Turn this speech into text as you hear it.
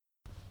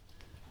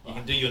You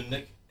can do your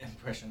Nick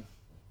impression.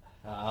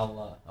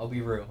 I'll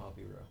be real.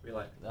 Be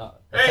like,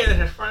 hey,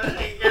 this is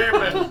funny.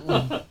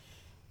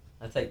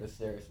 I take this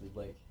seriously,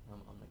 Blake.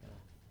 I'm not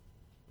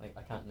gonna.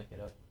 I can't nick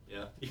it up.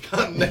 Yeah, you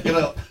can't nick it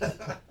up.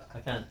 I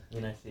can't,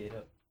 see it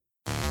up.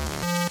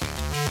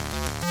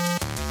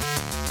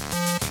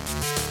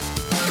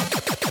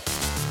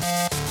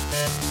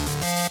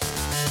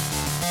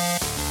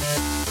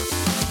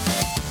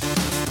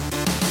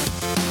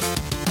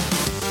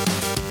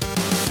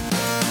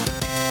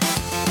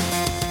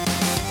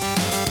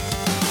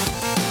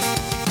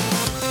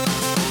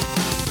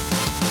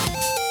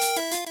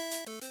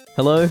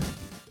 Hello,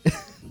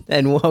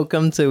 and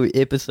welcome to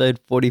episode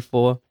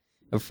 44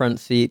 of Front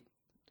Seat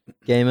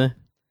Gamer.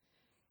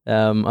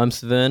 I'm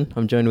Severn.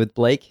 I'm joined with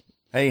Blake.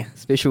 Hey.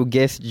 Special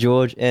guest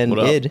George and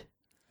Ed.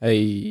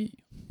 Hey.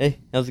 Hey,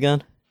 how's it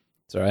going?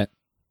 It's all right.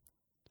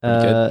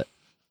 Good.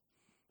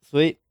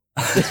 Sweet.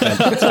 It's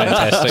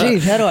fantastic.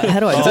 Jeez, how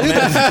do I do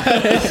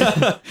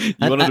this?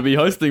 You wanted to be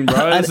hosting,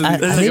 bro. This is I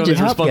taking need on your these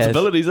help, guys.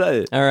 responsibilities,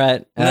 eh? All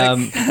right.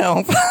 Nick,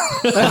 help.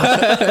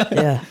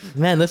 Yeah,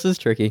 man, this is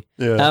tricky.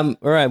 Yeah.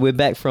 All right, we're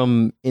back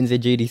from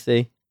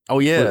NZGDC. Oh,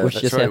 yeah. which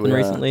that's just right, happened we are.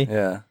 recently.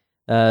 Yeah.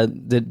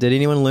 Did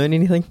anyone learn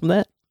anything from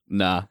that?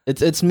 Nah.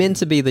 It's meant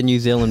to be the New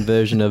Zealand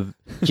version of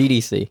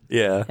GDC.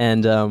 Yeah.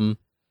 And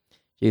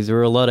geez, there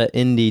were a lot of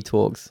indie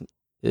talks,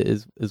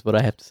 is what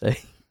I have to say.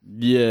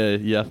 Yeah,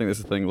 I think that's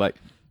the thing. Like,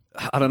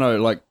 I don't know,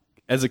 like,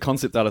 as a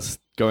concept artist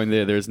going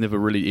there's never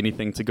really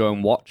anything to go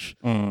and watch.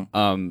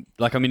 Mm.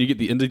 Like, I mean, you get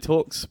the indie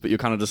talks, but you're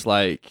kind of just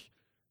like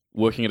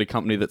working at a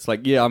company that's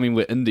like, yeah, I mean,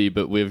 we're indie,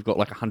 but we've got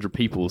like 100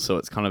 people, so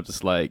it's kind of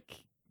just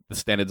like the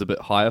standard's a bit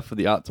higher for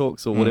the art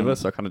talks or whatever.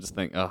 So I kind of just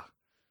think,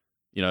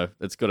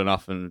 it's good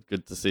enough and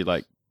good to see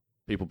like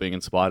people being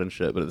inspired and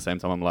shit, but at the same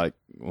time, I'm like,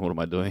 what am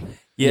I doing?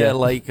 Yeah,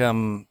 like,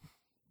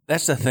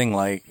 that's the thing,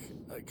 like,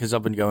 because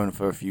I've been going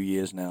for a few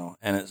years now,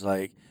 and it's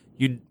like,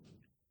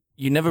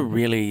 you never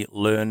really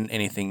learn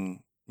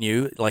anything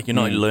new. Like, you're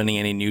not learning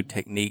any new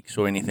techniques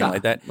or anything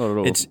like that. Not at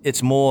all.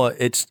 It's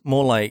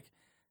more like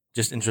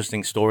just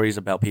interesting stories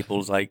about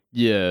people's, like,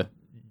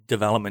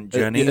 development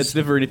journeys. It's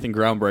never anything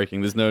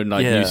groundbreaking. There's no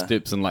like new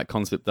steps and like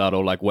concept art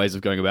or like ways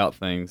of going about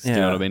things. Do you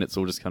know what I mean? It's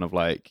all just kind of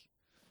like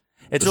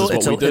It's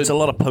a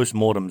lot of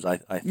postmortems, I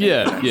think.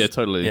 yeah,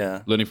 totally.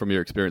 Yeah. Learning from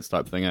your experience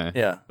type thing, eh?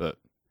 Yeah. But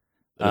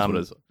that's what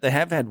it is. They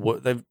have had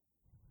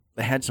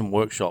they had some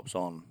workshops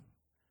on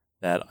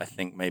that. I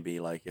think maybe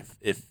like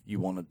if you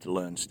wanted to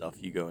learn stuff,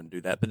 you go and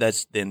do that. But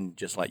that's then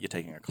just like you're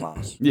taking a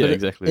class. Yeah, But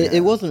exactly.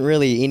 It wasn't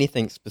really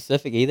anything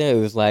specific either. It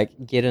was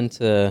like get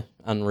into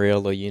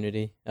Unreal or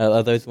Unity.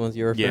 Are those the ones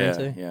you're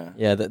referring to? Yeah.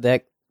 Yeah,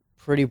 that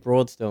pretty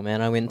broad still,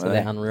 man. I went to Right.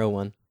 that Unreal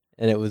one,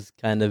 and it was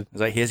kind of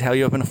It's like, here's how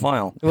you open a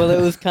file. well, it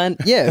was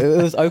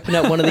it was open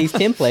up one of these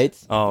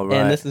templates, Oh, right.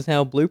 and this is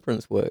how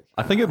blueprints work.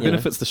 I think it you know.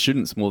 benefits the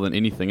students more than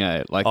anything,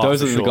 eh? Like Oh,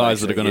 those for are the sure, guys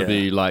that are actually, going to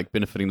yeah. be like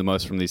benefiting the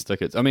most from these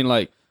tickets. I mean,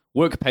 like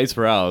work pays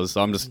for hours,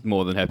 so I'm just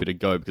more than happy to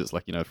go because it's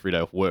like, a free day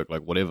off work,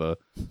 like whatever.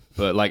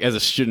 But like as a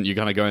student, you're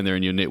kind of going there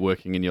and you're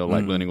networking and you're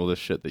like learning all this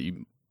shit that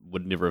you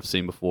would never have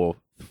seen before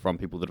from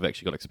people that have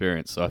actually got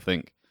experience. So I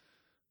think,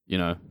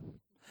 5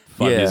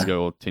 years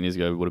ago or 10 years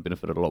ago would have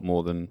benefited a lot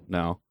more than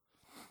now.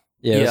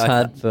 Yeah, it was Yeah,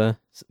 hard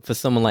for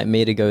someone like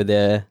me to go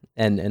there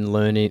and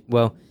learn it.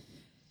 Well,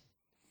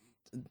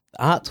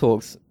 art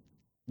talks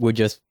were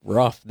just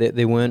rough.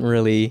 They weren't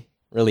really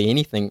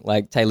anything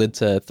like tailored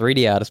to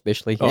 3D art,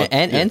 especially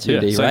and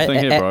 2D, same right? thing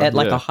here, bro. At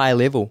like Yeah. a high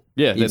level.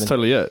 Yeah, that's even.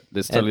 totally it.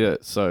 That's totally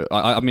it. So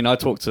I mean, I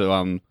talked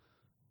to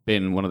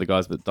Ben, one of the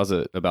guys that does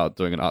it, about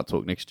doing an art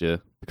talk next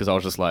year because I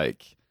was just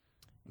like,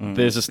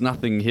 there's just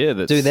nothing here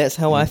that's... Dude, that's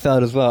how I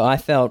felt as well. I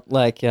felt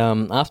like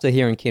after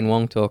hearing Ken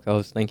Wong talk, I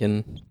was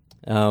thinking,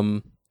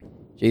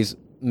 geez,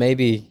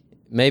 maybe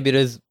it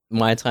is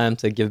my time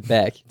to give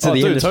back to the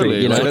industry.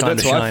 Totally. You know? Like, Time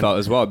that's to what I shine. felt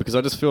as well because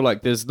I just feel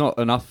like there's not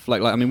enough.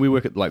 Like I mean, we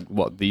work at like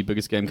what the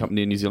biggest game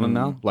company in New Zealand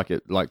now. Like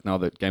now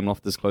that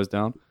Gameloft is closed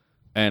down,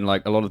 and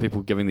like a lot of the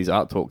people giving these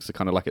art talks are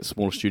kind of like at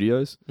smaller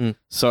studios.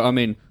 So I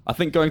mean, I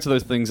think going to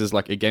those things as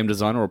like a game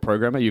designer or a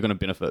programmer, you're going to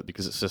benefit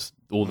because it's just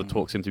all the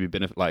talks seem to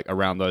be like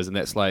around those, and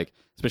that's like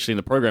especially in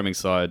the programming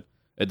side,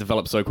 it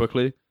develops so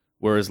quickly.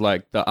 Whereas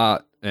like the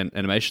art and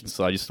animation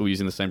side, you're still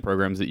using the same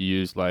programs that you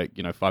used like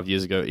 5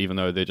 years ago, even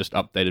though they're just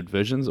updated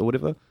versions or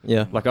whatever.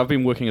 Yeah. Like I've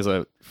been working as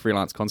a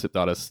freelance concept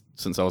artist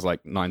since I was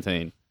like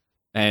 19,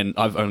 and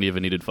I've only ever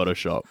needed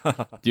Photoshop.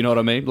 Do you know what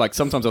I mean? Like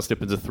sometimes I'll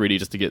step into 3D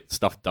just to get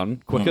stuff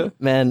done quicker.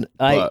 Man,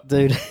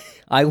 dude,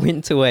 I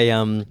went to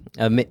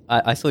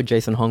I saw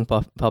Jason Hong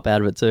pop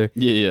out of it too.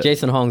 Yeah.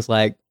 Jason Hong's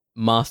like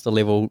master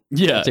level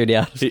 2D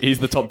artist. He's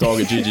the top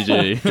dog at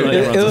GGG.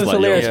 It was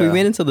hilarious. yo. We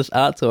went into this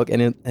art talk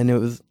and it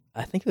was,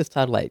 I think it was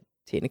titled like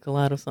technical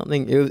art or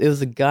something. It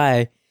was a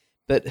guy,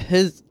 but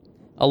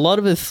a lot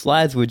of his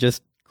slides were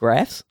just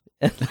graphs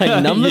and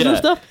like numbers and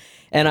stuff.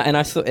 And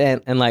I saw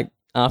and like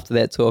after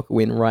that talk,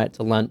 we went right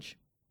to lunch,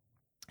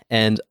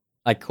 and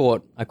I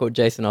caught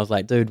Jason. I was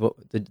like, dude, what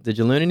did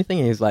you learn anything?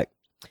 And he was like,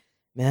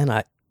 man,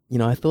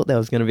 I thought that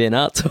was going to be an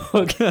art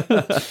talk. And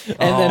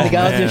then the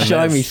guy was just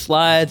showing me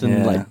slides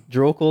and like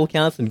draw call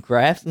counts and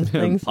graphs and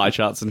things. Pie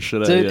charts and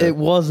shit. Dude, it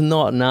was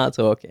not an art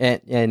talk.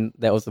 And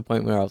that was the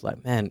point where I was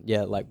like, man,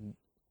 yeah, like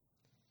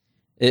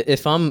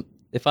if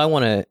I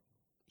want to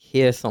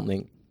hear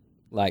something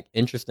like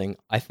interesting,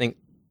 I think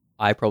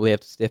I probably have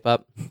to step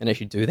up and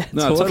actually do that.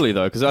 No, talk. totally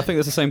though, because I think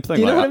it's the same thing.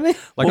 You know what I mean?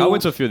 Like I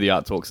went to a few of the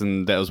art talks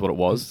and that was what it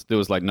was. There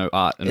was like no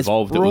art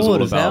involved. It was broad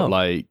all as hell. about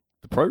like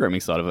the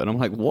programming side of it. And I'm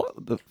like, what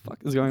the fuck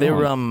is going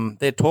on?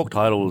 Their talk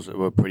titles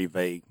were pretty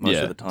vague most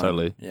of the time.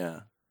 Totally.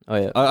 Yeah. Oh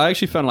yeah. I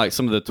actually found like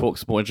some of the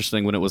talks more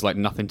interesting when it was like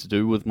nothing to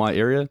do with my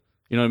area.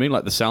 You know what I mean?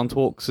 Like the sound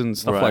talks and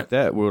stuff Right. like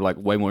that were like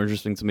way more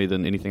interesting to me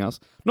than anything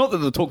else. Not that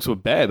the talks were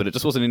bad, but it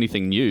just wasn't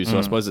anything new. So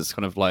I suppose it's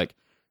kind of like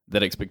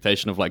that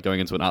expectation of like going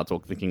into an art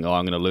talk thinking, oh,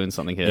 I'm going to learn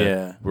something here.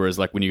 Yeah. Whereas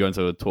like when you go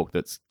into a talk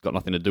that's got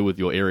nothing to do with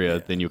your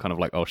area, then you're kind of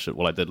like, oh shit,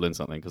 well I did learn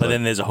something. But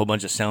then there's a whole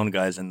bunch of sound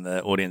guys in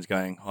the audience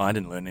going, "Oh, I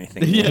didn't learn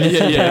anything." yeah,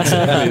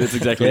 exactly. That's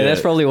exactly Yeah, it.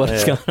 that's probably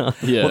what's going on.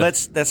 Yeah. Well,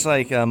 that's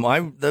like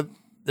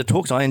the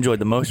talks I enjoyed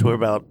the most were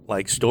about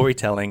like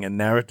storytelling and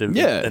narrative.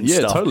 Yeah, and yeah,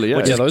 stuff, totally, yeah.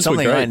 which Yeah, is those were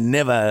something I great.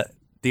 never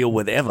deal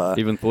with ever.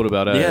 even thought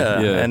about it. yeah,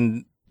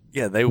 and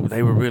yeah, they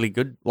were really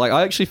good. Like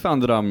I actually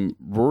found that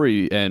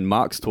Rory and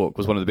Mark's talk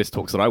was one of the best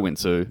talks that I went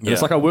to. And Yeah.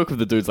 it's like I work with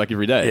the dudes like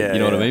every day. Yeah, you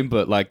know what I yeah. mean?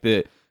 But like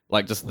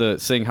just the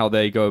seeing how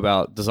they go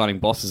about designing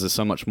bosses is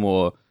so much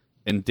more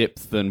in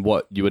depth than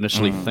what you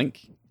initially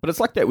think. But it's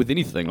like that with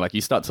anything. Like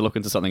you start to look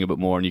into something a bit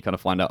more and you kind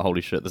of find out,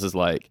 holy shit, this is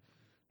like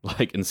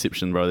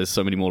Inception, bro. There's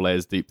so many more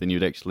layers deep than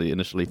you'd actually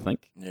initially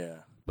think. Yeah.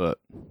 But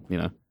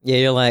Yeah,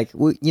 you're like,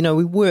 we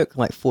work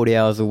like 40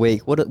 hours a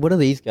week. What are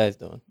these guys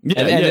doing? Yeah,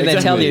 and yeah, then they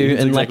tell exactly. you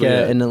That's in exactly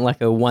it. in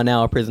like a 1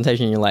 hour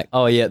presentation. You're like,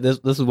 oh yeah, this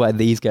is why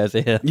these guys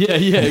are here. yeah,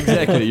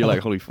 exactly. You're like,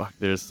 holy fuck,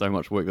 there's so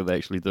much work that they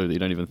actually do that you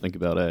don't even think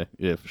about, eh?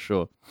 Yeah, for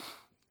sure.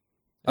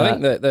 I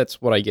think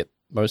that's what I get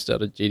most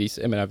out of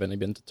GDC. I mean, I've only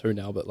been to 2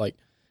 now, but like,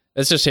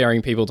 it's just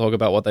hearing people talk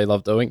about what they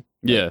love doing.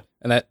 Yeah.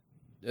 And that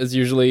is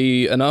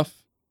usually enough.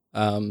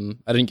 I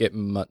didn't get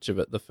much of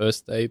it the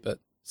first day, but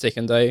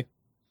second day,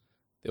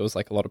 there was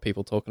like a lot of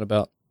people talking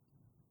about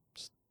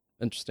just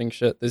interesting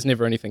shit. There's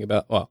never anything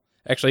about, well,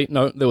 actually,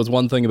 no, there was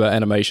one thing about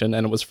animation,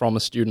 and it was from a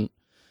student,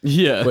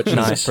 Yeah. which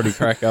Nice. is pretty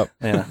crack up.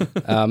 Yeah.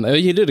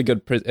 He did a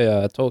good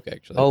talk,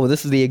 actually. Oh,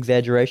 this is the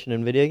exaggeration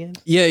in video games.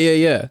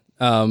 Yeah.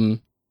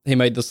 He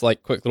made this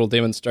like quick little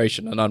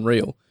demonstration in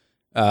Unreal,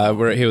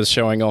 where he was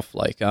showing off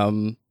like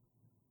animation.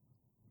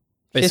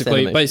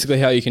 basically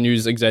how you can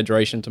use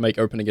exaggeration to make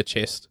opening a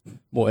chest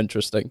more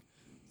interesting.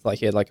 It's like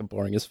he had like a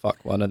boring as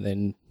fuck one, and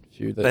then a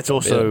few that That's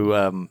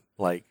also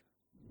like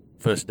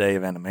first day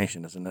of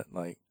animation, isn't it?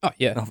 Like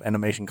of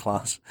animation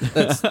class.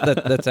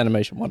 that's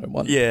animation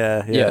 101.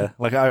 Yeah.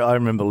 Like I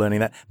remember learning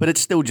that, but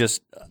it's still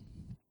just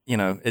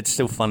it's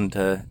still fun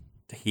to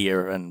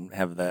hear and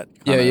have that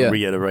kind of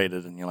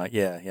reiterated, and you're like,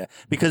 yeah,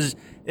 because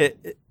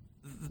it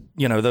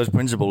those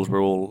principles were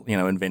all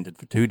invented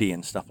for 2D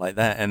and stuff like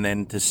that, and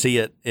then to see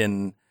it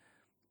in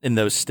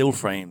those still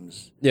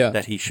frames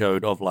that he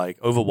showed of like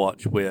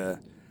Overwatch, where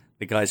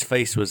the guy's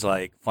face was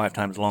like 5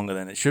 times longer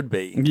than it should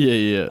be.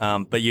 Yeah.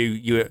 But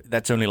you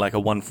that's only like a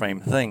 1 frame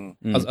thing.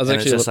 I was And actually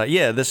it's just like,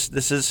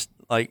 this is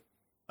like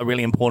a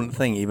really important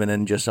thing, even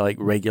in just like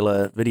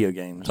regular video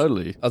games.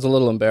 Totally. I was a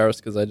little embarrassed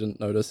because I didn't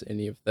notice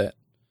any of that.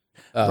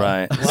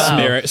 Right.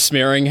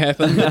 Smearing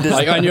happened.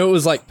 Like I knew it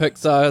was like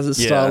Pixar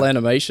style Yeah.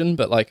 animation,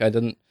 but like I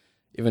didn't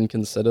even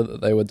consider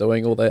that they were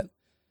doing all that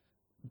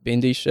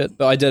bendy shit.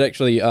 But I did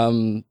actually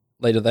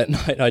later that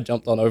night I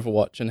jumped on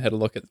Overwatch and had a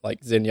look at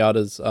like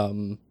Zenyatta's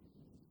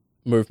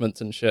movements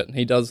and shit, and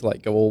he does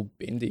like go all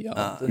bendy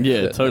arms and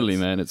Yeah, shit. totally,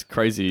 It's man. It's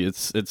crazy.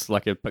 It's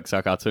like a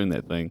Pixar cartoon,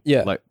 that thing.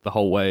 Yeah. Like the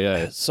whole way,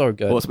 eh? so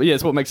good. Well,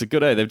 it's what makes it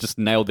good, eh? They've just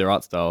nailed their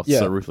art style Yeah.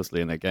 so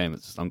ruthlessly in that game.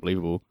 It's just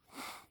unbelievable.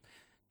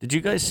 Did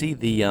you guys see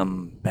the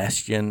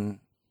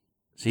Bastion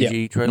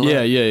CG trailer?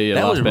 Yeah.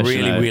 That Last was Bastion,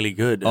 really, eh? really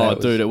good. Oh, That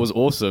was- dude, it was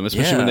awesome.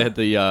 Especially when Yeah.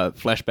 they had the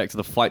flashback to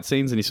the fight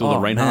scenes and you saw Oh,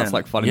 the Reinhardts man.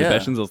 like fighting Yeah. the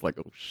Bastions. I was like,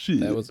 oh shit.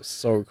 That was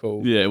so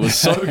cool. Yeah, it was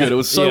so good. It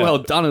was so Yeah. well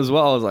done as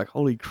well. I was like,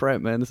 holy crap,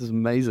 man, this is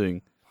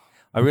amazing.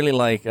 I really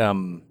like.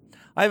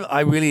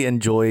 I really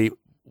enjoy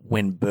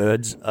when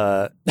birds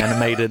are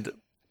animated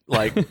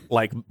like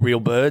real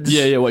birds.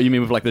 Yeah. What you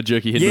mean with like the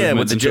jerky head Yeah,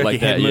 with movements the and shit jerky like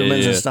head that?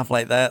 movements yeah. and stuff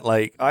like that.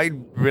 Like, I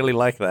really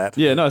like that.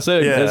 Yeah, no, so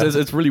Yeah.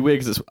 it's really weird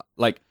because it's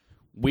like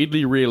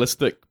weirdly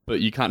realistic, but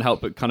you can't help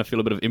but kind of feel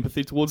a bit of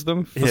empathy towards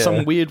them for Yeah.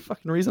 some weird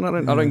fucking reason. I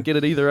don't get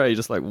it either. Eh?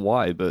 Just like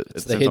why? But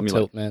It's at the same head time, you're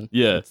tilt, like, man.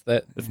 Yeah, It's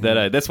that. it's that.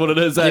 Eh? That's what it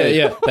is. Eh?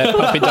 Yeah, that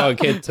puppy dog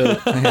head tilt.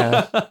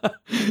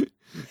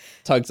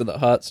 Tugs at the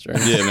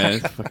heartstrings. Yeah, man,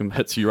 it fucking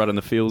hits you right in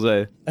the feels.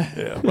 Eh?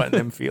 Yeah, right in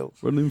them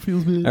fields. Right in the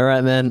feels, man. All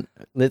right, man.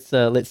 Let's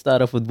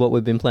start off with what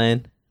we've been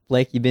playing.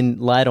 Blake, you've been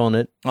light on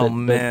it. Oh but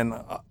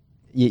man,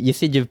 you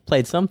said you've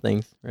played some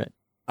things, right?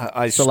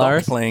 I Stellaris?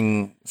 stopped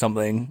playing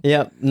something.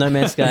 Yep, No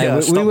Man's Sky. Yeah,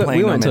 we stop we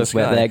playing No won't talk Man's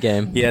about Sky. that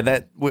game. Yeah,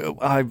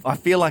 I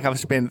feel like I've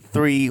spent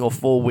 3 or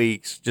 4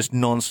 weeks just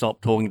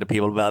non-stop talking to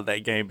people about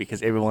that game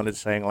because everyone is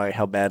saying like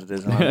how bad it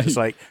is, and I'm just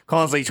like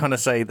constantly trying to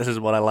say this is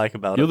what I like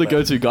about You're it. the but-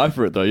 go-to guy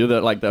for it, though. You're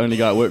the only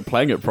guy at work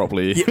playing it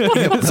properly.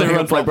 Yeah, So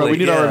everyone's like, bro, we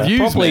need our yeah. reviews,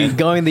 Probably man.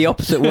 going the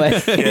opposite way.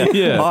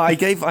 Yeah.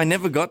 Oh, I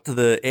never got to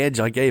the edge.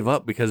 I gave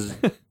up because,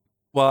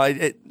 well,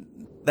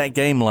 that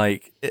game,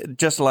 like,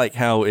 just like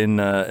how in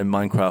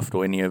Minecraft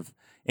or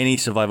any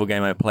survival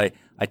game I play,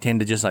 I tend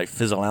to just like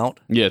fizzle out.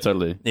 Yeah,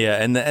 totally. Yeah,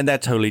 and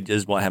that totally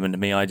is what happened to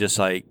me. I just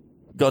like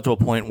got to a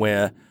point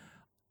where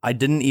I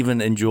didn't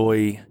even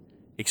enjoy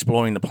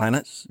exploring the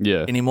planets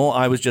Yeah. anymore.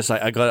 I was just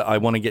like, I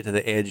want to get to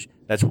the edge.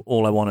 That's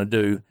all I want to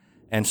do.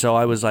 And so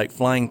I was like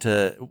flying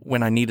to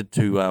when I needed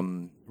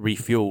to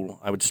refuel.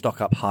 I would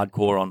stock up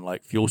hardcore on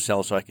like fuel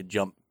cells so I could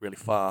jump really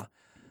far.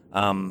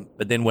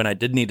 But then when I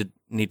did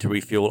need to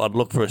refuel, I'd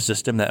look for a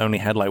system that only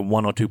had like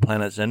 1 or 2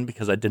 planets in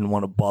because I didn't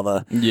want to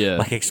bother Yeah.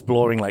 like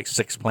exploring like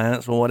 6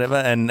 planets or whatever.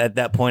 And at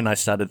that point, I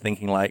started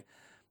thinking like,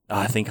 oh,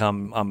 I think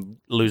I'm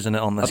losing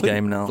it on this I think,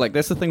 game now. Like,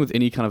 that's the thing with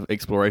any kind of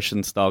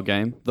exploration style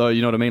game, though.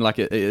 You know what I mean? Like,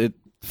 it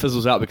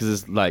fizzles out because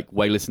there's like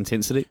way less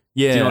intensity.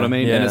 Yeah, Do you know what I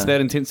mean? And yeah. it's that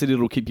intensity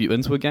that'll keep you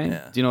into a game.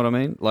 Yeah. Do you know what I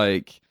mean?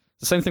 Like,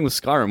 the same thing with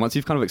Skyrim. Once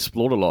you've kind of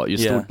explored a lot, you're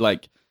still Yeah.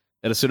 like,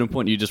 at a certain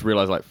point, you just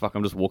realize like, fuck,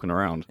 I'm just walking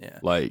around. Yeah.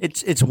 Like,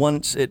 It's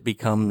once it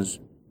becomes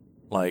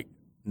like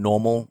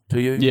normal to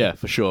you. yeah,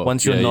 for sure.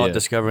 Once you're Yeah, not yeah.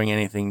 discovering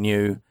anything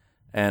new,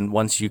 and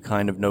once you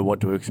kind of know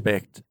what to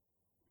expect,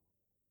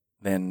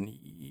 then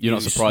You're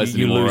not surprised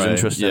you anymore, lose right?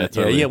 interest in Yeah, it.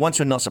 totally. Yeah. Once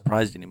you're not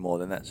surprised anymore,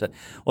 then that's it.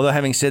 Although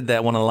having said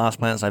that, one of the last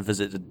planets I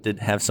visited did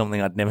have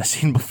something I'd never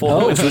seen before.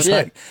 Oh, It was shit.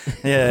 like,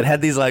 yeah, it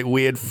had these like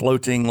weird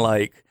floating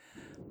like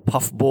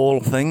puffball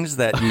things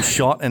that you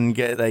shot and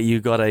that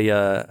you got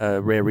a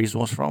rare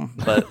resource from,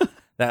 but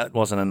that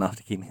wasn't enough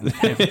to keep me in the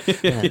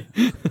game.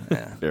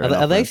 Yeah. Fair Are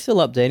enough, they man. still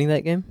updating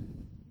that game?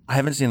 I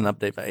haven't seen an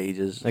update for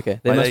ages. Okay,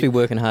 they Like, must be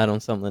working hard on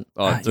something.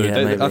 Oh, dude,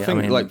 yeah, maybe. I I think,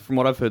 mean- like, from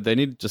what I've heard, they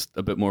need just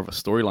a bit more of a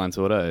storyline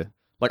to it, eh?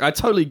 Like, I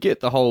totally get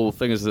the whole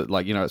thing is that,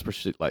 like, you know, it's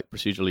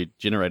procedurally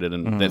generated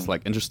and that's,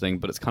 like, interesting,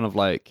 but it's kind of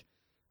like,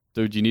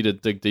 dude, you need to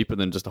dig deeper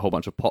than just a whole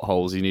bunch of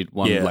potholes. You need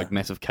one, Yeah. like,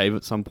 massive cave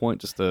at some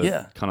point just to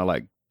Yeah. kind of,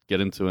 like,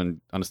 get into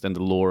and understand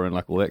the lore and,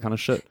 like, all that kind of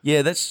shit.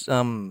 Yeah, that's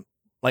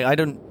like I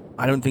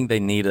don't think they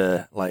need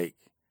a like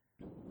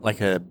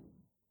a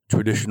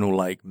traditional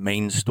like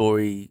main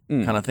story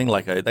Mm. kind of thing.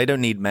 Like they don't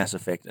need Mass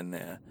Effect in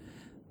there.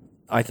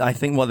 I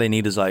think what they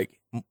need is like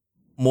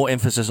more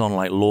emphasis on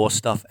like lore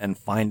stuff and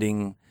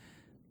finding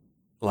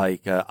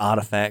like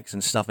artifacts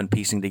and stuff and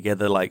piecing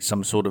together like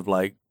some sort of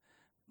like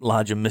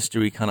larger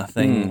mystery kind of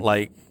thing. Mm.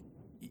 Like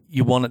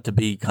you want it to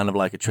be kind of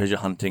like a treasure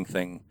hunting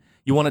thing.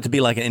 You want it to be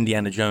like an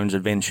Indiana Jones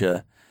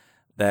adventure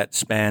that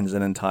spans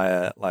an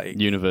entire like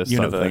Universe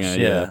type thing, eh?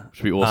 yeah.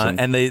 Should be awesome.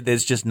 And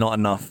there's just not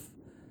enough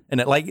in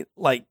it. Like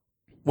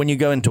when you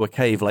go into a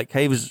cave, like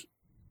caves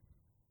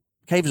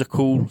are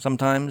cool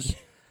sometimes,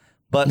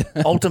 but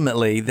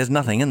ultimately there's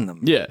nothing in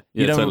them. yeah,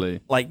 You yeah, don't totally.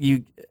 like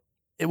you.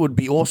 It would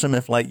be awesome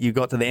if like you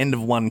got to the end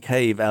of one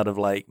cave out of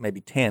like maybe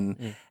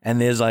 10,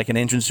 and there's like an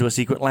entrance to a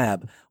secret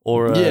lab,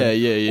 or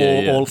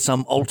or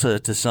some altar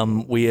to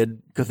some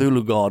weird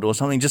Cthulhu god or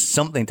something. Just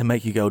something to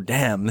make you go,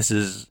 "Damn, this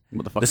is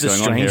What the fuck's this is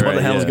going on strange. here, What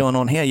the eh? hell is Yeah. going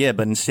on here?" Yeah,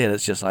 but instead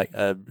it's just like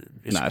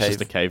It's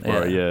just a cave,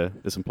 bro. Yeah.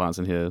 There's some plants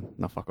in here.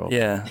 No, fuck off.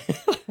 Yeah.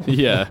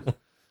 Yeah.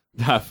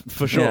 Nah,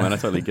 for sure, Yeah. man. I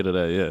totally get it,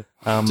 eh?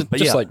 But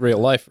Just yeah. like real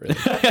life, really.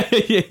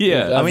 Yeah.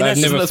 yeah. I mean, I've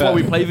never that's why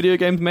we found- play video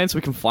games, man, so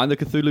we can find the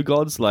Cthulhu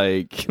gods.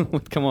 Like,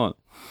 come on.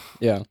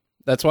 Yeah,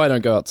 that's why I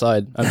don't go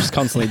outside. I'm just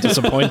constantly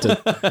disappointed.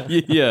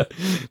 Yeah.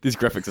 These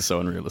graphics are so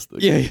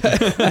unrealistic.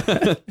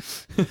 Yeah.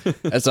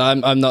 And so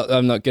I'm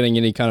not getting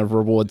any kind of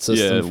reward Yeah,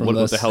 system from what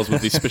this. the hell's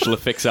with these special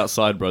effects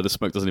outside, bro? The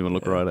smoke doesn't even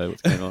look right, eh?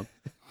 What's going on?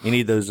 You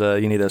need those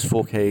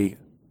 4K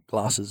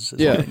glasses. is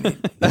Yeah. what you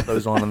need. Put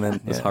those on and then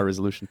Those yeah. high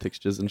resolution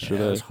textures and shit.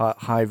 Yeah, eh? those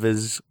high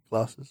vis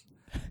glasses.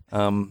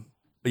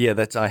 But yeah,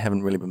 I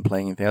haven't really been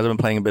playing anything. I've been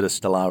playing a bit of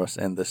Stellaris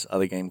and this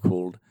other game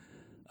called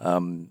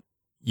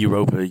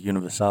Europa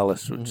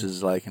Universalis, which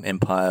is like an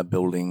empire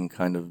building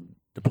kind of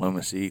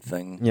diplomacy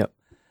thing. Yep.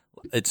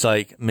 It's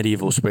like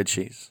medieval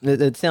spreadsheets.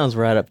 It sounds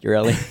right up your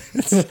alley.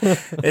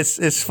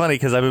 It's funny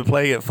because I've been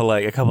playing it for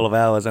like a couple of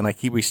hours and I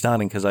keep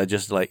restarting because I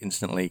just like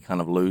instantly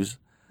kind of lose.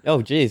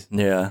 Oh, geez.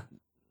 Yeah,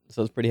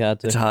 So it's pretty hard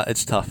to. it's hard.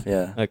 It's tough.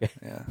 Yeah, Okay.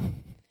 yeah.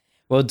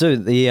 Well,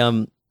 dude,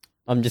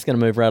 I'm just gonna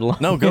move right along.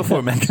 No, go for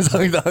it, man. Because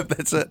I hope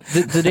that's it.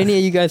 Did any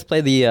of you guys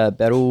play the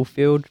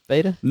Battlefield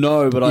beta?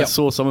 No, but I Yep.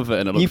 saw some of it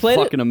and it You looked played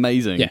it? fucking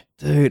amazing. Yeah.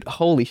 Dude,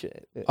 holy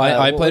shit!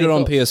 I What played were it your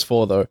on thoughts?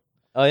 PS4 though,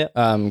 Oh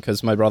yeah.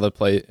 because my brother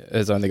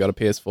has only got a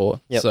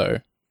PS4, Yep. so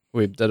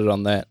we did it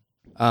on that.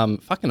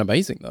 Fucking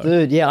amazing though.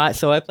 Dude, yeah.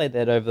 So I played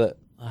that over,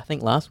 I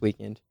think last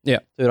weekend. Yeah.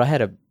 Dude, I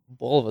had a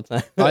ball of a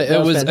time. It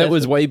That was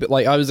fantastic. way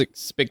like I was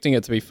expecting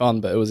it to be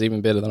fun, but it was even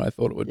better than I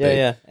thought it would be.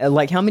 Yeah. And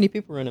like, how many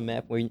people were in a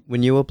map when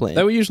you were playing?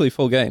 They were usually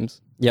full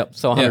games. Yep.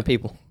 So 100 Yeah.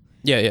 people.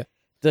 Yeah, yeah.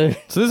 Dude,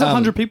 So there's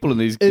 100 people in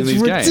these it's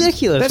games.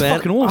 ridiculous, That's man.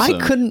 fucking awesome. I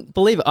couldn't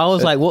believe it. I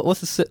was like,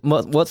 what's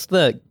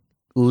the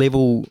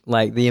level,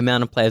 like the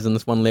amount of players in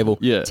this one level?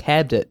 Yeah.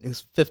 Tabbed it.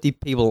 There's 50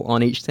 people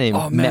on each team.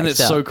 Oh man, maxed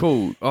it's out. so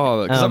cool.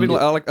 Oh, because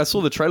Yeah. I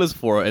saw the trailers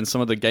for it and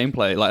some of the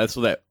gameplay. Like I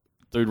saw that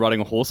dude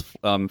riding a horse,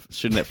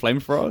 shooting that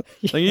flamethrower.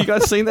 Like, you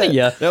guys seen that?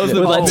 Yeah. that was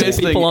the With, like, best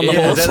two people thing. on the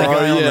Yeah, horse. that That guy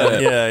guy on yeah.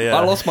 the- yeah.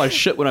 I lost my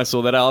shit when I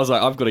saw that. I was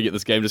like, I've got to get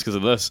this game just because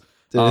of this.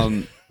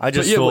 I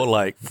just But yeah, thought but-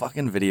 like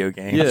fucking video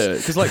games. Yeah,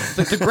 because like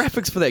the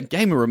graphics for that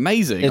game are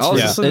amazing. It's, I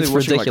was just sitting it's there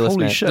watching, ridiculous, like,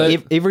 holy man.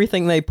 shit.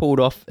 Everything they pulled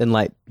off in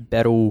like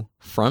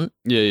Battlefront,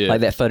 Yeah.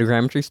 like that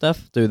photogrammetry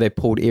stuff, dude, they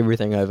pulled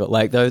everything over.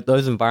 Like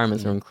those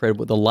environments are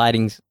incredible. The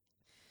lighting's,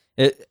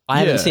 I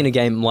haven't Yeah. seen a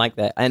game like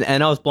that, and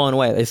I was blown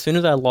away as soon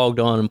as I logged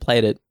on and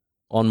played it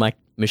on my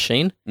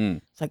machine.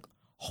 It's like,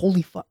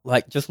 holy fuck!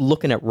 Like just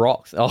looking at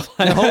rocks, I was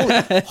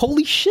like,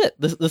 holy shit!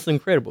 This is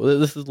incredible.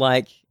 This is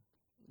like,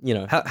 you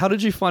know, How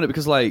did you find it?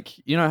 Because like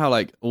you know how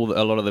like a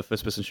lot of the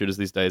first person shooters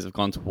these days have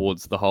gone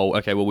towards the whole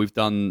okay, well we've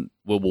done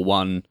World War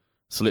One,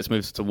 so let's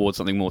move towards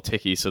something more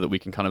techy so that we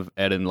can kind of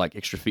add in like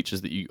extra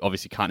features that you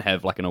obviously can't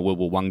have like in a World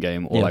War One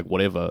game or Yeah. like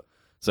whatever.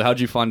 So how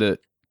did you find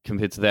it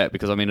compared to that?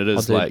 Because I mean it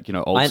is dude, like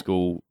old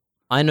school.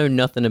 I know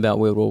nothing about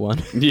World War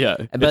One. Yeah,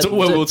 But- it's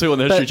World War Two on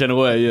the History Channel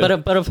way. Yeah,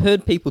 But I've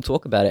heard people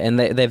talk about it, and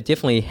they've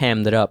definitely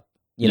hammed it up,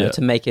 Yeah.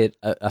 to make it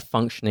a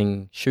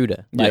functioning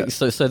shooter. Like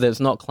Yeah. so that it's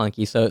not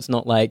clunky. So it's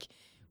not like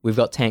we've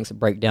got tanks that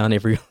break down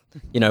every,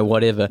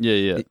 whatever.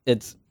 yeah.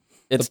 It's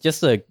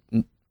just a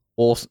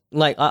awesome.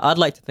 Like I'd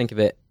like to think of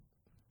it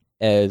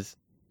as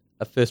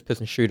a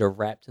first-person shooter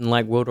wrapped in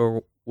like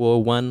World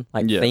War One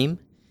Yeah. theme.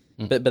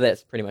 But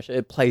that's pretty much it.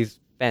 It plays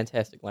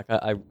fantastic. Like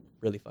I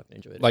really fucking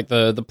enjoyed it. Like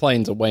the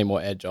planes are way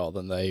more agile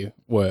than they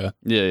were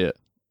Yeah.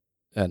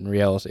 in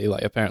reality.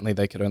 Like apparently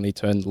they could only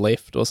turn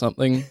left or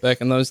something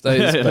back in those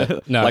days.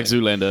 But no, Like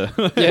Zoolander.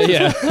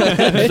 yeah,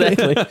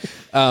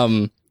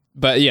 Exactly.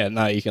 But yeah,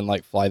 no, you can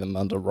like fly them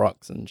under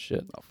rocks and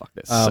shit. Oh fuck,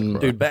 that's sick, bro.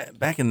 Dude,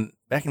 back in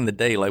the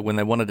day, like when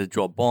they wanted to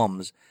drop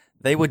bombs,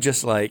 they were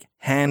just like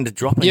hand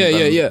dropping Yeah,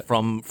 them yeah.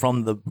 from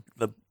the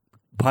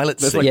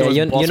pilot's That's seat. like Yeah, the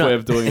you're boss not- way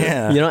of doing it.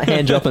 Yeah. You're not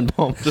hand dropping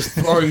bombs. Just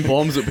throwing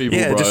bombs at people,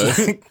 Yeah, bro.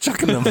 just like,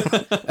 chucking them.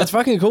 It's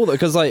fucking cool though,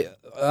 because like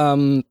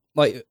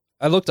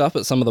I looked up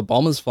at some of the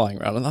bombers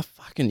flying around, and they're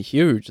fucking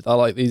huge. They're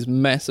like these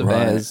massive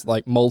Right. ass,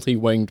 like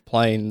multi-winged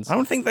planes. I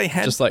don't think they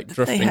had Just, like, did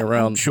drifting they have- I'm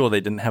around. sure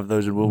they didn't have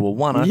those in World War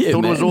One. I Yeah,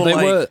 thought it was man. all They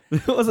like were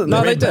Wasn't No,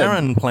 the they Red did.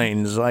 Baron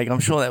planes. Like I'm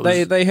sure that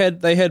was.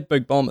 they had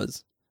big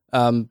bombers.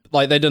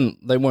 Like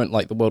they weren't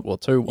like the World War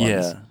II ones.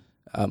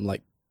 Yeah.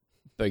 Like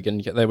big,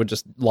 and they were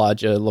just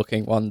larger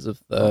looking ones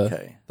of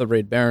Okay. the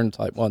Red Baron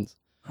type ones.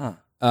 Huh.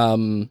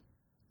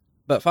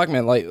 But fuck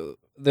man, like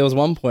there was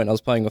one point I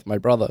was playing with my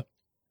brother,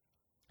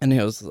 and he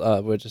was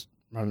we're just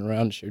running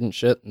around shooting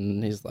shit,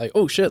 and he's like,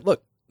 "Oh shit,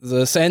 look, there's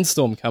a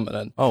sandstorm coming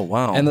in." Oh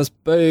wow. And this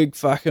big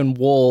fucking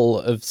wall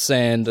of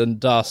sand and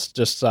dust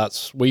just starts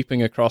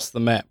sweeping across the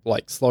map,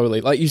 like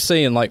slowly, like you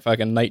see in like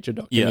fucking nature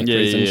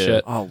documentaries and yeah.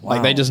 shit. Oh, wow.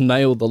 Like they just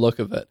nailed the look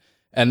of it.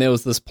 And there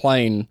was this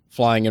plane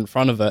flying in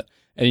front of it,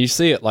 and you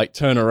see it like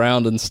turn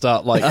around and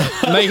start like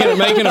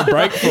making a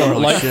break for it, Holy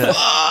like shit.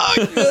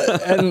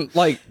 fuck! And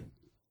like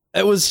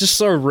it was just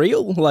so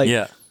real. Like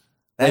yeah.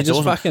 they That's just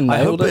awesome. fucking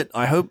nailed it.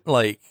 I hope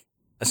like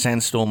a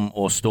sandstorm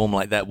or storm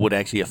like that would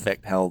actually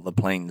affect how the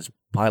planes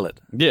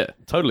pilot. Yeah,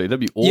 totally. That'd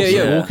be awesome.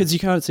 Yeah, well, Yeah. because you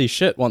can't see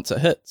shit once it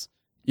hits.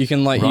 You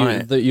can like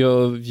Right.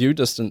 your view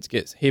distance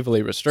gets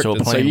heavily So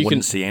restricted, a plane you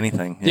wouldn't can see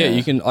anything. yeah,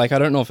 you can like I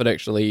don't know if it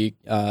actually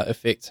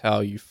affects how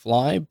you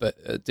fly, but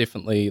it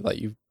definitely like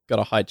you've got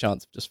a high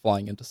chance of just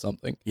flying into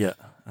something. Yeah.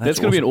 That's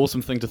going to be an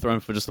awesome thing to throw in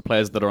for just the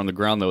players that are on the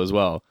ground, though, as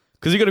well.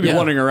 Because you're going to be Yeah.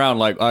 wandering around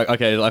like,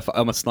 okay, if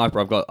I'm a sniper.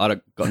 I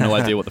don't got no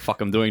idea what the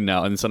fuck I'm doing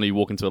now. And then suddenly you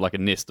walk into like a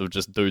nest of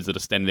just dudes that are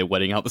standing there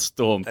waiting out the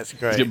storm. That's Just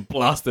great. get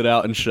blasted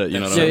out and shit.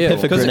 You know what I Yeah, mean? yeah.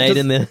 Put a 'Cause- grenade 'cause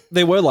in there.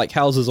 There were like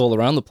houses all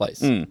around the place,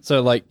 Mm.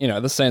 so like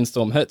the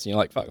sandstorm hits, and you're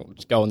like, fuck, we'll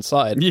just go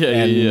inside. Yeah,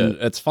 and yeah.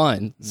 it's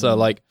fine. So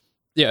like,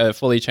 yeah, it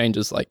fully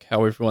changes like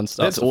how everyone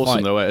starts. That's to awesome,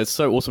 fight. though. It's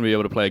so awesome to be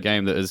able to play a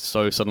game that is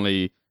so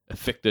suddenly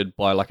affected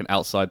by like an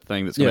outside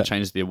thing that's going Yeah. to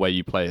change the way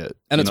you play it.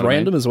 And You it's know what I mean?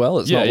 random as well.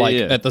 It's Yeah, not yeah, like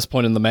yeah. at this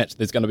point in the match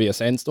there's going to be a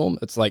sandstorm.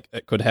 It's like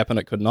it could happen,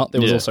 it could not. There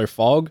was Yeah. also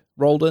fog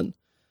rolled in,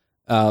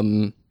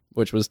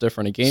 which was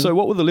different again. So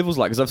what were the levels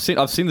like? Because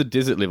I've seen the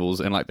desert levels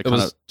and like the it kind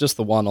was just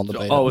the one on the of.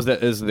 beta. Oh, is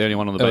the only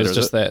one on the it beta? was is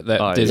just it?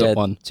 that Oh, yeah. desert Yeah,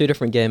 one. 2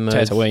 different game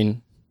modes.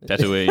 Tatooine.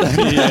 Tatooine.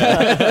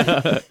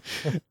 Yeah.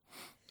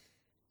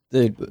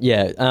 Dude,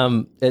 yeah,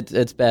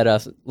 it's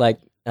badass. Like,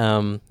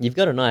 you've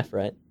got a knife,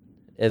 right?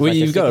 As Well, like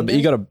you've got secondary?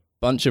 you got a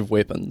bunch of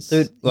weapons.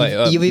 Dude, like,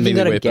 you've even melee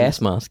got a weapons.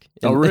 gas mask.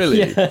 Oh, really?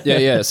 Yeah.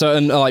 Yeah. So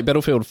in like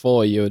Battlefield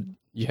 4, you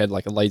had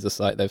like a laser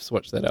sight. They've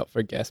switched that out for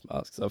a gas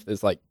mask. So if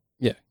there's like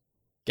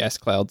gas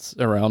clouds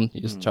around,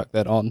 you just chuck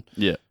that on.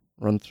 Yeah.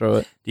 Run through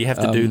it. Do you have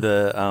to do Um,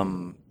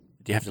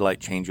 the do you have to like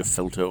change your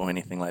filter or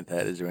anything like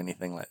that? Is there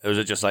anything like or is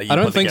it just like you I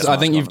don't put the think gas so. I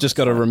think mask you've on just and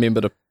got to it's fine?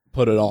 remember to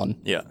put it on.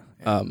 Yeah.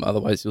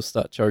 Otherwise, you'll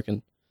start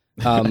choking.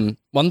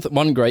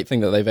 One great thing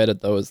that they've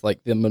added though is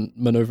like the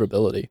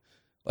maneuverability.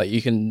 Like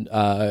you can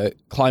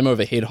climb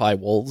over head-high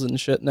walls and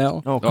shit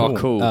now. Oh, Oh,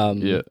 cool.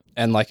 Yeah.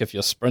 And like if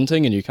you're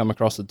sprinting and you come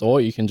across a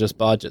door, you can just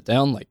barge it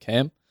down like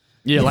Cam.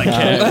 Yeah, like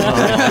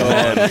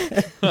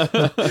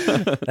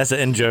That's an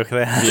in joke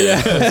there.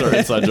 Yeah, sorry,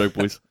 inside joke,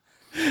 boys.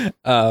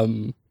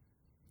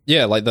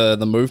 Yeah, like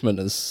the movement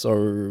is so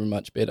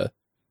much better.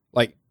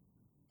 Like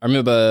I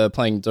remember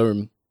playing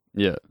Doom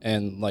Yeah,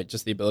 and like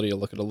just the ability to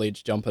look at a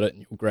ledge, jump at it,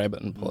 and you'll grab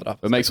it and pull it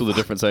up. it makes all the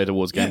difference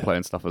towards gameplay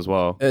and stuff as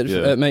well.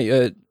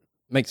 It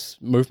makes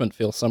movement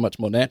feel so much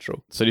more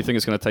natural. So do you think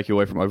it's going to take you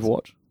away from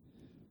Overwatch?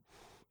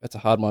 It's a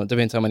hard one. It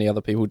depends how many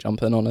other people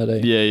jump in on it. Eh?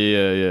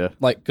 Yeah.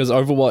 Like, because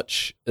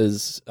Overwatch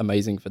is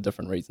amazing for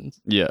different reasons.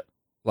 Yeah.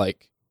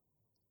 Like,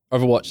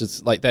 Overwatch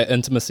is like that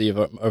intimacy of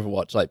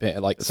Overwatch, like being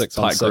like It's 6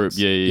 tight on 6. group.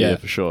 Yeah,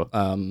 for sure.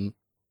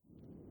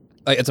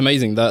 Like it's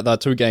amazing. There are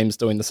two games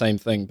doing the same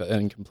thing, but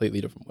in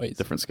completely different ways.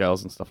 Different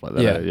scales and stuff like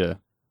that. Yeah.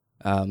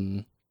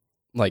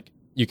 Like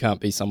you can't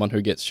be someone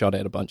who gets shot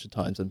at a bunch of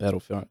times in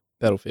Battlefield.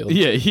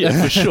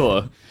 Yeah, for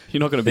sure. You're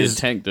not going to be a There's-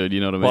 tank, dude. You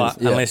know what I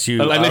mean? Well, unless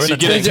you Unless are you in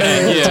a get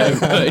a tank.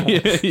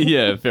 tank,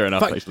 yeah, fair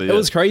enough. Fuck, Actually, it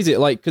was crazy.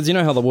 Like because you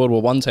know how the World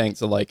War I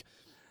tanks are like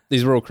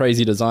these real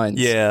crazy designs.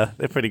 Yeah,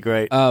 they're pretty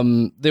great.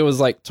 There was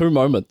like 2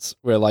 moments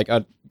where like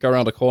I'd go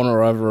around a corner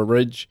or over a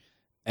ridge,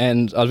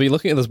 and I'd be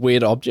looking at this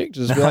weird object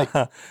and just be like,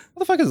 "What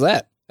the fuck is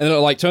that?" And then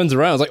it like turns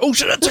around. I was like, "Oh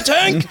shit, it's a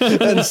tank!"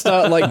 and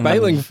start like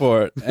bailing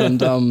for it.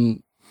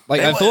 And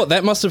like I thought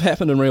that must have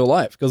happened in real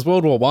life because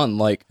World War One,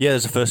 like Yeah,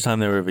 it's the first time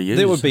they were ever used.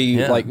 there would be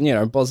Yeah. like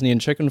Bosnian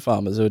chicken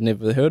farmers who had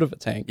never heard of a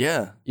tank.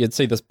 Yeah. You'd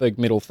see this big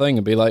metal thing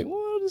and be like,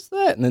 "What is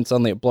that?" And then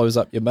suddenly it blows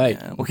up your mate.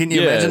 Yeah. Well, can you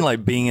Yeah. imagine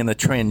like being in a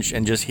trench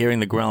and just hearing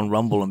the ground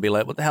rumble and be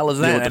like, "What the hell is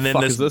that?" Yeah, what the and then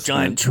fuck this, is this,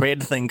 giant man?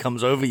 tread thing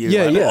comes over you.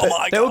 Yeah, like, yeah. Oh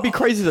my That would be God.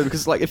 crazy though,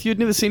 because like if you'd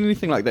never seen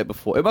anything like that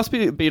before, it must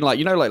be being like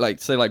like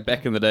say like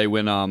back in the day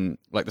when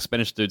like the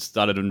Spanish dudes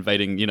started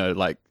invading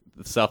like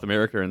South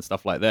America and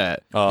stuff like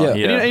that. Oh, Yeah.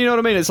 yeah. And you know what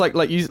I mean? It's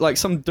like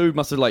some dude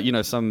must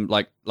have some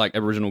like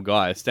Aboriginal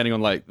guy standing on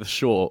like the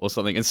shore or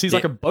something and sees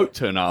like a boat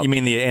turn up. You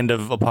mean the end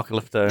of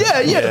Apocalypto?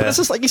 Yeah, but it's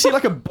just like you see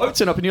like a boat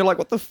turn up and you're like,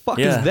 what the fuck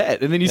Yeah. is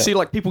that? And then you see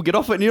like people get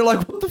off it and you're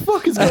like, what the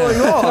fuck is going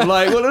on?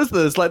 Like, what is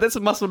this? Like, that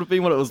must have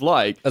been what it was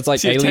like. It's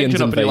like You see a tank aliens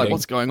turn up and you're like, invading.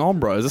 what's going on,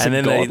 bro? Is this And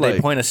a then they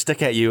god? point a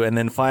stick at you, and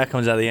then fire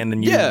comes out the end,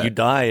 and you Yeah. you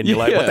die, and you're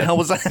like, "What the Yeah. hell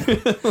was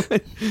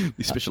that?"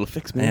 These special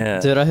effects, man. yeah.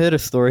 Dude, I heard a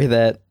story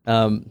that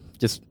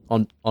just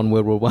on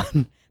World War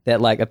One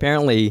that like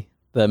apparently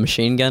the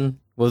machine gun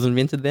was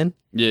invented then,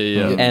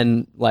 Yeah.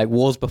 and like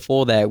wars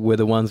before that were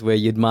the ones where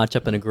you'd march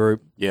up in a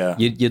group, Yeah.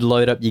 you'd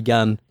load up your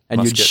gun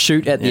and you'd Musket.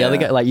 shoot at the other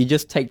Yeah. guy, like you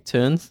just take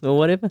turns or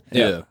whatever.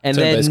 Yeah. And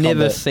they'd Turn-based never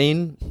combat.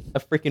 seen a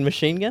freaking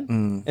machine gun,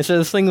 Mm. and so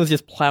this thing was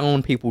just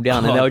plowing people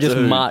down, and Oh, they were just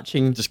dude.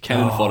 marching. Just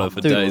cannon fodder for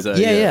Dude, days.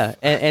 yeah.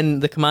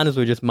 And the commanders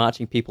were just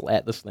marching people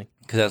at this thing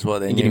Because that's what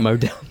they and getting knew.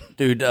 mowed down.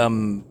 Dude,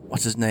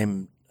 what's his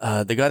name?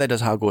 The guy that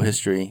does Hardcore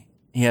History.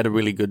 He had a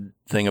really good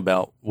thing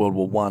about World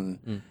War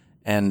One,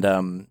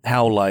 and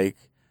how like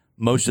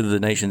most of the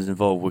nations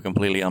involved were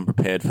completely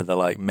unprepared for the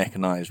like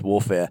mechanized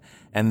warfare,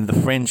 and the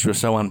French were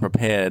so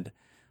unprepared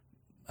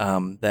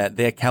that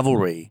their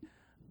cavalry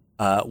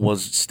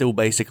was still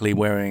basically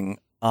wearing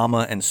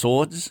armor and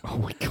swords, Oh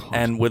my god.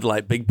 and with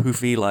like big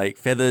poofy like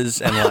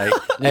feathers and like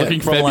Looking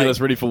from, fabulous,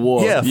 like, ready for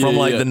war. yeah, from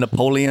like the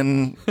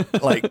Napoleon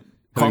like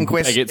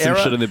conquest baguettes and era.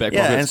 shit in their back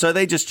yeah, pockets. and so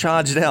they just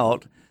charged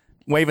out,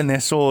 waving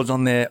their swords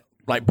on their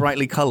like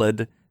brightly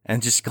colored,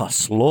 and just got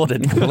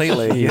slaughtered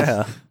completely.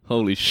 Yeah,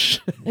 Holy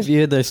shit. Have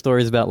you heard those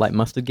stories about like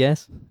mustard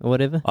gas or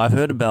whatever? I've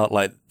heard about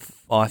like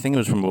I think it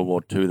was from World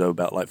War II though,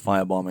 about like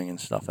firebombing and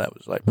stuff. That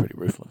was like pretty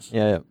ruthless.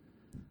 Yeah.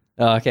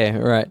 Oh, okay, all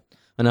right.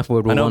 Enough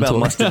World War I know One about talk.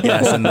 mustard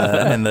gas and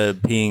the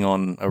peeing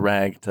on a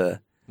rag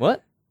to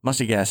What?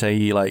 mustard gas. How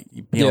you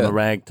pee on Yeah. the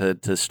rag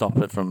to stop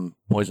it from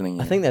poisoning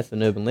you. I think that's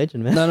an urban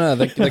legend, man. No,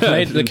 the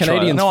Canadians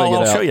no, figured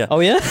I'll out. show you. Oh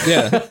yeah.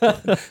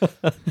 Yeah.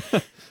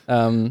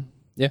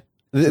 Yeah.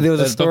 There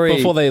was a story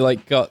before they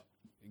like got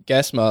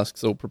gas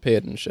masks all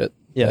prepared and shit.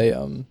 Yeah.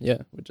 They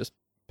would just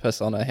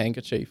piss on a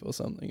handkerchief or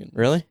something and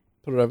Really?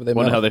 put it over their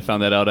Wonder mouth. how they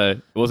found that out, eh?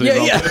 It wasn't Yeah,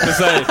 even yeah. on purpose,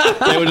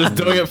 eh? They were just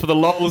doing it for the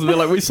lols and they're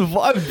like, we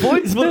survived,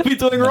 boys. What are we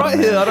doing right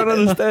here? I don't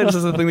understand. It's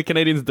just a thing the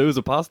Canadians do as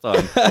a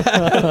pastime.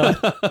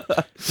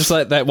 Just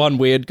like that one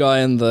weird guy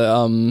in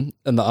the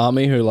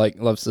army who like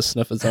loves to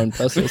sniff his own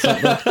piss or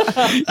something.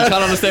 You can't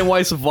understand why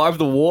he survived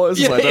the war. It's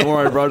just like, don't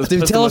worry, bro. Just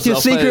Dude, piss tell on us your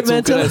myself, eh? secret, It's all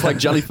man. good. Tell It's like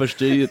jellyfish,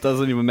 G. It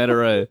doesn't even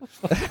matter, eh?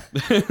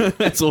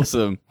 That's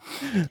awesome.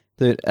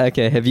 Dude,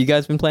 okay. Have you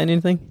guys been playing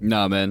anything?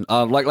 Nah, man.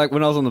 Like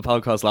when I was on the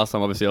podcast last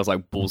time, obviously I was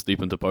like balls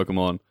deep into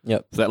Pokemon.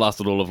 Yep. So that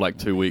lasted all of like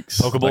 2 weeks.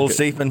 Pokeballs Like,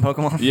 deep in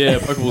Pokemon. Yeah,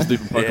 Pokeballs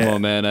deep in Pokemon, Yeah.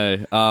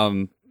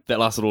 man. That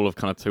lasted all of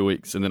kind of 2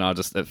 weeks, and then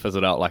it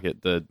fizzled out like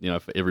it did,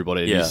 for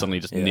everybody. Yeah, You suddenly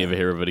just yeah. never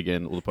hear of it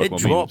again. All the Pokemon It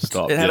memes dropped.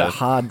 stopped. It had yeah. a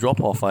hard drop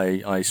off.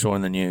 I saw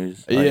in the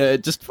news. Like, Yeah,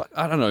 it just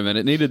I don't know, man.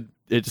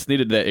 It just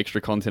needed that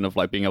extra content of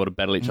like being able to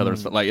battle each other and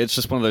stuff. Like it's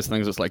just one of those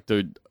things. It's like,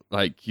 dude,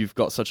 like you've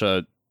got such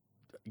a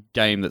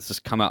game that's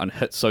just come out and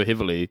hit so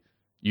heavily.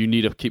 You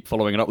need to keep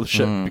following it up with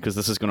shit because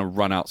this is going to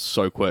run out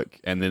so quick.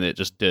 And then it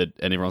just did,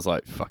 and everyone's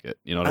like, "Fuck it,"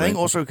 you know what I I mean? think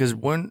also because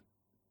weren't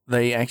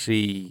they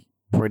actually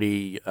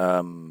pretty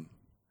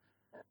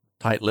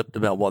tight-lipped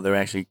about what they're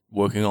actually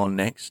working on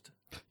next?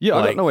 Yeah, I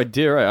Like, got no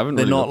idea. I haven't.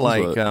 They're really not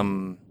looked into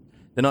like it.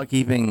 they're not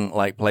keeping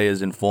like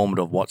players informed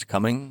of what's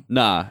coming.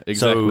 Nah,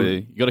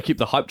 exactly. You got to keep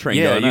the hype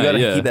train going. you got to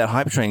yeah. keep that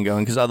hype train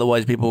going because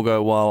otherwise people will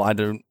go, well,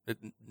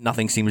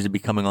 nothing seems to be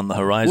coming on the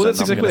horizon. Well, that's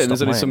I'm exactly gonna it. And there's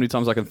stop only so playing. many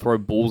times I can throw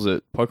balls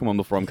at Pokemon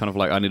before I'm kind of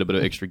like, I need a bit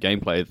of extra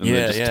gameplay than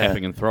Yeah, just yeah.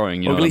 tapping and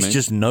throwing. You Or know at what least I mean?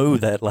 just know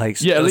that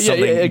like yeah, something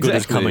good exactly.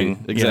 is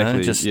coming.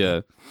 Exactly. Just,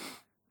 yeah.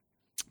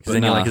 Because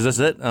then you're like, is this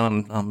it?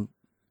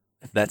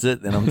 If that's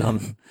it, then I'm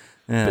done.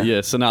 Yeah. But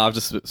yeah, so now I've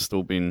just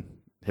still been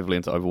heavily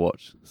into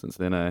Overwatch since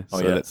then. Oh,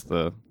 So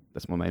yeah.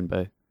 that's my main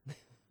bay.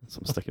 So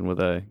I'm sticking with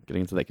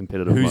getting into that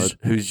competitive mode.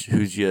 Who's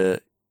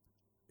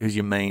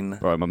your main?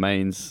 Bro, my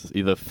main's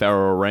either Pharah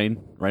or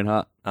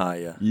Reinhardt. Oh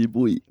yeah. Yeah,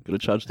 boy, gotta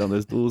charge down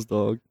those doors,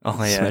 dog.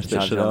 Oh yeah. Smash that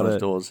Charge shit down out those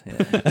of doors.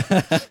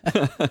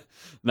 Yeah.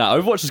 Nah,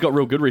 Overwatch has got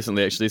real good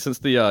recently. Actually, since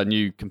the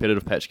new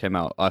competitive patch came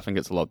out, I think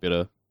it's a lot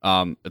better.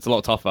 It's a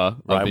lot tougher.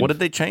 Right. What did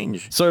they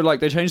change? So like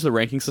they changed the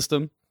ranking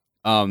system,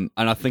 and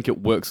I think it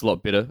works a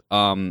lot better.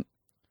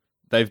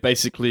 They've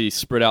basically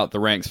spread out the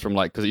ranks from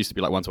like, because it used to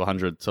be like 1 to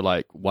 100 to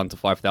like 1 to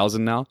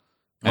 5,000 now,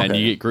 and Okay.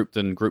 you get grouped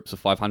in groups of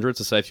 500.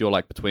 So say if you're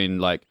like between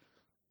like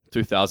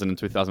 2,000 and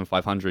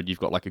 2,500, you've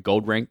got like a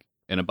gold rank,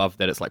 and above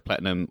that it's like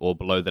platinum, or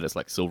below that it's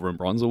like silver and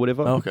bronze or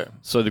whatever. Okay.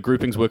 So the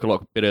groupings work a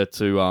lot better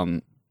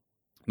to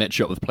match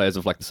you up with players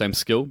of like the same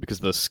skill, because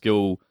the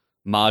skill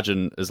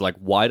margin is like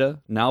wider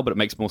now, but it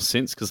makes more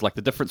sense because like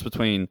the difference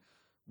between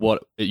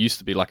what it used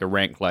to be like a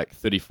rank like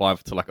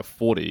 35 to like a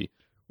 40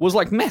 was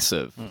like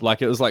massive.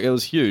 Like it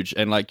was huge,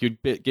 and like you'd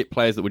get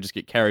players that would just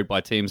get carried by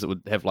teams that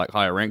would have like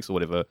higher ranks or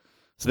whatever.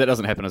 So that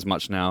doesn't happen as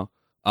much now.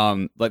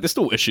 Like there's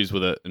still issues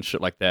with it and shit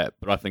like that,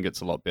 but I think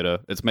it's a lot better.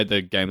 It's made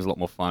the games a lot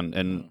more fun,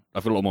 and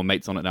I've got a lot more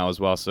mates on it now as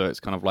well. So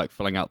it's kind of like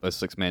filling out those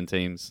 6-man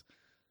teams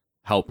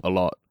help a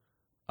lot.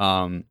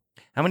 How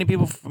many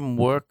people from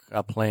work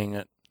are playing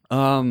it,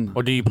 Um,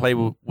 or do you play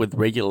with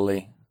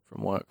regularly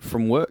from work?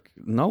 from work,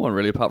 no one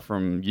really, apart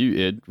from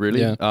you, Ed.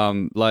 Really, Yeah.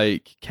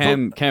 like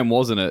Cam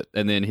was in it,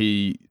 and then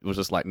he was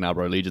just like, "Nah,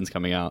 bro, Legion's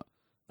coming out."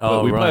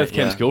 But Oh, we play right, with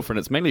Cam's yeah. girlfriend.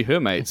 It's mainly her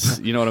mates.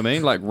 You know what I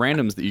mean? Like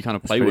randoms that you kind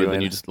of play pretty with,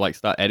 and you random. just like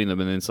start adding them,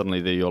 and then suddenly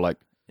they're your like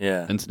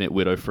Yeah. internet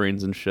weirdo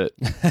friends and shit.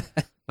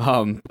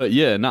 But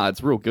yeah, nah,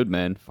 it's real good,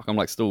 man. Fuck, I'm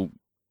like still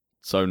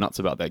so nuts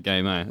about that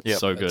game, eh? It's Yep.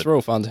 so good. It's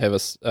real fun to have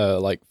a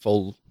like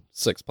full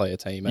 6-player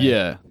team. Eh?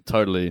 Yeah,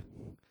 totally.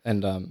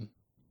 And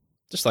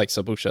just like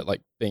simple shit like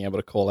being able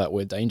to call out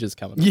where danger's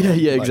coming Yeah, from.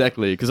 yeah, Like,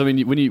 exactly. Because I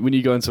mean, when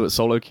you go into it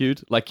solo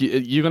queued, like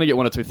you're gonna get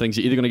one or two things.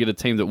 You're either gonna get a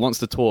team that wants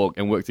to talk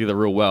and work together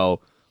real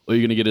well, or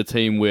you're gonna get a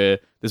team where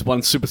there's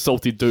one super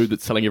salty dude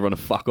that's telling everyone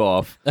to fuck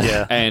off,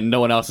 Yeah. and no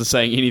one else is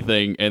saying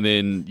anything, and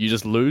then you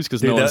just lose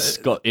because no Dude, one's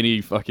got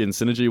any fucking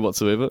synergy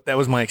whatsoever. That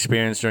was my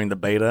experience during the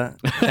beta,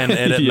 and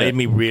it Yeah. made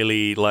me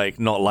really like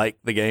not like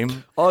the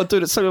game. Oh,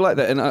 dude, it's totally like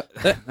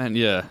that. And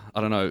yeah,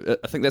 I don't know.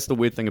 I think that's the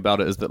weird thing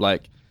about it is that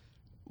like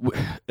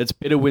it's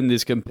better when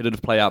there's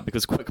competitive play out,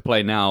 because quick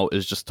play now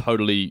is just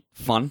totally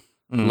fun.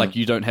 Like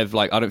you don't have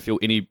like, I don't feel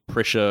any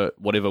pressure,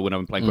 whatever, when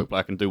I'm playing quick play.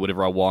 I can do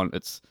whatever I want.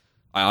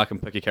 I can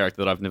pick a character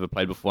that I've never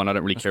played before, and I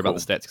don't really care about the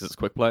stats because it's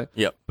quick play.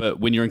 Yep. But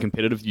when you're in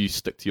competitive, you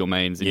stick to your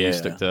mains and you Yeah,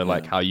 stick to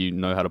like yeah. how you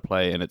know how to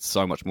play, and it's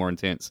so much more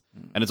intense.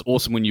 And it's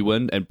awesome when you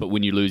win, but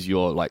when you lose,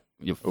 you're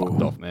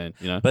fucked off, man.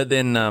 You know. But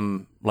then,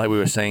 like we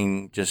were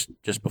saying just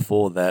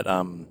before that,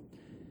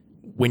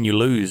 when you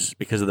lose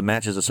because of the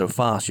matches are so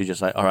fast, you're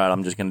just like, all right,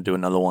 I'm just going to do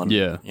another one.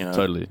 Yeah, you know,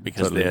 totally,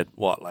 Because totally. they're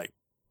what, like,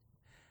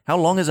 how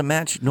long is a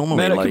match normally?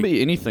 Man, it like, can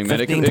be anything, man.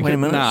 15, 20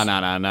 minutes?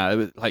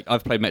 Nah. Like,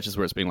 I've played matches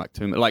where it's been like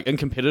 2 minutes. Like, in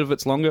competitive,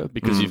 it's longer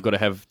because you've got to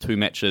have 2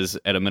 matches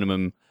at a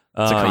minimum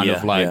to kind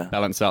of like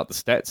balance out the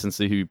stats and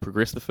see who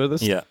progressed the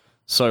furthest. Yeah,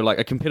 So, like,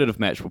 a competitive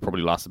match will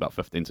probably last about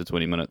 15 to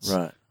 20 minutes.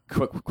 right.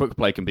 Quick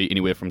play can be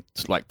anywhere from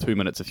like 2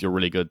 minutes if you're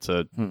really good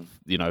to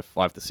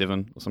 5 to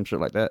 7 or some shit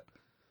like that.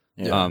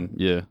 Yeah.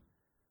 Yeah.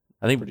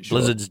 I think pretty sure.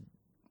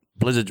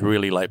 Blizzard's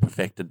really like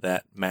perfected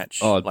that match.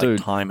 Oh, like, dude,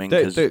 timing.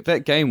 'cause-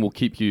 that game will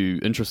keep you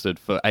interested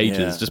for ages,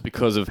 Yeah. just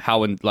because of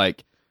how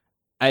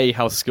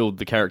how skilled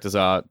the characters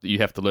are that you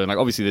have to learn. Like,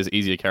 obviously, there's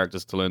easier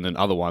characters to learn than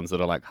other ones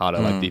that are like harder,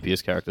 like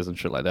DPS characters and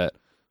shit like that.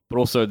 But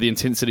also the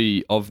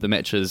intensity of the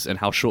matches and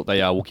how short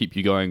they are will keep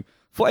you going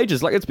for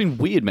ages. Like, it's been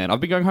weird, man.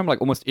 I've been going home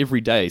like almost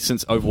every day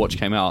since Overwatch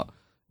came out,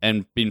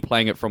 and been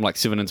playing it from like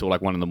 7 until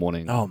like 1 in the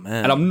morning. Oh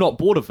man, And I'm not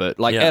bored of it,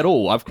 like, Yeah. at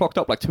all. I've clocked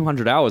up like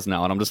 200 hours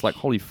now, and I'm just like,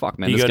 holy fuck,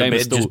 man, you this go to game bed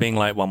is still... just being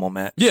like one more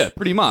match. Yeah,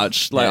 pretty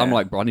much. Like, Yeah. I'm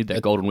like, bro, I need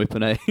that golden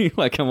weapon, eh?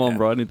 Like, come on, Yeah.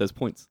 bro, I need those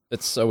points.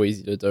 It's so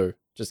easy to do.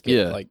 Just get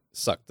Yeah. like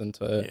sucked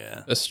into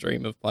Yeah. a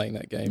stream of playing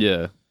that game.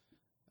 Yeah.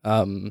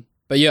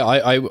 But yeah,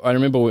 I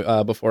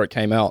remember before it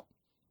came out,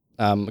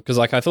 because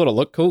like I thought it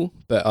looked cool,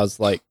 but I was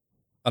like,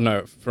 I don't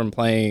know, from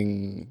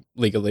playing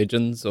League of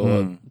Legends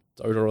or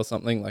Dota or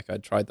something, like I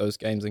tried those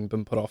games and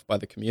been put off by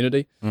the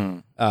community.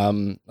 I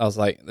was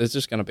like, there's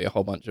just going to be a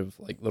whole bunch of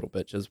like little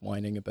bitches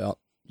whining about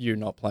you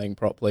not playing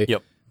properly.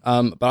 Yep.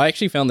 But I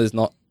actually found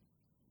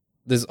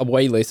there's a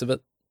way less of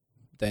it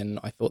than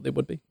I thought there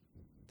would be.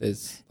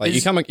 There's like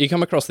Is- you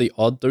come across the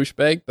odd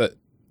douchebag, but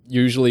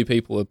usually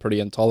people are pretty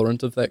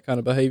intolerant of that kind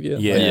of behavior.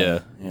 Yeah.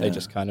 They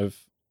just kind of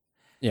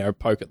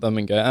poke at them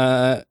and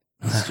go,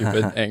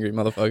 stupid angry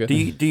motherfucker.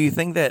 Do you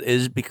think that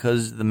is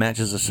because the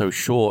matches are so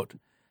short?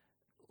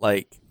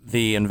 Like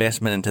the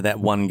investment into that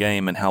one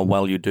game and how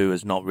well you do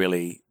is not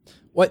really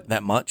What?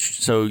 that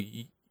much. So,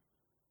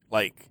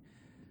 like,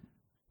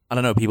 I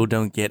don't know. People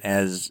don't get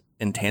as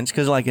intense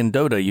because, like in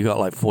Dota, you got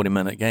like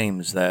 40-minute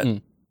games that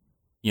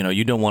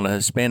you don't want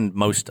to spend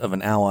most of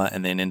an hour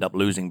and then end up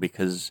losing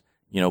because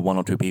one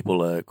or two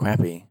people are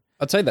crappy.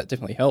 I'd say that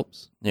definitely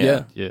helps.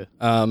 Yeah. Yeah.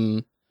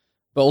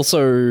 But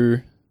also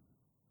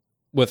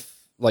with,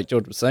 like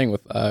George was saying,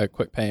 with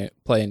quick play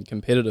and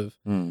competitive,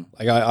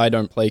 like I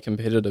don't play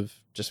competitive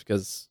just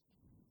because,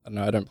 I don't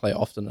know, I don't play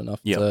often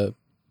enough to,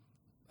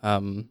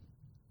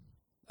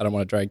 I don't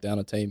want to drag down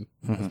a team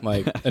with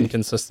my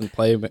inconsistent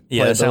play.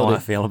 Yeah, that's how I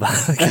playability. feel about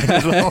the game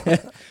as well.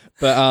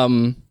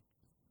 But,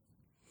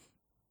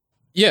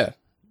 yeah,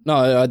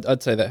 no,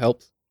 I'd say that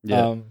helped.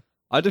 Yeah.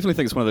 I definitely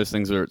think it's one of those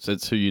things where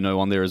it's who you know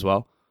on there as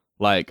well.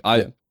 Like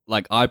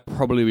I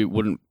probably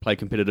wouldn't play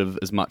competitive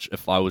as much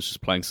if I was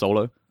just playing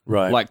solo.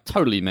 Right. Like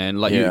totally, man.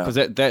 Like because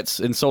that's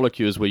in solo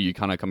queue is where you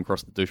kind of come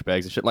across the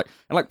douchebags and shit. Like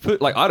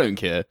I don't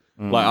care.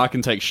 Like I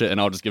can take shit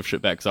and I'll just give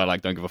shit back because I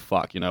like don't give a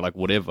fuck. Like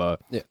whatever.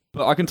 Yeah.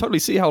 But I can totally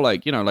see how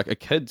like like a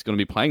kid's gonna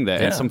be playing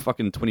that and some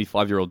fucking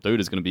 25-year-old dude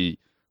is gonna be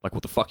like,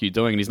 what the fuck are you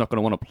doing? And he's not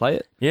gonna want to play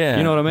it. Yeah.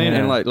 You know what I mean? Yeah.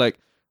 And like.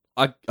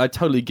 I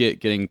totally get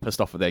getting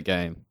pissed off at that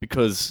game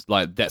because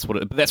like that's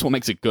what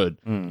makes it good.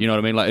 You know what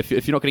I mean? Like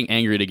if you're not getting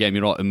angry at a game,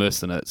 you're not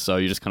immersed in it. So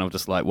you're just kind of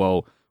just like,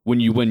 well, when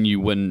you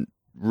win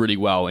really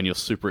well and you're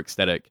super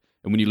ecstatic,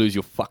 and when you lose,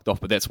 you're fucked off.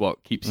 But that's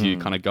what keeps you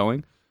kind of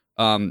going.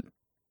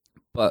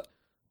 But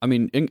I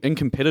mean, in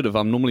competitive,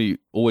 I'm normally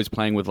always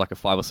playing with like a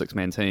 5 or 6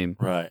 man team,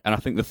 Right. and I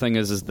think the thing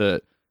is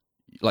that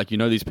like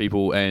these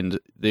people and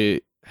they're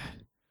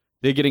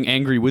getting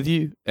angry with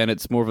you, and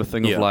it's more of a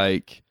thing of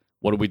like,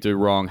 what do we do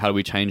wrong? How do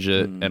we change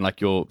it? And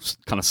like you're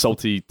kind of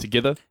salty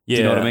together. Do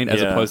you know what I mean?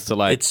 As opposed to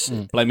like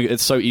blaming.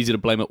 It's so easy to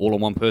blame it all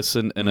on one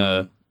person in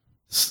a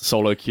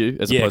solo queue.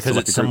 As opposed to because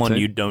like it's a group someone team.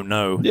 you don't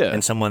know. Yeah.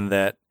 And someone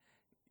that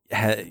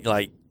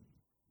like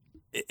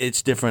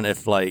it's different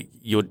if like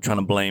you're trying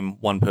to blame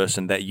one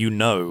person that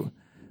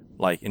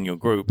like in your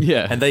group.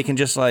 Yeah. And they can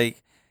just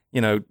like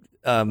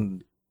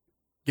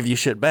give you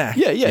shit back.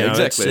 Yeah, You know,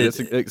 exactly.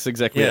 It's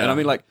exactly. yeah. And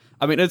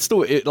I mean, it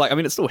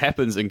still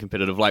happens in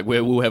competitive. Like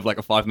where we'll have like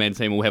a 5-man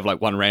team, we'll have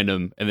like one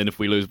random, and then if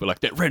we lose, we're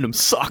like, that random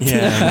sucked.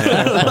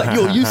 Yeah. Like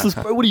you're useless,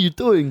 bro. What are you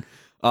doing?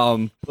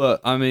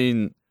 But I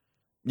mean,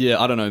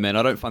 yeah, I don't know, man.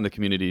 I don't find the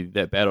community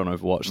that bad on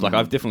Overwatch. Like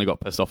I've definitely got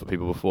pissed off at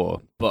people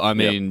before, but I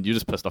mean, you're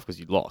just pissed off because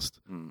you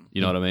lost.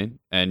 You know what I mean?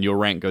 And your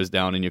rank goes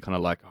down, and you're kind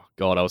of like, oh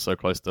god, I was so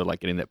close to like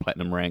getting that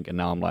platinum rank, and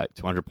now I'm like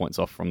 200 points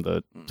off from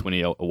the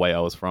 20 away I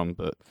was from.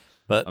 But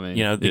I mean, the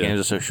yeah. games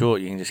are so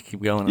short, you can just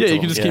keep going. Yeah, you until-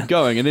 can just keep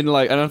going, and then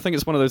and I think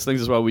it's one of those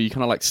things as well where you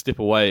kind of like step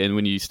away, and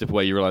when you step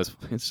away, you realize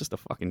it's just a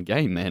fucking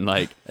game, man.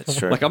 Like, That's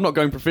true. like I'm not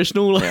going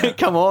professional. Like,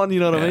 come on, you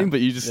know what I Yeah. mean?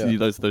 But you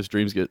just those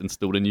dreams get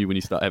instilled in you when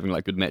you start having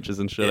like good matches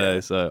and shit. Yeah.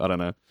 So I don't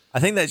know.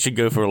 I think that should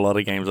go for a lot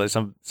of games. Like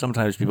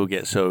sometimes people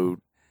get so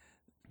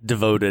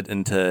devoted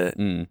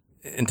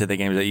into the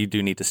games that you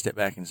do need to step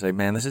back and say,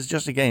 man, this is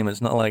just a game.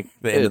 It's not like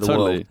the end of the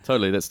world.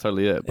 Totally, that's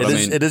totally it. But It I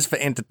is. mean, It is for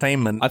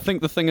entertainment. I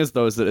think the thing is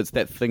though is that it's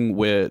that thing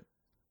where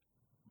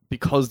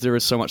because there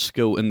is so much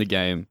skill in the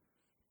game.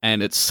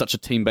 And it's such a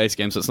team-based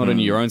game, so it's not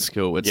only your own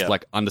skill. It's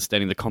like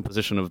understanding the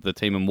composition of the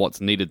team and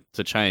what's needed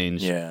to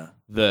change. Yeah.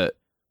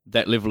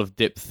 That level of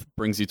depth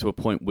brings you to a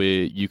point where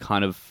you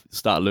kind of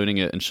start learning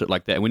it and shit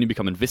like that. And when you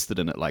become invested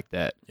in it like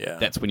that,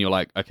 that's when you're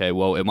like, okay,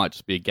 well, it might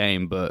just be a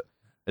game, but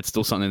it's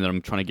still something that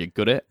I'm trying to get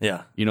good at.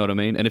 Yeah. You know what I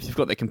mean? And if you've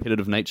got that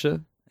competitive nature,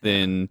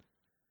 then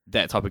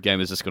that type of game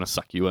is just going to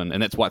suck you in.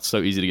 And that's why it's so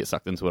easy to get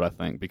sucked into it, I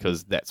think,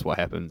 because that's what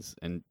happens.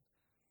 And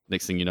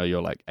next thing you know,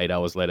 you're like 8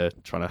 hours later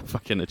trying to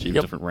fucking achieve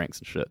different ranks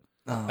and shit.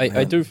 Oh,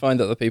 I do find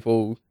that the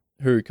people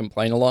who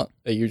complain a lot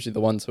are usually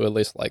the ones who are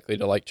less likely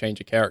to like change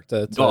a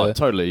character to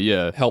Totally,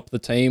 yeah. help the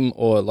team,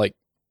 or like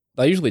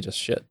they're usually just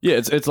shit. Yeah,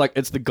 it's like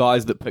it's the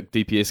guys that pick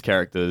DPS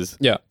characters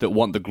that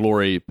want the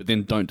glory, but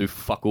then don't do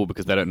fuck all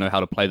because they don't know how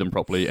to play them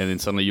properly, and then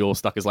suddenly you're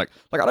stuck as like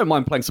I don't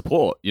mind playing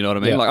support, you know what I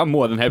mean? Yeah. Like I'm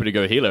more than happy to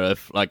go healer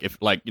if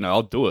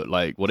I'll do it,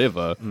 like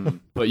whatever.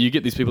 But you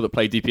get these people that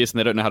play DPS and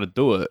they don't know how to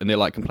do it, and they're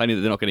like complaining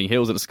that they're not getting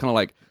heals, and it's kind of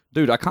like,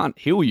 dude, I can't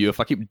heal you if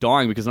I keep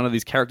dying because none of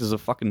these characters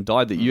have fucking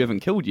died that you haven't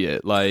killed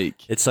yet. Like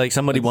It's like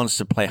somebody wants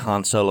to play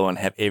Han Solo and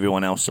have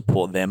everyone else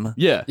support them.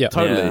 yeah,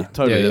 totally. Yeah, That's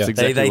yeah.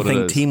 exactly They what think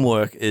it is.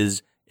 teamwork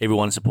is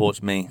everyone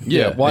supports me.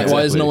 Yeah, Why is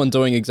exactly. no one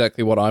doing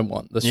exactly what I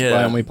want? Why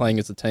aren't we playing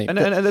as a team? And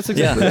that's Yeah.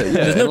 exactly it. Yeah.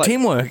 There's no Like-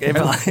 teamwork.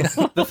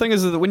 The thing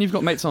is that when you've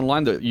got mates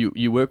online that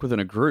you work with in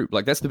a group,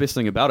 like that's the best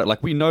thing about it.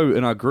 Like we know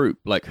in our group,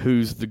 like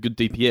who's the good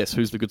DPS,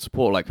 who's the good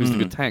support, like who's the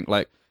good tank,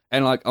 like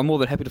and like I'm more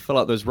than happy to fill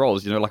out those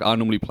roles. You know, like I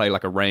normally play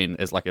like a Rain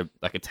as like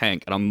a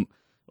tank, and I'm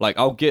like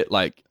I'll get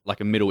like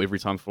a medal every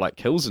time for like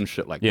kills and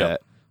shit like Yeah.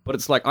 that. But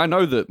it's like, I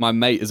know that my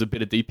mate is a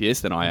better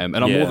DPS than I am,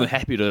 and I'm more than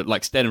happy to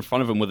like stand in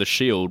front of him with a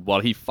shield while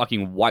he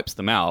fucking wipes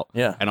them out.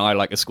 Yeah. And I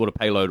like escort a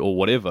payload or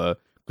whatever,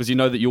 because you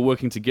know that you're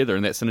working together,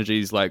 and that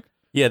synergy is like.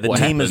 Yeah, the what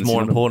team happens, is more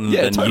you know? important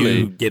Yeah, than totally.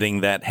 you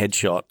getting that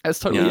headshot. That's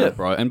totally Yeah. it,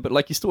 bro. But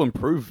like, you still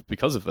improve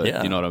because of it.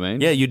 Yeah. You know what I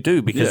mean? Yeah, you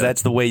do, because Yeah.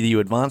 that's the way that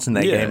you advance in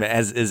that Yeah. game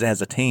as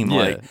a team.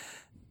 Yeah.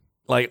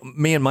 Like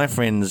me and my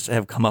friends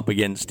have come up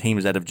against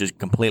teams that have just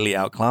completely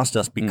outclassed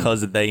us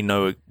because they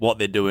know what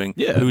they're doing,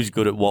 Yeah. who's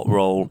good at what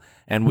role,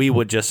 and we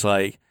were just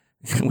like,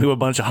 we were a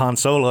bunch of Han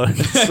Solo.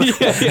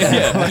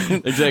 yeah,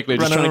 exactly.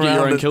 Just Running trying to get your around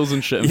own and- kills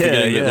and shit. And Yeah,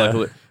 forgetting that, yeah. like,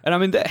 all it- and I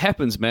mean, that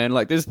happens, man.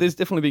 Like, there's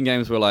definitely been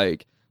games where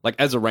like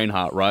as a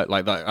Reinhardt, right?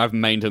 Like I've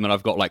mained him and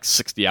I've got like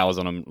 60 hours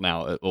on him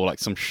now, or like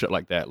some shit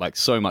like that, like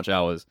so much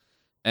hours.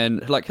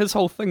 And like his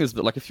whole thing is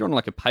that like if you're on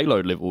like a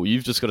payload level,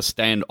 you've just got to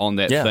stand on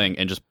that Yeah. thing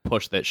and just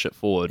push that shit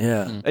forward.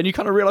 Yeah. And you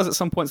kind of realize at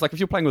some points, like if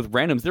you're playing with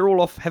randoms, they're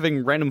all off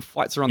having random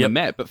fights around Yep. the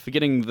map, but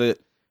forgetting that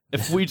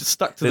if we just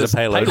stuck to There's this a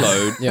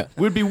payload. Yeah.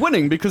 we'd be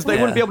winning because they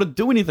wouldn't Yeah. be able to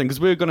do anything because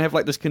we're going to have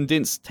like this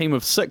condensed team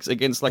of 6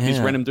 against like these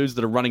Yeah. random dudes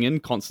that are running in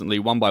constantly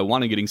one by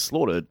one and getting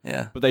slaughtered.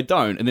 Yeah. But they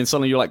don't. And then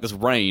suddenly you're like this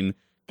Rain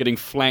getting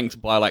flanked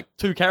by like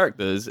 2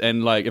 characters.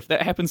 And like if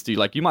that happens to you,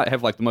 like you might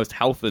have like the most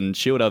health and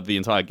shield out of the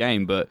entire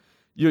game, but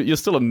you're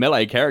still a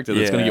melee character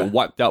that's going to Yeah. get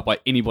wiped out by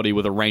anybody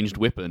with a ranged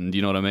weapon. Do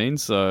you know what I mean?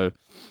 So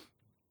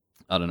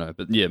I don't know.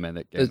 But yeah, man,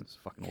 that game is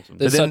fucking awesome.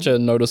 There's But then- such a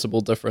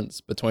noticeable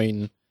difference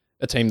between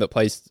a team that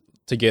plays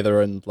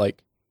together and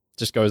like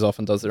just goes off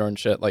and does their own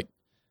shit. Like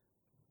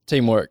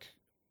teamwork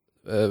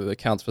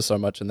accounts for so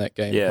much in that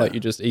game. Yeah. Like you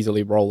just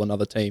easily roll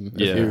another team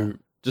Yeah. if you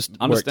Just work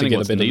understanding together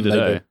what's better than needed, they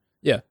eh? do.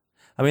 Yeah.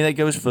 I mean, that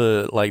goes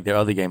for like their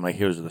other game, like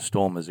Heroes of the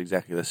Storm, is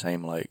exactly the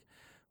same. Like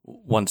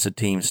once a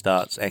team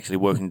starts actually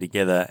working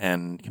together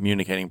and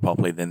communicating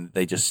properly, then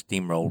they just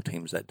steamroll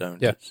teams that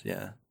don't. Yeah. It's-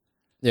 yeah.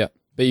 Yeah.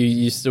 But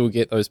you still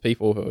get those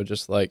people who are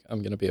just like, I'm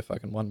going to be a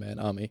fucking one-man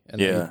army.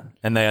 And Yeah,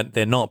 and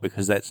they're not,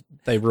 because that's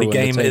they the ruin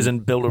game team. isn't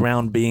built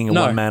around being a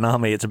No. one-man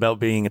army. It's about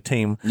being a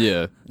team.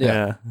 Yeah.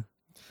 Yeah.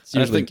 It's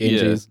And usually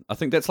Genjis. I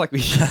think that's like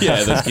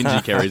yeah, those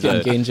Genji carries.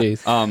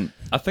 Genjis.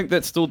 I think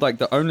that's still like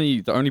the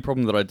only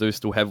problem that I do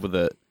still have with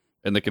it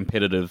in the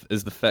competitive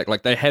is the fact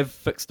like they have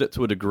fixed it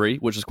to a degree,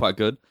 which is quite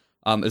good.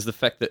 Is the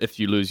fact that if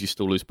you lose, you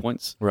still lose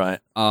points. Right.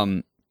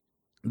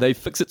 They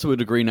fix it to a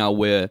degree now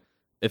where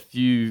if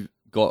you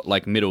got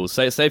like medals,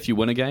 say if you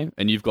win a game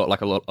and you've got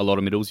like a lot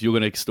of medals, you're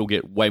gonna still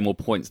get way more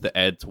points that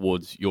add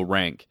towards your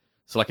rank.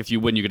 So like if you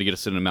win, you're gonna get a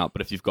certain amount,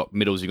 but if you've got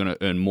medals, you're gonna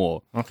earn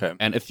more. Okay.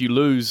 And if you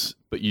lose,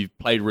 but you've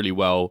played really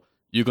well,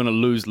 you're gonna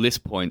lose less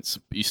points,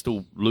 but you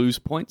still lose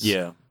points.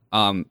 Yeah.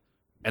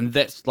 And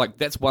that's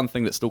one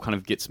thing that still kind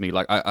of gets me.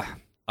 Like I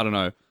don't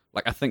know.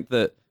 Like I think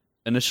that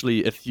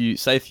initially, if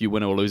you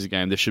win or lose a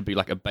game, there should be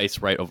like a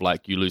base rate of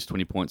like you lose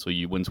 20 points or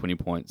you win 20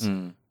 points,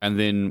 and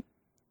then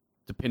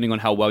depending on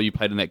how well you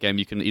played in that game,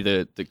 you can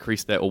either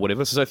decrease that or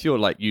whatever. So if you're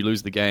like you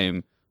lose the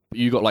game, but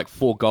you got like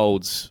 4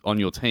 golds on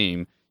your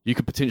team, you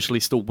could potentially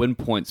still win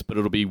points, but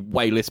it'll be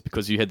way less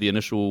because you had the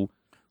initial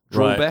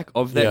drawback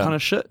of that Yeah. kind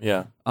of shit.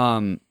 Yeah.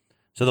 Um,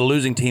 So the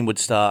losing team would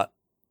start.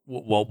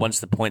 Well, once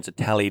the points are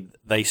tallied,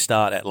 they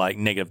start at like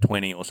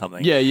 -20 or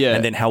something. Yeah, yeah.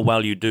 And then how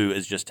well you do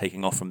is just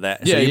taking off from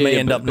that. Yeah, so you yeah, may yeah,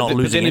 end up not but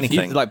losing then if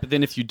anything. but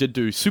then if you did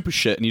do super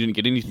shit and you didn't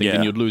get anything, Yeah.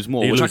 then you'd lose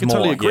more, You'd which I lose can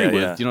totally more, agree yeah,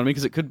 with. yeah. You know what I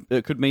mean? Because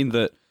it could mean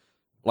that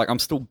like I'm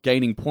still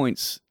gaining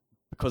points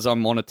because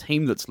I'm on a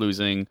team that's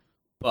losing,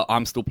 but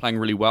I'm still playing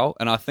really well.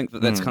 And I think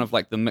that that's kind of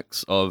like the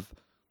mix of,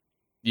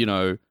 you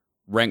know,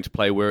 ranked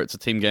play where it's a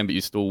team game, but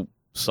you're still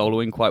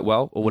soloing quite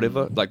well or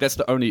whatever. Like that's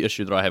the only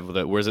issue that I have with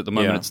it. Whereas at the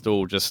moment Yeah. it's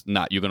still just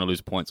you're going to lose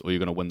points or you're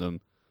going to win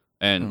them.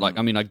 And like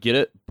I mean I get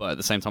it, but at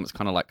the same time it's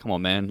kind of like come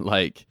on man,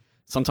 like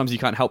sometimes you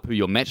can't help who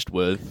you're matched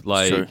with,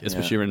 like True,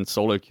 especially in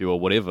solo queue or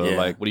whatever. Yeah.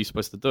 Like what are you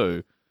supposed to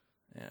do?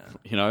 yeah.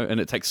 You know, and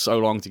it takes so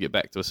long to get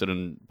back to a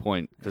certain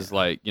point because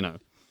like you know.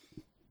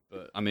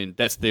 But I mean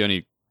that's the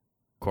only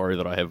quarry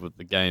that I have with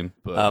the game.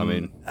 But I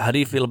mean, how do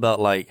you feel about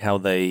like how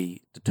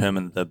they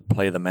determine the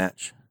play of the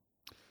match?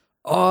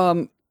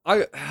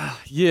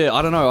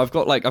 I don't know. I've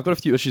got a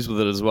few issues with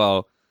it as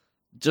well,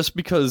 just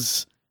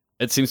because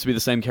it seems to be the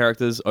same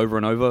characters over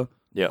and over.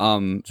 Yeah.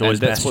 And always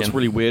that's what's Bastion.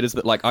 really weird is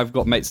that like I've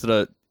got mates that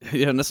are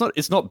and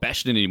it's not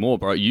Bastion anymore,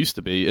 bro. It used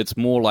to be. It's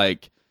more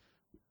like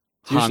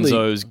usually-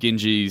 Hanzos,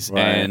 Genjis, Right.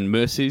 and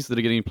Mercies that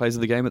are getting plays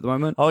of the game at the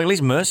moment. Oh, at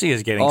least Mercy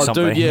is getting Oh,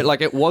 something. dude, yeah, like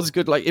it was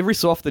good. Like every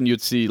so often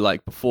you'd see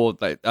like before,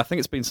 like I think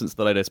it's been since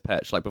the latest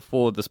patch. Like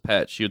before this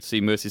patch, you'd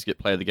see Mercies get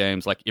play of the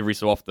games like every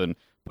so often,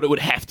 but it would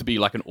have to be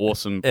like an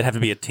awesome. It'd have to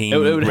be a team. It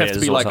would have to res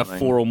be or like something. a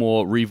 4 or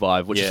more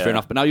revive, which is Yeah. fair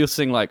enough. But now you're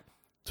seeing like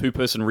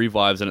 2-person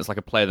revives, and it's like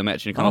a play of the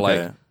match, and you're kind of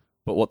Okay. like,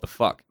 but what the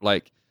fuck?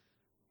 Like,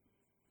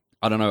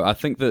 I don't know. I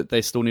think that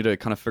they still need to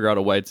kind of figure out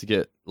a way to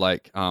get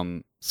like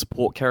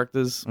support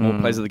characters more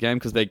plays of the game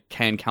because they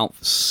can count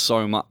for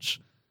so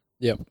much.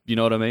 Yeah. You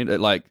know what I mean?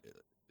 Like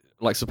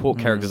support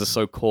characters are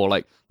so core,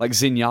 like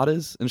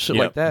Zenyatta's and shit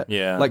Yep. like that.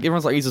 Yeah. Like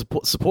everyone's like he's a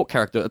support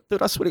character.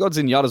 Dude, I swear to God,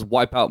 Zenyatta's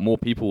wipe out more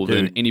people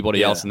than Dude, anybody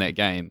yeah. else in that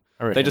game.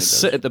 I reckon They it just does.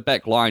 sit at the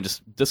back line,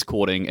 just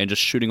discording and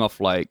just shooting off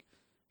like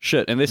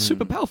shit, and they're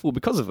super powerful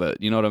because of it.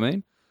 You know what I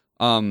mean?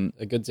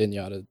 A good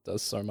Zenyatta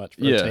does so much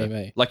for a team,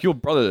 eh? Like your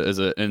brother is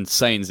an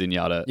insane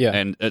Zenyatta,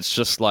 and it's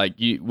just like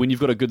when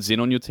you've got a good Zen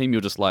on your team,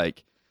 you're just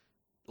like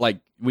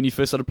when you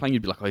first started playing,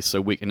 you'd be like, oh, he's so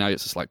weak, and now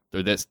it's just like,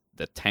 dude, that's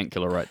the tank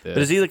killer right there.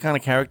 But is he the kind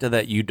of character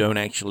that you don't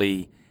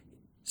actually,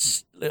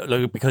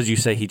 because you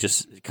say he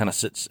just kind of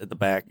sits at the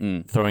back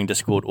throwing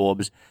Discord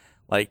orbs,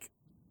 like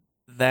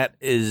that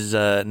is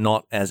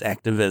not as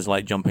active as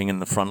like jumping in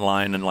the front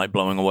line and like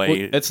blowing away.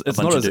 Well, it's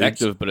not as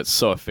active, but it's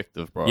so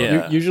effective, bro.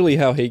 Yeah. Usually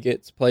how he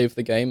gets play of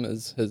the game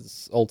is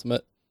his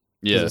ultimate.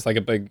 Yeah. It's like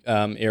a big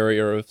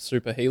area of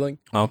super healing.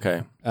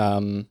 Okay.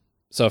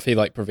 So if he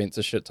like prevents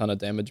a shit ton of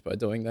damage by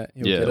doing that,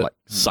 he'll get it. like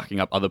sucking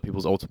up other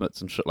people's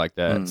ultimates and shit like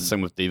that.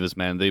 Same with divas,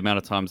 man. The amount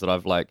of times that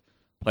I've like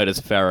played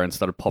as Pharah and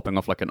started popping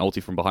off like an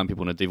ulti from behind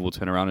people, and a diva will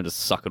turn around and just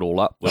suck it all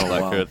up with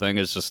her thing.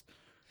 It's just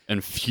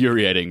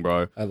infuriating,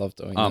 bro. I love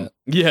doing that.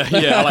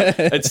 Yeah, like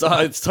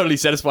it's totally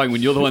satisfying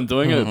when you're the one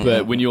doing it,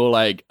 but when you're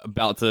like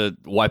about to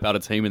wipe out a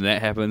team and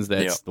that happens,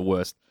 that's the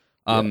worst.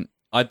 I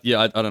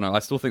don't know. I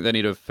still think they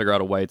need to figure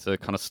out a way to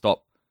kind of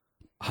stop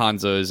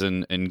Hanzos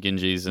and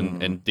Genjis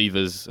and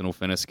Divas and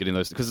Orpheus getting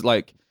those, because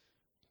like,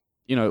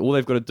 you know, all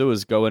they've got to do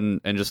is go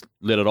in and just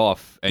let it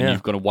off, and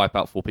you've got to wipe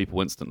out 4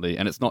 people instantly,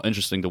 and it's not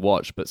interesting to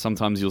watch. But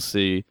sometimes you'll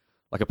see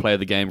like a play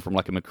of the game from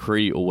like a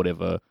McCree or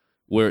whatever,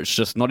 where it's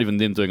just not even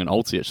them doing an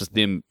ulti, it's just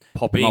them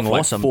popping Being off like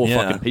awesome. 4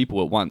 fucking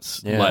people at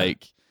once,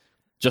 like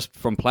just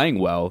from playing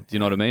well. Do you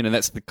know what I mean? And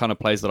that's the kind of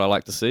plays that I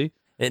like to see.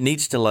 It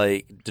needs to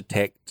like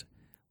detect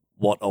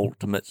what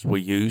ultimates were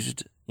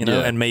used, you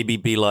know, and maybe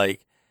be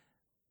like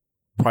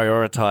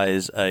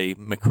prioritize a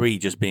McCree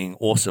just being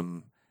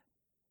awesome,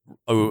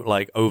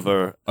 over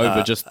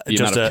just the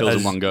amount of kills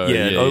in one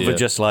go.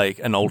 Just like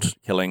an ult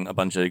killing a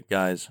bunch of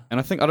guys. And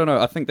I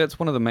think that's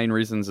one of the main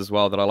reasons as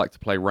well that I like to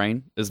play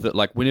Rain, is that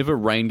like whenever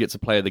Rain gets a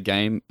play of the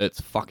game, it's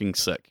fucking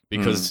sick,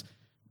 because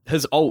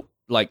his ult,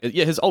 like,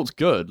 his ult's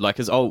good. Like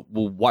his ult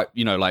will wipe,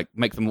 you know, like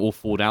make them all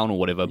fall down or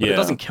whatever, but it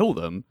doesn't kill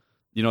them.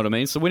 You know what I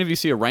mean? So whenever you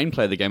see a Rain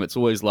play of the game, it's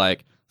always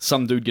like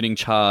some dude getting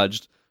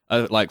charged,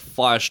 like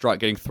fire strike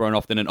getting thrown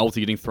off, then an ulti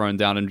getting thrown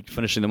down, and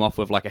finishing them off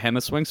with like a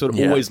hammer swing. So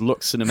it always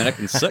looks cinematic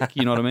and sick.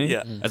 You know what I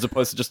mean? As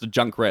opposed to just a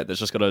Junkrat that's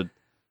just got a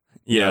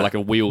you know, like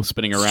a wheel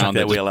spinning around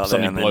that wheel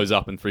something blows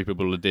up and 3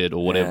 people are dead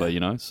or whatever. You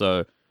know,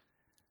 so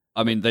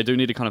I mean, they do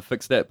need to kind of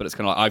fix that, but it's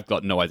kind of like, I've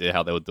got no idea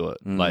how they would do it.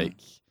 Like,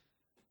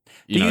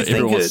 you know,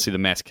 everyone wants to see the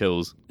mass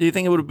kills. Do you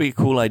think it would be a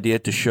cool idea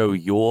to show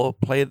your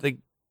play of the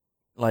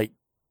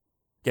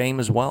game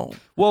as well?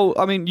 Well,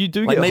 I mean, you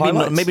do like get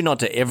highlights. maybe not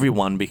to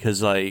everyone,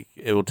 because like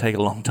it will take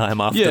a long time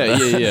after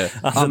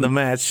after the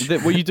match.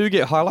 Well, you do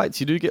get highlights.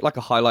 You do get like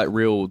a highlight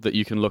reel that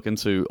you can look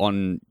into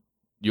on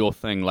your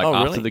thing, like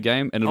after the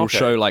game, and it'll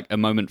show like a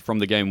moment from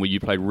the game where you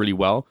played really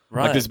well.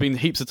 Right. Like there's been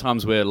heaps of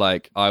times where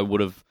like I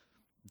would have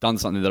done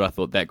something that I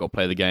thought that got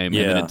play of the game,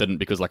 and then it didn't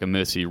because like a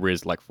Mercy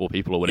rezzed like 4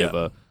 people or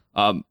whatever.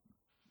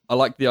 I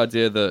like the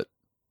idea that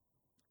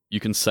you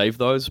can save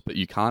those, but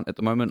you can't at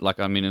the moment. Like,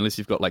 I mean, unless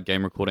you've got like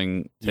game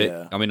recording tech.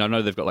 Yeah. I mean, I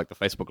know they've got like the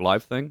Facebook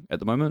Live thing at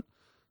the moment.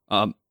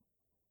 I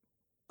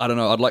don't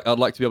know. I'd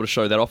like to be able to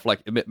show that off.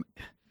 Like,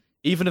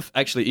 even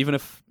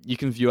if you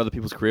can view other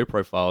people's career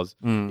profiles,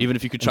 even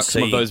if you could chuck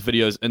some of those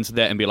videos into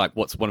that and be like,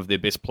 what's one of their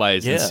best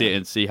plays,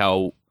 and see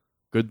how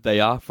good they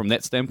are from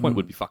that standpoint,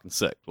 would be fucking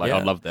sick. Like,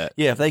 I'd love that.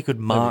 Yeah, if they could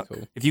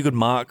if you could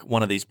mark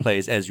one of these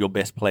plays as your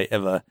best play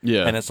ever,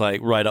 and it's like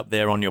right up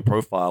there on your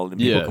profile, and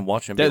people can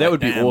watch them. That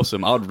would be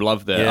awesome. I would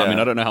love that. Yeah. I mean,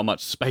 I don't know how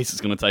much space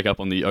it's going to take up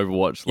on the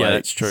Overwatch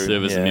that's true.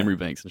 servers and memory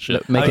banks and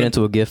shit. Make it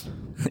into a GIF.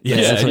 Make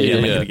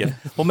it a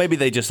GIF. Well, maybe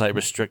they just like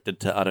restricted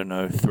to, I don't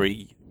know,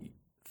 3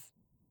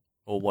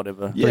 or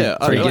whatever. Yeah,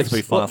 3 GIFs would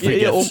be fine.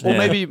 Or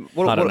maybe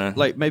I don't know.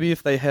 Like maybe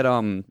if they had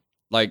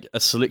like a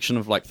selection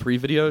of like 3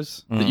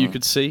 videos that you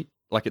could see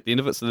like at the end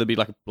of it, so there'd be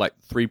like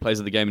 3 plays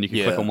of the game, and you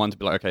can click on one to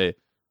be like, okay,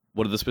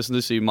 what did this person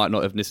do? So you might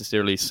not have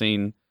necessarily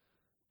seen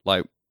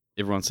like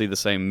everyone see the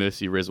same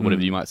Mercy res or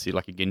whatever. You might see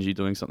like a Genji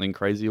doing something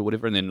crazy or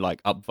whatever, and then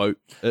like upvote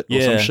it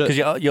or some shit.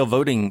 Because you're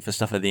voting for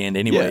stuff at the end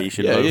anyway. You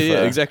should vote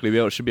for... exactly.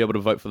 We should be able to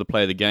vote for the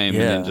play of the game,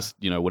 and then just,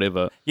 you know,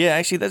 whatever. Yeah,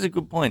 actually, that's a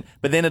good point.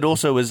 But then it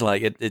also is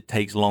like it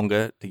takes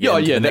longer to get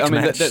into the next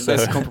match.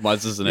 That's a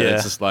compromise, isn't it?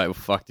 It's just like, well,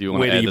 fuck, do you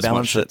want to add this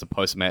much shit to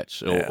post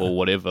match or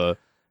whatever?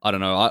 I don't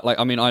know.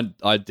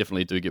 I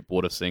definitely do get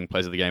bored of seeing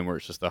plays of the game where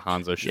it's just a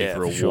Hanzo shit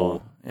for a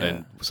wall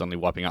and suddenly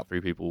wiping out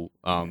 3 people.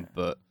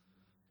 But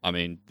I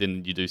mean,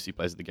 then you do see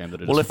plays of the game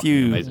that are just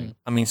fucking amazing.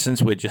 I mean,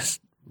 since we're just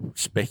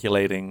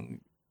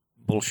speculating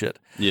bullshit,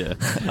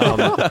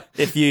 if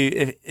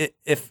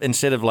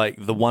instead of like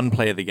the one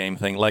play of the game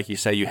thing, like you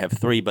say, you have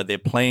 3, but they're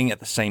playing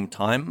at the same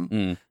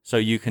time, so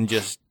you can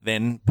just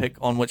then pick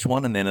on which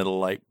one, and then it'll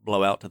like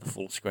blow out to the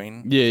full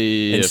screen.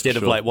 Instead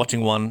of like watching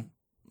one.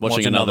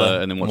 Watching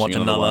another, and then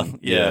watching another one.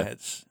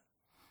 It's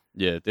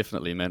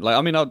definitely, man. Like,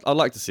 I mean, I'd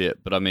like to see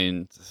it, but I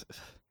mean,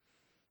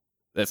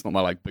 that's not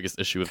my like biggest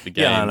issue with the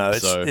game. Yeah, I know.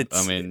 So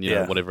It's- I mean, you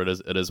yeah. know, whatever it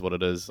is what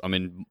it is. I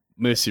mean,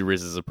 mercy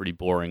reses are pretty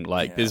boring.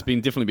 Like, Yeah. there's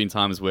definitely been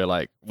times where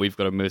like we've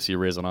got a mercy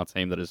res on our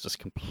team that has just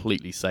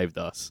completely saved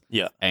us.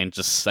 Yeah. and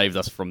just saved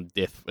us from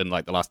death in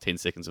like the last 10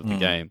 seconds of the Mm.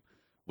 game,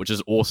 which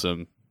is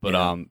awesome. But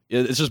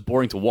Yeah. it's just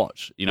boring to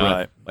watch. You know,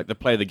 Right. like the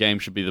play of the game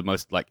should be the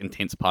most like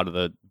intense part of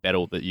the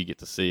battle that you get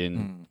to see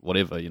and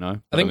whatever. You know, I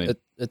But think mean,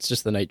 it's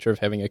just the nature of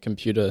having a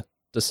computer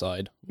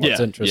decide what's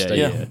Yeah, interesting.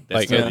 yeah, yeah. that's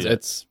Like totally it.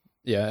 it's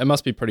it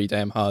must be pretty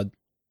damn hard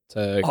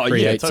to Oh, yeah,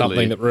 create totally.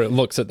 something that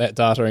looks at that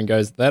data and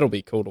goes, "That'll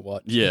be cool to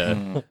watch." yeah.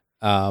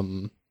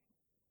 Mm.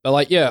 But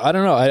like, yeah, I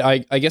don't know.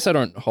 I guess I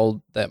don't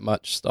hold that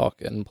much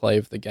stock in play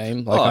of the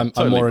game. Like, Oh, I'm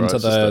totally, more bro. into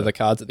It's just the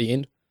cards at the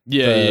end.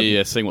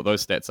 Yeah. Seeing what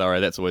those stats are,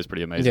 that's always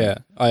pretty amazing. Yeah,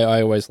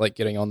 I always like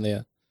getting on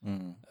there.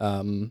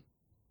 Mm.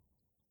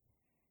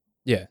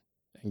 Yeah,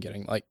 and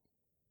getting like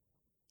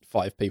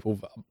 5 people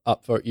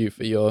upvote you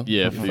for your For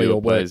your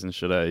work. plays and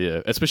shit.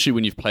 Yeah, especially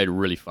when you've played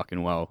really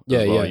fucking well. Yeah,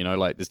 as well, yeah. You know,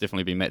 like there's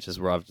definitely been matches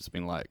where I've just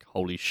been like,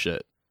 holy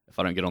shit, if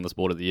I don't get on this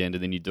board at the end,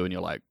 and then you do, and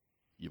you're like,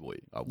 you boy,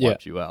 I Yeah.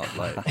 wiped you out.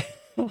 Like,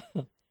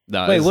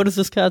 no. Wait, it's- what is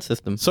this card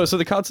system? So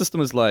the card system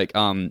is like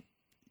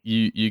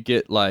you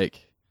get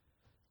like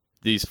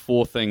these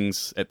 4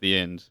 things at the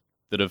end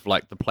that have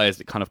like the players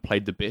that kind of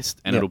played the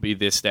best, and Yep. it'll be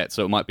their stats.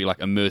 So it might be like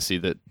a mercy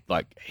that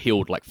like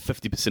healed like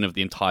 50% of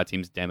the entire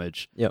team's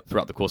damage Yep.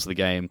 throughout the course of the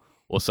game,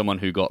 or someone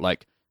who got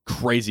like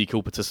crazy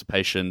kill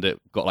participation that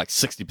got like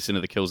 60%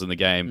 of the kills in the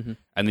game, Mhm.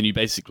 and then you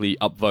basically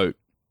upvote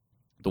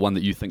the one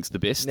that you think's the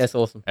best. That's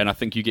awesome. And I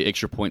think you get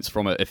extra points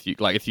from it if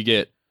you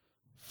get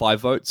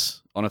 5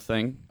 votes on a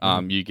thing,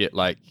 you get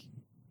like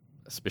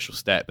a special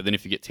stat. But then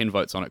if you get 10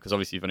 votes on it, because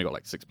obviously you've only got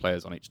like 6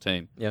 players on each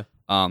team. Yeah.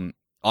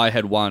 I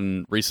had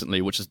one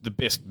recently, which is the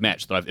best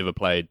match that I've ever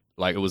played.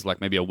 Like it was like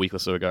maybe a week or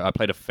so ago. I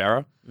played a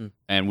Pharah,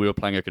 and we were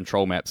playing a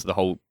control map. So the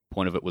whole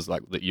point of it was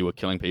like that you were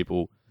killing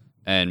people,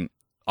 and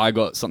I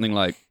got something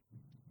like,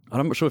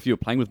 I'm not sure if you were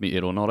playing with me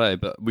Ed or not,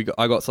 but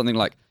I got something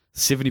like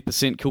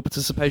 70% kill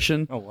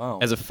participation. Oh wow!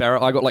 As a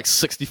Pharah, I got like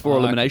 64 Oh,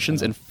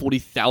 eliminations okay. and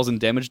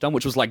 40,000 damage done,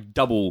 which was like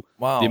double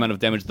Wow. the amount of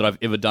damage that I've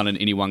ever done in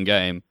any one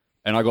game.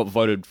 And I got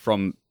voted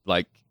from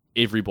like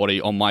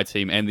everybody on my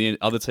team and the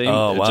other team,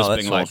 Oh, wow, just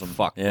that's being like, awesome.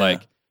 "Fuck, Yeah.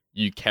 like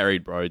you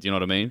carried, bro." Do you know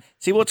what I mean?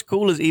 See, what's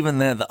cool is even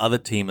there, the other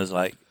team is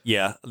like,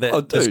 yeah, Oh,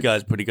 this dude.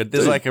 guy's pretty good.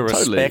 There's Dude, like a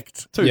totally.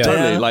 respect. Yeah.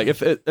 Totally. Yeah. Like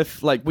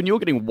if like when you're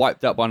getting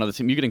wiped out by another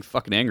team, you're getting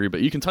fucking angry,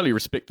 but you can totally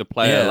respect the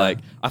player. Yeah. Like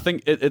I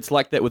think it's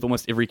like that with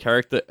almost every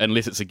character,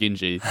 unless it's a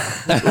Genji.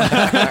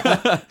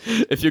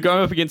 If you're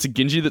going up against a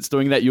Genji that's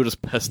doing that, you're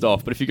just pissed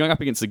off. But if you're going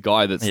up against a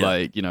guy that's Yeah.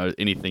 like, you know,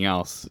 anything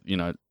else, you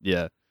know,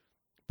 yeah.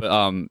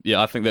 But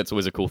yeah, I think that's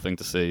always a cool thing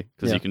to see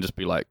because Yeah. you can just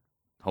be like,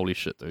 holy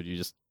shit, dude, you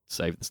just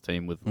saved this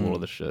team with all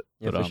of this shit.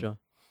 Yeah, but for sure.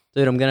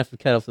 Dude, I'm gonna have to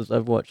cut off this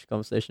Overwatch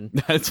conversation.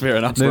 that's fair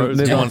enough, Move- bro. move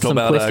Do you on. want to talk Some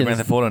about questions. Grand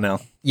Theft Auto now?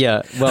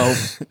 Yeah, well,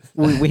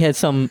 we had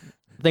some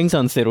things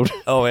unsettled.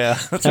 Oh yeah,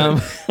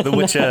 The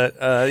Witcher.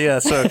 Yeah,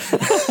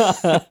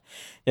 so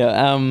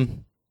Yeah.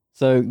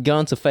 So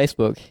going to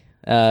Facebook,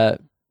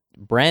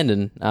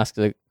 Brandon asked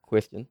a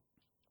question,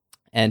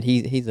 and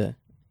he's a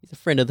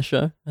friend of the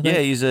show. I think.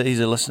 yeah, he's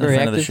a listener, Very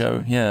friend of the active.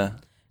 show.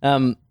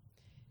 Yeah.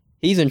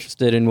 He's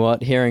interested in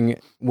hearing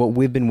what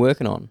we've been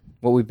working on,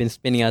 what we've been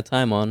spending our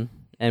time on,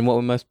 and what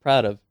we're most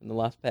proud of in the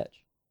last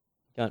patch.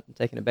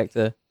 Taking it back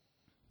to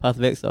Path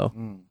of Exile.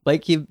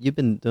 Blake, you've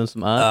been doing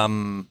some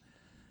art.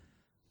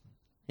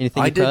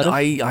 Anything I you're proud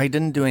did. of? I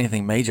didn't do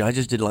anything major. I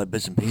just did like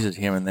bits and pieces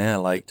here and there,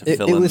 like to It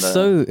fill in was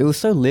the. it was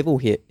so level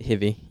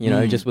heavy,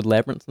 just with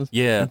labyrinths and stuff.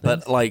 Yeah, and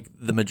but things. like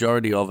the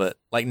majority of it,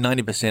 like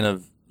 90%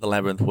 of the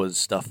labyrinth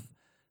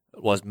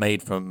was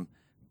made from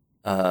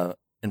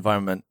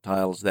environment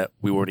tiles that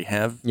we already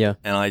have. Yeah.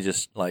 And I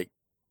just like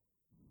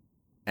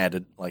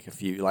added like a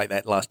few, like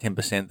that last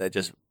 10% that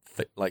just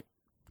fit, like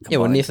Yeah,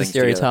 well, combined things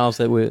necessary together. tiles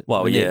that were.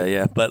 Well, were yeah, needed.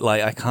 yeah, but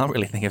like I can't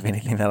really think of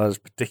anything that I was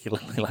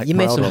particularly like. You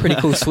made proud some of. pretty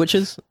cool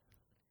switches,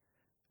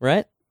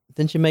 right?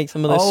 Didn't you make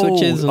some of those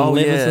switches and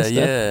levers yeah, and stuff?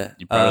 yeah.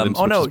 You proud of them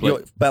Oh no, switches,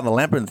 Blake? about the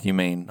labyrinth. You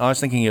mean? I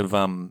was thinking of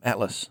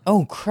Atlas.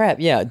 Oh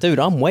crap! Yeah, dude,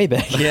 I'm way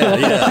back. Yeah,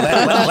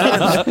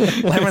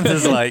 labyrinth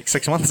is like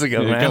 6 months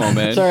ago, Yeah, man. come on,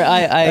 man. Sorry,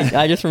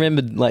 I just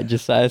remembered like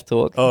Josiah's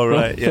talk. Oh,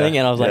 right, yeah, thing,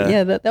 and I was like,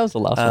 yeah. that was the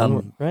last one,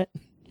 Um, right?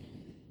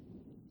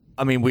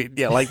 I mean,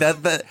 like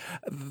that.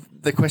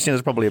 The question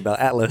is probably about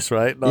Atlas,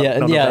 right? Not Yeah.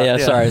 about-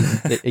 Sorry,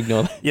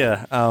 ignore that.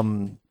 Yeah.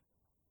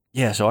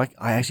 Yeah. So I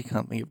actually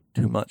can't think of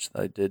too much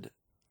that I did.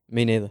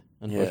 Me neither.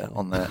 Yeah, Unfortunately.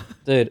 on that.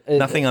 Dude,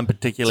 Nothing I'm So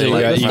particularly you,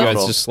 like. guys, you proud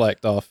guys of. just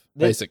slacked off,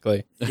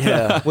 basically.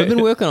 Yeah. We've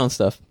been working on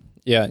stuff.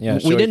 Yeah, yeah.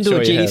 we didn't do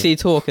a you have. GDC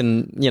talk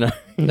and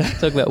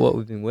talk about what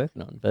we've been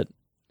working on, but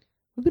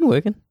we've been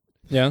working.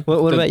 Yeah.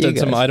 What did, about you did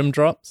some guys? item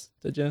drops?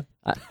 Did you?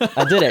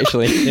 I did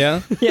actually.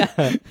 Yeah. Yeah,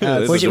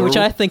 this which is a which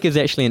rule. I think is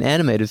actually an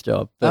animator's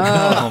job. But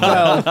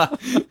Well,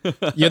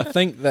 you'd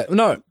think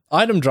that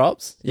item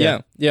drops.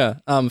 Yeah. Yeah.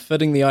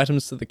 Fitting the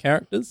items to the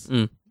characters,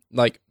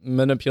 like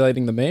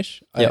manipulating the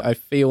mesh. Yep. I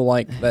feel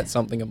like that's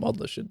something a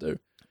modeler should do.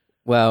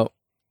 well,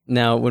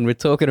 Now, when we're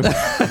talking about,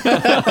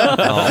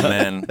 Oh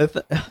man.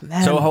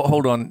 man, So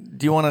hold on.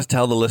 Do you want us to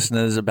tell the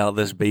listeners about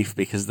this beef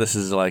because this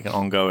is like an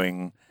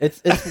ongoing?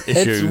 it's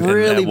issue in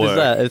really at work.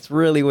 bizarre. It's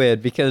really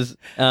weird because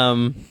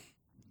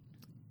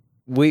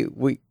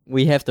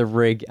we have to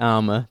rig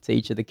armor to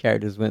each of the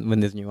characters when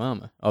there's new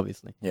armor,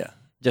 obviously. Yeah.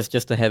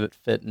 Just to have it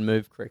fit and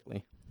move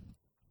correctly.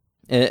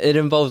 It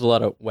involves a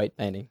lot of weight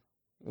painting,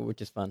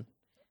 which is fun.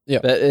 Yeah.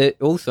 But it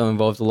also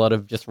involves a lot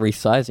of just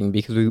resizing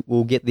because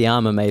we'll get the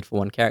armor made for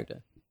one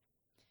character.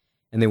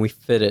 And then we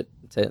fit it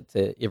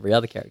to every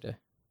other character.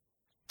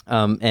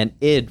 And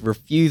Ed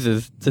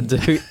refuses to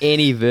do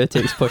any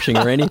vertex pushing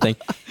or anything.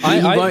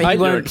 He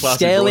won't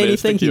scale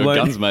anything. He won't.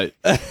 Guns, mate.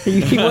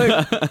 He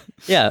won't.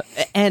 Yeah,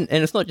 and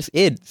it's not just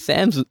Ed.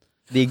 Sam's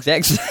the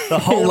exact same. The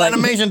whole like,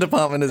 animation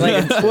department is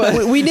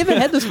like, we never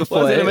had this before.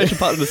 Why is the animation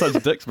partner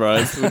such dicks,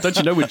 bro? Don't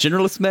you know we're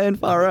generalists, man?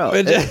 Far out.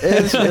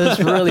 It's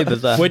really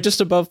bizarre. We're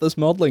just above this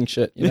modeling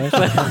shit, you know?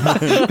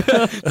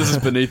 This is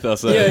beneath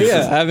us. Yeah,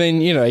 yeah. I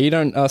mean, you know, you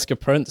don't ask a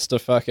prince to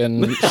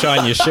fucking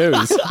shine your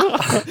shoes.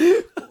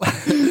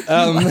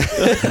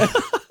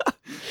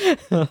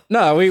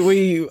 No,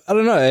 we I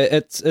don't know.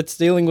 It's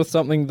dealing with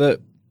something that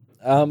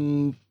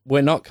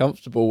we're not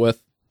comfortable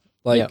with.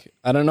 Like, Yeah.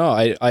 I don't know.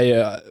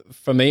 I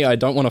for me, I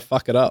don't want to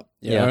fuck it up.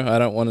 You Yeah. know, I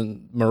don't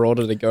want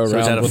Marauder to go So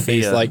it's out around of with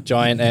these fear. like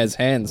giant ass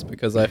hands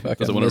because I fucking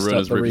Doesn't wanna messed ruin up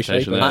his the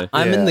reputation, reshaping. eh?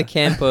 I'm in Yeah. the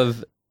camp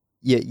of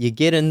you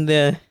get in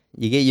there,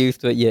 you get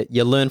used to it,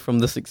 you learn from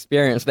this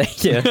experience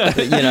that you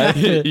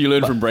know. you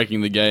learn from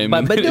breaking the game.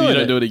 By doing you don't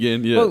it. do it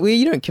again. Yeah. Well,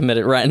 you don't commit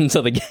it right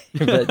into the game,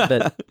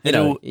 but you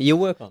know, you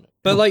work on it.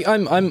 But like,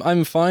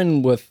 I'm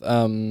fine with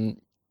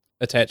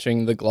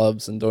attaching the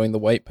gloves and doing the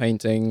weight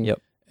painting.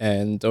 Yep.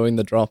 And doing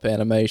the drop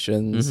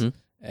animations Mhm.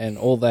 and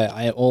all that.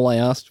 All I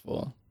asked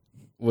for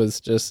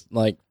was just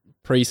like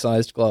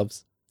pre-sized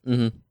gloves.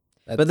 Hmm.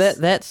 But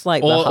that's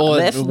like Or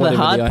that's the whatever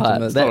hard the item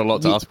part. is. It's not a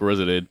lot to ask for, is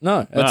it, Ed?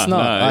 No, it's No,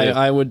 not. no, yeah.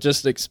 I would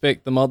just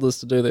expect the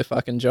modelers to do their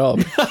fucking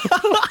job.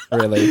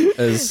 Really,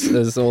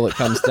 is all it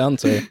comes down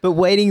to. But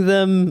waiting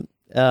them.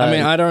 I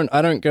mean, I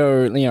don't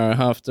go, you know,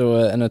 half do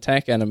an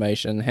attack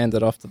animation, hand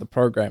it off to the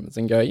programmers,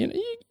 and go, you know,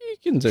 you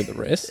can do the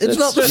rest. It's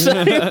not the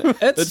same.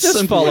 It's It's just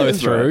simple follow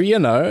ways, through. bro. You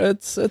know,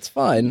 it's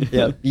fine.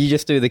 Yeah, you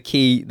just do the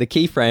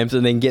keyframes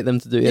and then get them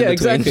to do. Yeah,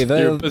 exactly.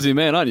 You're a busy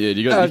man, aren't you?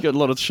 You got a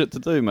lot of shit to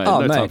do, mate.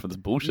 Oh, No time mate. for this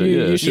bullshit.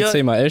 You Yeah. should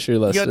see my issue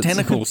list. You got It's-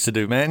 tentacles to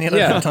do, man. You don't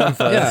Yeah, have time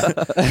for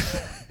that.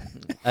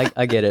 yeah.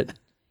 I get it.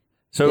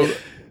 So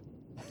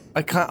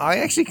I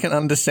actually can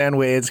understand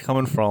where Ed's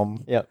coming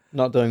from. Yeah,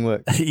 not doing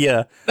work.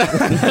 Yeah.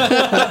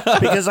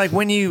 Because like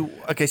when you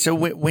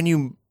when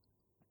you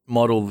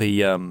model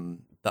the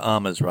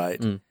armors, right?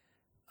 Mm.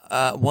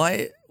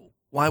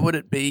 Why would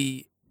it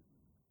be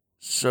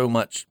so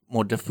much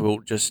more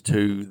difficult just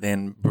to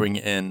then bring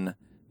in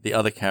the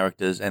other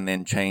characters and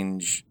then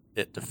change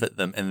it to fit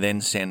them and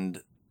then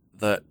send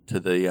that to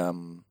the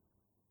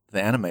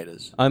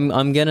animators?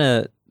 I'm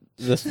gonna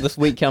this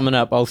week coming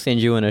up. I'll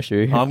send you an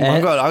issue. I've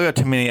got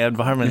too many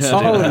environments to do.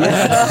 Oh that.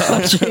 yeah,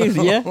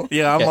 jeez, yeah.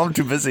 Yeah, I'm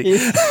too busy.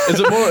 Is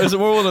it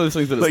more one of those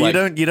things that it's But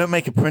like? you don't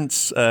make a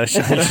prince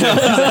shine.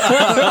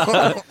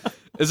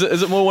 Is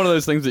it more one of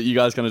those things that you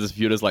guys kind of just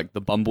viewed as like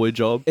the bumboy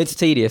job? It's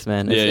tedious,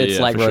 man. It's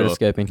Yeah, like for sure.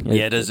 rotoscoping.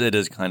 Yeah, it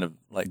is kind of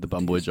like The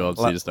bumboy jobs,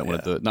 so you just don't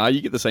want to do it. No,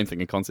 you get the same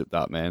thing in concept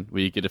art, man.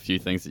 Where you get a few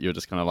things that you're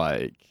just kind of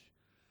like,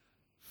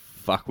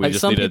 fuck, we Like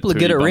just some need a people are 2D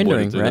good at bumboy to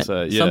rendering, do right?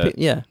 this, Some yeah.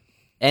 yeah,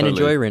 and Totally.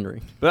 enjoy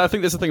rendering. But I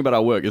think that's the thing about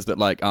our work is that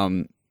like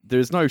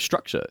there's no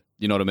structure.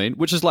 You know what I mean?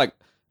 Which is like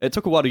it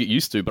took a while to get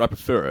used to, but I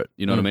prefer it.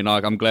 You know what I mean?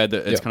 Like I'm glad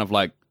that it's Yeah. kind of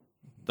like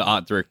the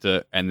art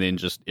director and then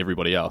just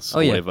everybody else. Oh,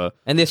 or yeah. whatever.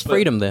 And there's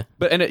freedom there.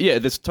 But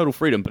there's total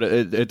freedom. But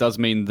it does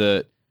mean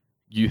that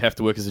you have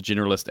to work as a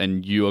generalist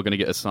and you are going to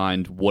get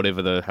assigned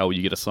whatever the hell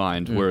you get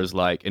assigned. Whereas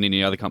like in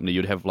any other company,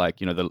 you'd have like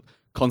the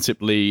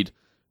concept lead.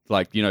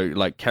 Like,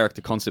 like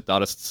character concept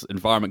artists,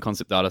 environment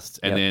concept artists,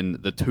 and then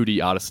the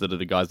 2D artists that are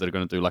the guys that are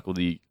going to do like all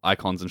the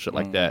icons and shit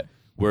like that.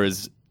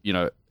 Whereas,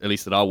 at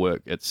least at our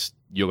work,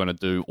 you're going to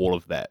do all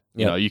of that.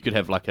 You know, you could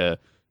have like a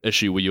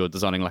issue where you're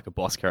designing like a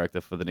boss character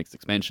for the next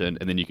expansion,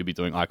 and then you could be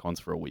doing icons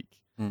for a week.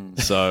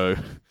 So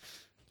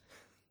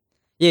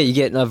Yeah, you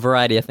get a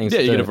variety of things. yeah,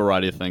 to you do. get a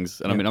variety of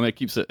things, and I mean, it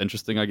keeps it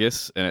interesting, I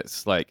guess. And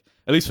it's like,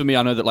 at least for me,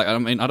 I know that like, I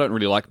mean, I don't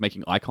really like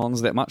making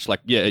icons that much.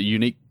 Like, yeah,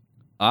 unique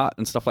art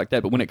and stuff like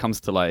that. But when it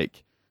comes to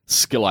like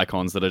skill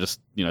icons that are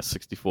just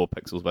 64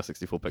 pixels by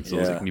 64 pixels,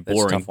 Yeah, it can be it's a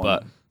boring. tough one.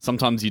 But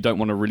sometimes you don't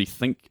want to really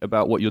think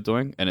about what you're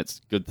doing, and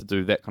it's good to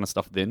do that kind of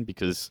stuff then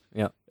because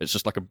Yeah. it's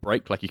just like a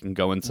break. Like you can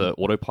go into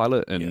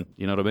autopilot, and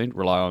you know what I mean.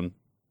 Rely on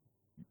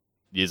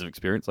years of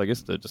experience, I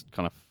guess, to just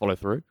kind of follow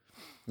through.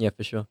 Yeah,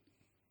 for sure.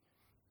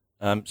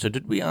 So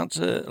did we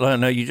answer? Oh,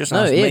 no, you just No,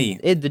 asked Ed, me.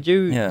 Ed, did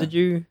you? Yeah.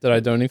 Did Did I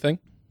do anything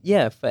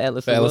for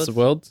Atlas for of Alice of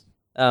Worlds?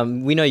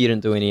 Worlds? We know you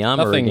didn't do any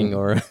armor Nothing. rigging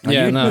or.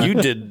 Yeah, you, no, you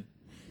did.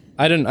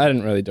 I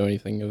didn't really do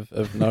anything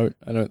of note.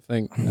 I don't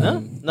think.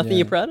 Nothing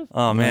you're proud of.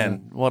 Oh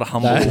man, what a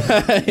humble.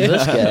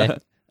 This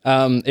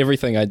guy.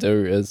 Everything I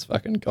do is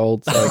fucking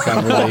gold, so I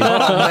can't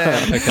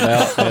really pick it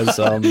out as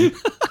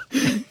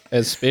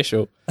as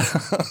special.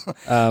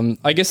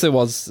 I guess there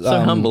was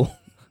So humble.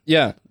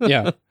 Yeah,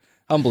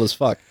 humble as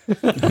fuck.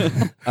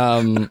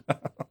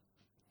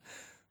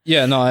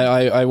 Yeah, no,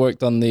 I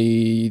worked on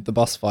the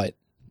boss fight.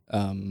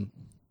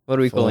 What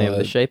do we call him?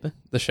 The Shaper?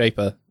 The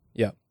Shaper,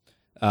 yeah.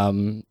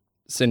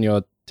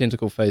 Senor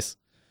Tentacle Face.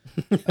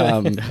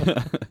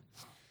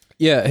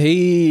 Yeah,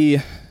 he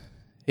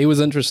was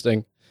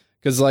interesting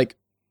because like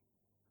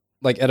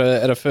at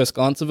a first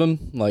glance of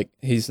him, like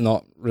he's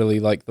not really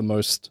like the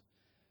most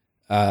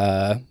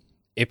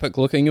epic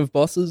looking of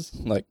bosses.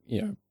 Like,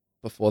 you know,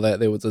 before that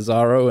there was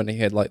Azaro and he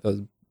had like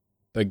the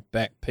big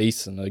back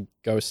piece and a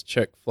ghost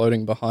chick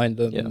floating behind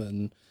him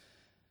and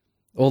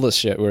all this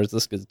shit, whereas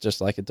this is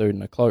just like a dude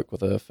in a cloak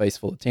with a face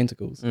full of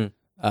tentacles.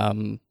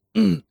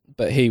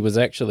 But he was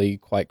actually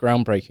quite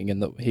groundbreaking in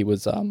that he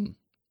was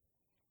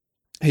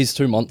he's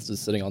two monsters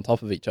sitting on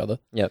top of each other.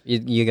 Yep.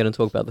 You're going to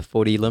talk about the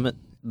 40 limit?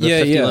 The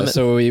 50 Yeah. limit?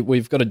 So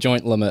we've got a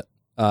joint limit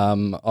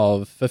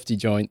of 50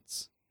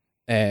 joints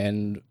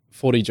and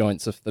 40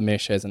 joints if the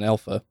mesh has an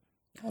alpha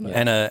on it.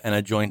 And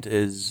a joint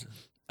is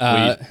We've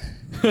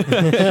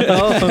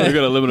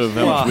got a limit of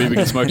how much weed we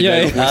can smoke a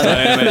day.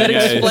 That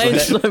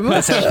explains so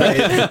much.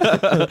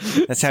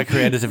 That's how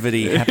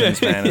creativity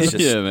happens, man. It's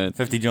just Yeah, man.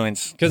 50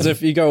 joints. Because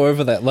if you go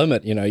over that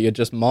limit, you know, you're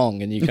just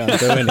Mong and you can't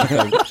do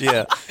anything.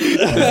 Yeah,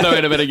 There's no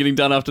animating getting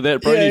done after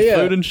that, bro. Yeah, You need yeah.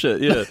 food and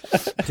shit. Yeah,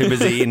 too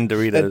busy eating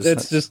Doritos.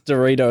 It's just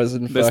Doritos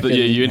and that's fucking...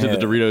 you enter yeah.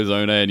 the Dorito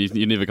zone, and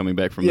you're never coming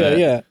back from yeah, that.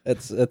 yeah.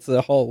 It's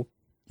a whole...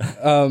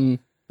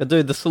 But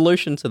dude, the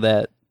solution to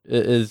that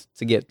is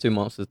to get two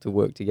monsters to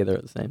work together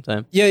at the same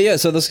time. Yeah.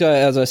 So this guy,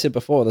 as I said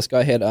before, this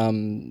guy had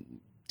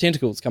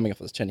tentacles coming off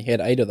his chin. He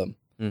had 8 of them.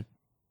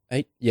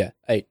 8? Yeah,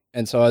 8.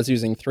 And so I was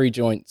using 3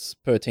 joints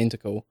per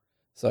tentacle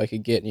so I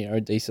could get, you know,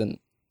 a decent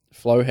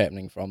flow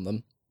happening from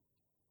them.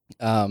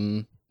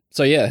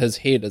 So yeah, his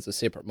head is a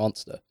separate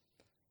monster.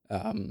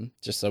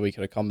 Just so we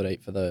could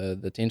accommodate for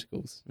the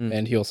tentacles.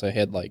 And he also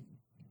had like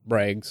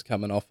rags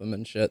coming off him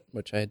and shit,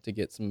 which I had to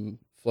get some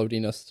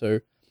floatiness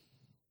to.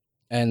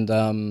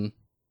 And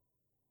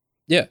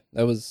yeah,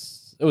 it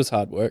was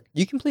hard work.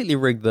 You completely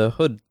rigged the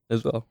hood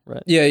as well,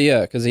 right?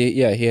 Yeah, because he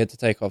had to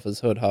take off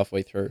his hood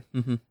halfway through.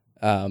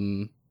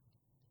 Mm-hmm.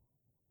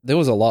 There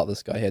was a lot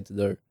this guy had to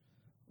do.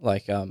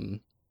 Like,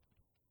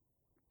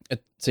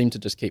 it seemed to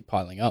just keep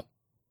piling up.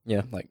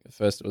 Yeah. Like, at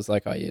first it was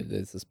like, oh yeah,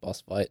 there's this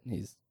boss fight, and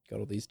he's got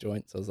all these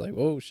joints. I was like,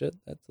 whoa, shit,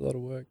 that's a lot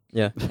of work.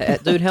 Yeah.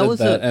 Dude, how Did is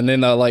that. it? And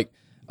then they're like,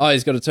 oh,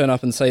 he's got to turn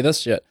up and say this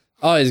shit.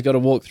 Oh, he's got to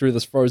walk through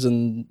this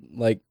frozen,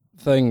 like,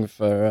 thing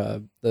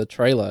for the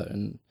trailer.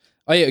 And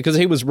oh yeah, because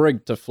he was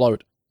rigged to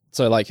float,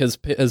 so like his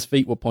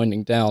feet were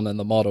pointing down in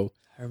the model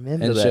I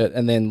remember and that. shit.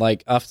 And then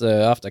like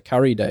after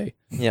curry day,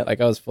 Yeah. like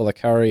I was full of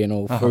curry and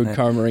all food man.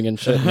 comaring and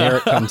shit. And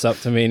Eric comes up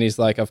to me and he's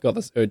like, "I've got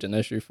this urgent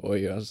issue for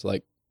you." I was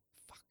like,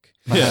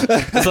 Yeah,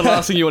 it's the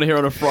last thing you want to hear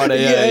on a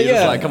Friday. Yeah, You're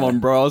just yeah. like, come on,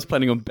 bro. I was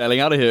planning on bailing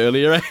out of here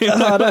earlier.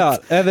 hard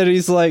out. And then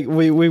he's like,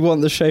 "We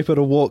want the Shaper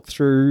to walk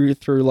through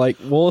like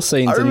war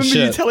scenes I and remember you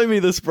shit." telling me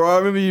this, bro. I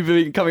remember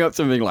you coming up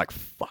to me being like,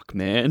 fuck,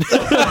 man.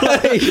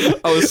 I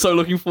was so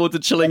looking forward to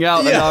chilling out,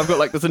 and now I've got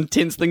like this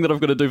intense thing that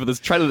I've got to do for this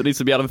trailer that needs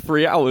to be out in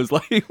 3 hours.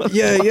 Like,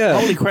 yeah.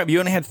 Holy crap! You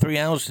only had 3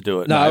 hours to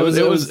do it. No,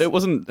 it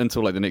wasn't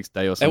until like the next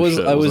day or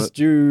something. I was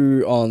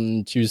due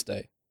on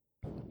Tuesday.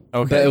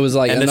 Okay. But it was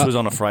like and this enough- was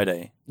on a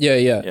Friday. Yeah.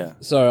 Yeah.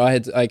 So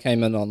I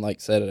came in on like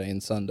Saturday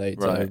and Sunday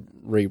to Right.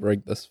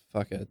 re-rig this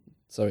fucker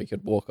so he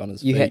could walk on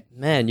his You feet.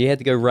 you had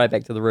to go right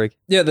back to the rig.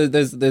 Yeah,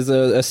 there's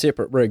a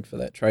separate rig for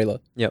that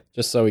trailer. Yep.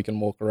 Just so he can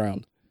walk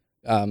around.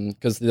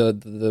 Because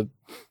the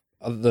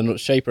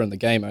Shaper in the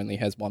game only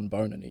has 1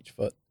 bone in each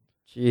foot.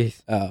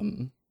 Jeez.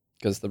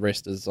 Because the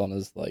rest is on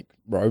his like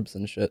robes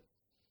and shit.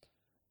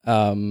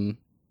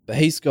 But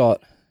he's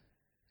got,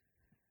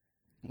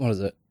 what is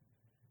it?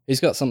 He's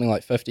got something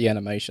like 50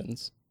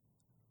 animations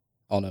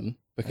on him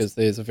because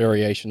there's a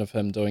variation of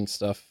him doing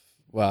stuff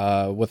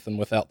with and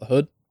without the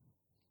hood.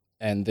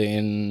 And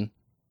then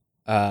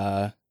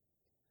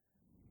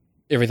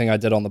everything I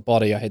did on the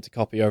body, I had to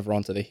copy over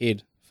onto the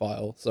head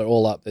file. So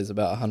all up, there's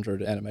about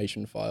 100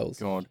 animation files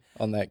God.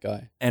 on that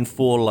guy. And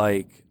for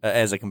like,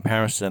 as a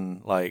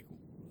comparison, like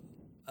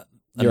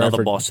Your another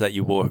average- boss that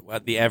you work,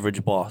 the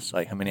average boss,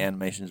 like how many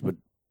animations would?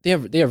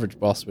 The average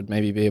boss would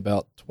maybe be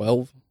about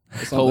 12 or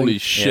something. Holy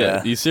shit.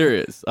 Yeah. Are you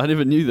serious? I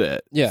never knew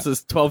that. Yeah. This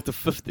is 12 to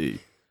 50.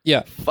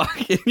 Yeah.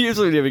 Fucking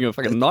usually having a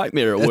fucking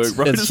nightmare at work, It's-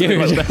 bro. it's Just thinking,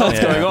 huge. what the hell's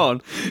Yeah. going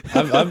on?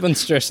 I've been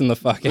stressing the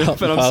fuck out.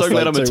 But the I'm past, so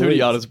glad like, I'm a 2 2D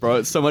weeks. artist, bro.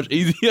 It's so much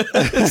easier.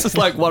 It's just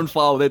like one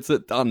file, that's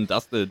it, done,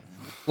 dusted.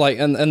 Like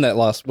in that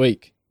last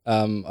week,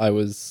 I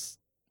was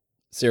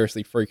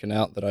seriously freaking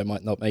out that I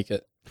might not make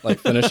it, like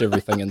finish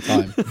everything in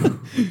time,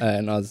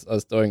 and I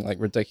was doing like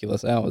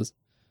ridiculous hours.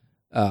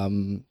 But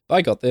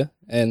I got there,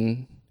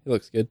 and it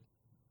looks good.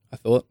 I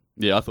thought.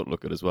 Yeah, I thought it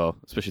looked good as well,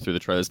 especially through the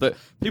trailers.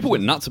 People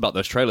went nuts about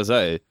those trailers,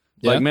 eh?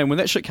 Yeah. Like, man, when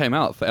that shit came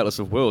out for Atlas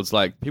of Worlds,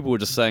 like, people were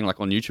just saying, like,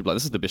 on YouTube, like,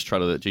 this is the best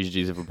trailer that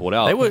GGG's ever brought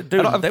out. They were,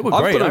 dude, And they were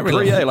I've great. got to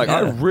agree, really, Like,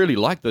 I yeah. really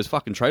like those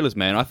fucking trailers,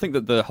 man. I think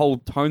that the whole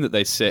tone that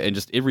they set and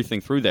just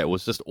everything through that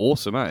was just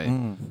awesome,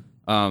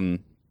 eh?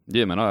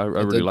 Yeah, man, I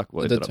really like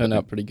what it they did turn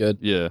out pretty good.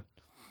 Yeah.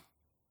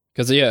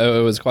 Because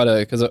it was quite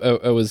because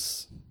it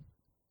was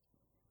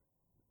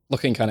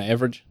looking kind of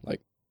average,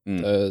 like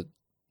the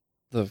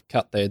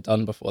cut they had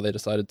done before they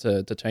decided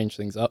to change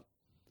things up.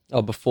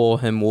 Oh, before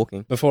him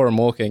walking. Before him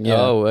walking, yeah.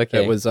 Oh,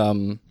 okay. It was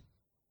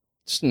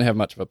just didn't have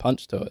much of a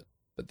punch to it.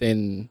 But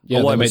then,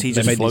 why was he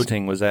just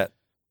floating? Was that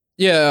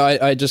Yeah,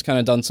 I just kind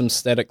of done some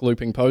static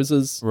looping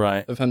poses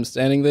right? of him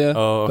standing there.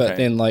 Oh, okay. But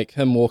then, like,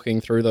 him walking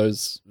through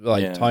those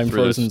time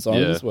Through frozen this-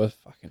 zones were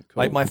fucking cool.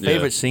 Like my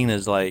favorite scene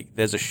is like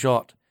there's a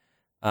shot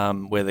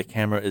where the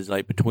camera is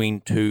like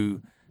between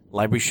two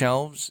library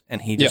shelves,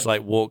 and he just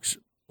like walks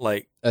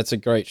like That's a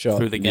great shot.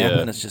 through the gap, Yeah.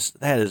 and it's just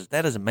that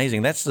is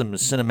amazing. That's some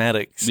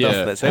cinematic stuff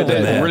Yeah, that's they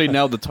happening there. really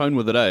nailed the tone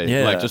with it, eh?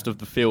 Yeah. Like, just of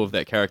the feel of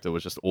that character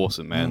was just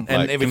awesome, man. and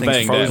Like, everything's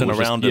conveying that frozen was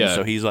just- around him, yeah.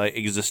 so he's like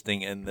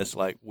existing in this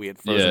like weird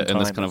frozen yeah, time. in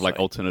this kind of It's like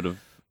alternative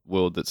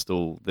world that's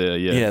still there.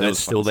 Yeah, yeah, that that's was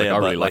still fucking sick. there, I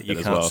but really like liked you it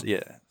as can't. well. Yeah,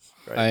 it's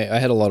great. I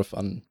had a lot of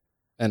fun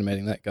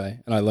animating that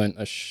guy, and I learned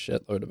a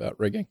shitload about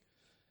rigging.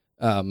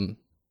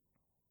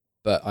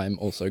 But I'm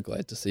also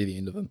glad to see the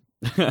end of him.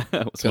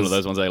 It's one of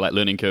those ones, like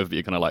learning curve, but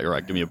you're kind of like, all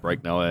right, give me a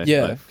break now, eh?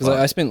 Yeah, Like, because fuck.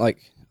 I spent like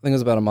I think it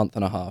was about a month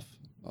and a half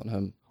on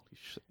him.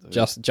 Shit, dude.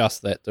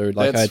 Just that dude.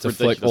 Like That's I had to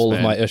flick ridiculous, all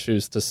of my man.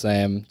 issues to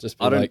Sam. Just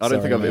be I don't like, think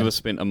 "Sorry, I've man." ever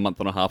spent a month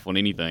and a half on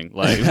anything.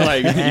 Like you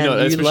Man, know,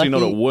 you especially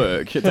not lucky. at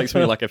work. It takes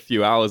me like a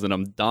few hours and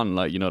I'm done.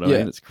 Like, you know what I Yeah.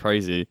 mean? It's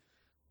crazy.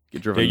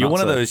 Get driven Yeah, you're nuts,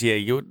 one of eh? those. Yeah,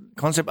 your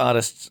concept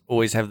artists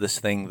always have this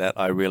thing that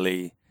I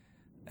really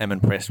am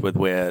impressed with,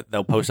 where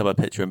they'll post up a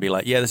picture and be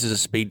like, "Yeah, this is a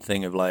speed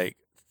thing of like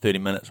 30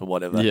 minutes or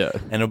whatever." Yeah.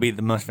 and it'll be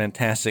the most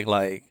fantastic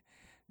like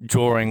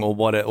drawing or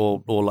what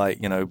or like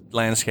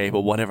landscape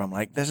or whatever. I'm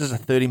like, this is a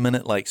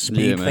 30-minute like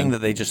speed Yeah, man. thing that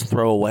they just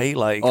throw away.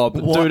 Like, Oh,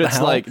 but what dude, the it's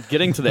hell? like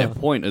getting to that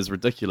point is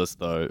ridiculous,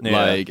 though.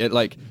 Yeah.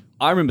 Like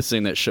I remember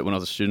seeing that shit when I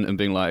was a student and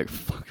being like,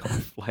 "Fuck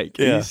off!" Like,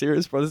 are Yeah. you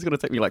serious, bro? This is gonna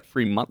take me like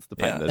 3 months to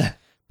paint Yeah. this.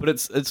 But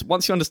it's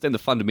once you understand the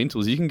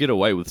fundamentals, you can get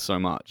away with so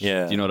much.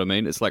 Yeah. Do you know what I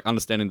mean? It's like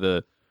understanding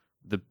the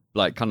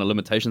like kind of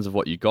limitations of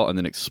what you got and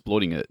then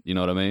exploiting it. You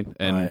know what I mean?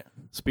 And Right.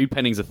 speed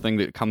painting is a thing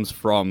that comes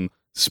from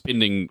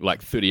spending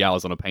like 30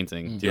 hours on a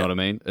painting. Do you know what I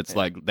mean? It's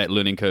like that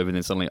learning curve, and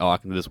then suddenly, I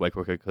can do this way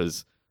quicker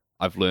because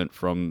I've learned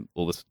from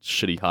all this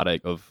shitty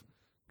heartache of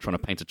trying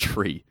to paint a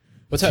tree.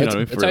 It's You how, know what I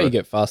mean? it's how Forever. you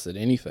get fast at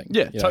anything.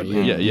 Yeah, You know, totally.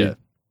 you- Yeah, you yeah.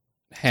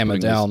 Hammer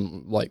Doing this.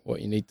 down like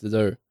what you need to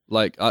do.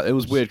 Like, it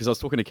was weird because I was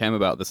talking to Cam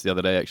about this the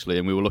other day, actually,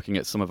 and we were looking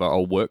at some of our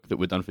old work that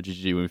we'd done for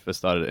GGG when we first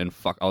started, and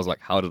fuck, I was like,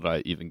 how did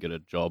I even get a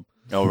job?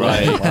 Oh,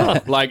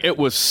 right. Like, it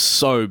was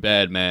so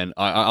bad, man.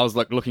 I was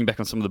like looking back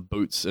on some of the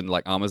boots and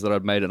like armors that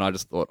I'd made, and I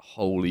just thought,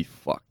 holy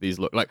fuck, these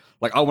look like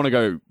I want to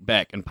go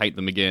back and paint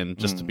them again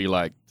just to be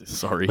like,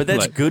 sorry. But that's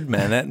like, good,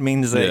 man. That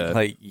means that Yeah.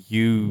 like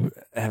you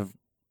have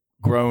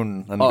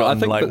grown and I gotten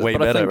think, like way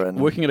but I better. think And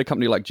working at a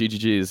company like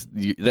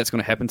GGG that's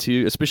going to happen to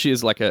you, especially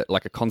as like a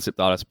concept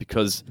artist,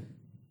 because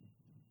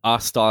our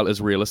style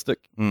is realistic.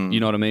 You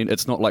know what I mean?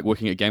 It's not like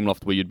working at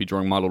Gameloft where you'd be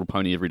drawing My Little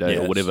Pony every day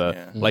Yes, or whatever.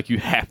 yeah. Like, you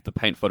have to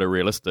paint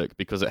photorealistic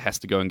because it has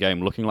to go in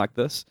game looking like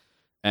this.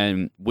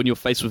 And when you're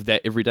faced with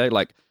that every day,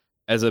 like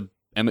as a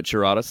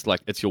amateur artist,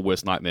 like it's your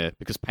worst nightmare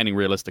because painting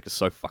realistic is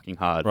so fucking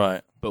hard.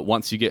 right. But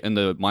once you get in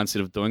the mindset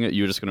of doing it,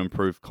 you're just going to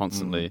improve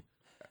constantly.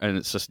 And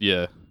it's just,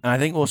 yeah. And I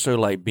think also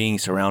like being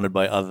surrounded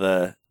by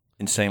other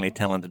insanely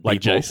talented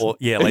Like people.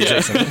 Jason. Like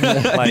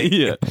Jason. Like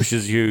Yeah. it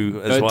pushes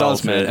you as It well.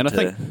 does, man. to- And I to-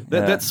 think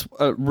that's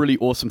a really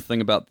awesome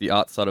thing about the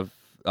art side of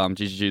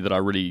GGG that I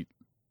really,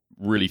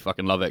 really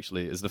fucking love,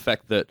 actually, is the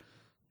fact that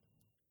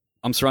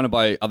I'm surrounded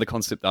by other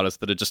concept artists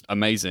that are just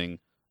amazing.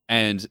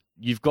 And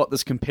you've got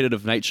this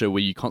competitive nature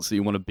where you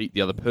constantly want to beat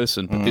the other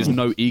person, but there's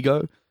no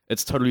ego.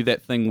 It's totally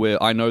that thing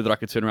where I know that I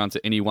could turn around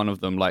to any one of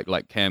them,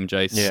 like Cam,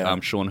 Jace, Yeah.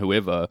 Sean,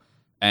 whoever,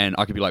 and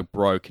I could be like,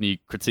 bro, can you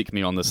critique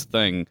me on this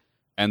thing?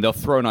 And they'll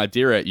throw an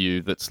idea at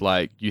you that's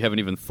like you haven't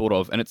even thought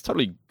of, and it's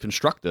totally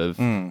constructive,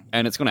 and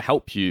it's going to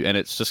help you. And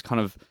it's just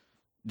kind of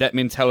that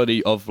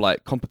mentality of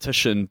like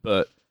competition,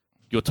 but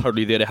you're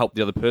totally there to help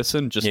the other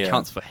person, just Yeah.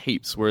 counts for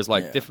heaps. Whereas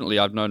like Yeah. definitely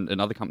I've known in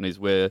other companies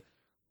where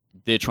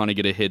they're trying to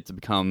get ahead to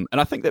become,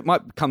 and I think that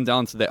might come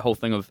down to that whole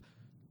thing of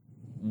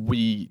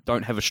we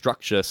don't have a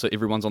structure, so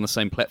everyone's on the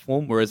same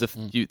platform. Whereas if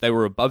they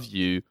were above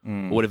you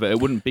or whatever, it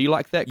wouldn't be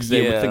like that because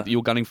they would Yeah. think that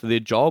you're gunning for their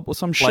job or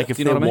some shit. like if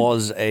you know there what I mean?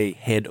 was a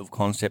head of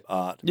concept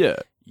art, Yeah,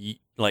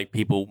 like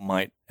people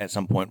might at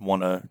some point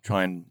want to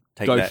try and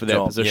take go that for that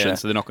job. position, Yeah.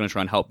 so they're not going to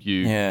try and help you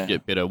Yeah.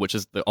 get better, which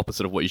is the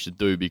opposite of what you should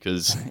do.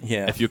 Because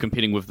Yeah. if you're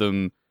competing with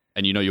them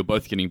and you know you're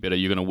both getting better,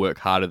 you're going to work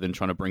harder than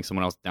trying to bring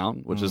someone else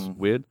down, which is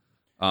weird.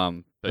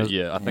 But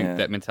yeah, I think Yeah.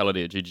 that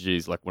mentality at GGG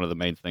is like one of the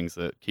main things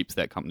that keeps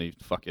that company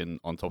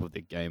fucking on top of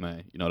their game,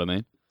 eh? You know what I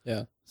mean?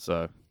 Yeah.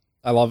 So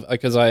I love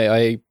because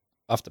I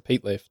after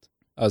Pete left,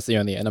 I was the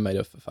only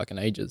animator for fucking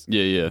ages,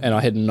 yeah. and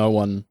I had no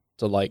one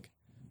to like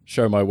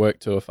show my work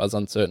to if I was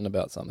uncertain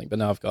about something. But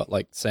now I've got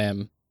like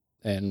Sam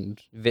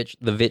and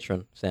The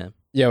veteran, Sam.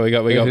 yeah, we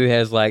got Who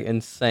has like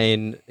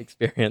insane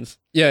experience.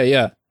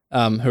 yeah.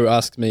 Who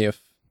asked me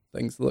if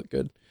things look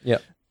good?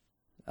 Yep.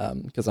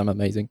 Because I'm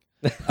amazing.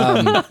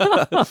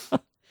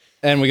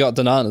 And we got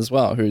Danan as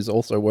well, who's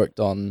also worked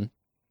on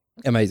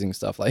amazing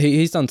stuff. Like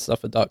he's done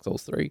stuff for Dark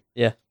Souls 3.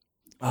 Yeah.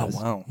 Oh That's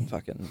wow.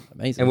 fucking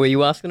amazing. And were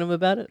you asking him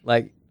about it?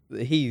 Like,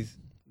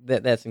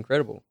 that's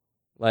incredible.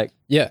 Like,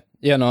 yeah,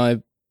 no,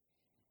 I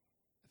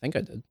think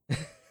I did.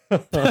 I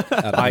don't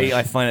know.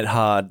 I find it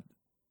hard.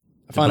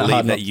 I find to it believe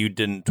hard that not- you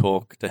didn't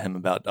talk to him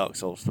about Dark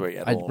Souls 3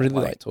 at I all. really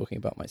like talking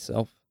about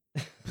myself.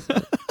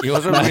 You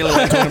also really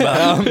like talking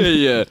about.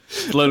 yeah,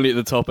 lonely at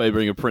the top,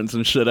 being a prince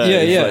and shit. Yeah,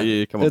 It's yeah. like,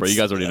 yeah. Come on, bro. You It's-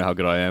 guys already know how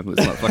good I am.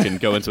 Let's not fucking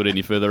go into it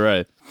any further,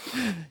 eh?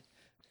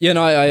 Yeah,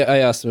 no, I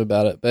asked him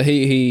about it, but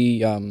he he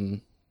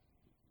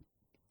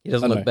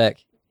doesn't I look know.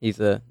 back. He's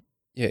a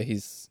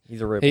he's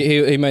rebel.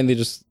 he mainly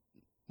just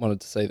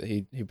wanted to say that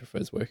he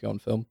prefers working on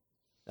film.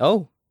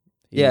 Oh,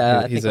 He-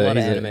 Yeah, I he's think a lot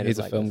of he's animators he's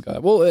a like film this. guy.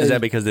 Well, Is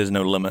that because there's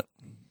no limit?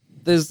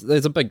 there's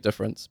a big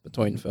difference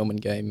between film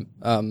and game.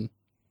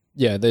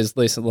 Yeah, there's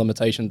less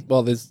limitations.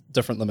 Well, there's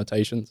different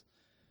limitations.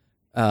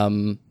 I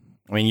mean,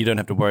 you don't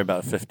have to worry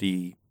about a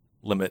 50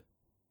 limit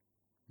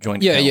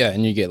joint. Yeah, count. yeah,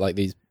 and you get like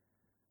these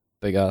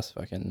big ass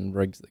fucking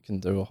rigs that can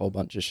do a whole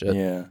bunch of shit.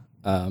 Yeah.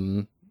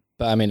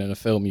 But I mean, in a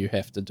film, you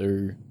have to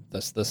do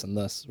this, and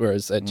this.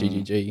 Whereas at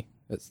GGG,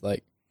 it's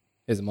like,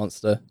 here's a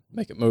monster,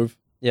 make it move.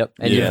 Yep.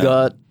 And Yeah. you've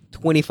got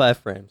 25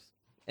 frames.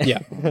 Yeah,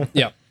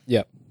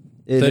 yeah.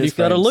 It's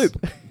got a frames.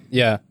 loop.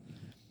 Yeah,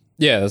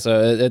 yeah.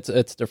 So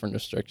it's different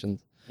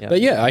restrictions. Yeah.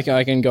 But yeah, I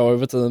can go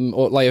over to them,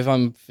 or like if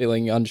I'm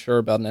feeling unsure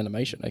about an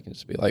animation, I can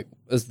just be like,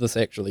 "Is this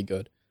actually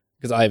good?"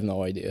 Because I have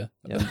no idea.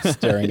 I've been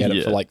staring at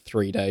it for Yeah. like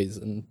 3 days,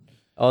 and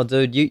Oh,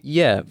 dude,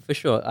 for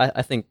sure.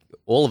 I think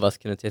all of us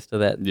can attest to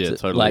that. Yeah,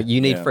 totally. Like,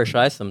 you need Yeah. fresh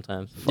eyes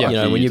sometimes. Fuck you know,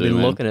 yeah, when you you've do, been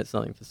man. looking at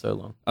something for so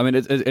long. I mean,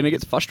 and it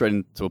gets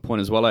frustrating to a point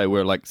as well,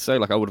 where like, say,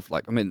 like I would have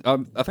like, I mean,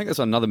 I think that's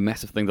another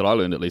massive thing that I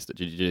learned at least at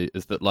GGG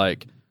is that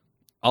like,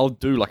 I'll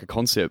do like a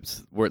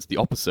concept where it's the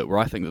opposite, where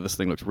I think that this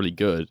thing looks really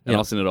good, and Yeah.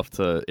 I'll send it off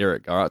to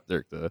Eric, our art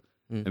director,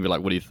 and be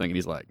like, "What do you think?" And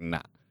he's like,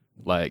 "Nah."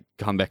 Like,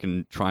 come back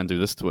and try and do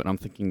this to it. And I'm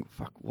thinking,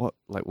 fuck, what?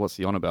 Like, what's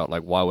he on about?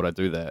 Like, why would I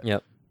do that?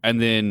 Yep.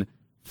 And then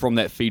from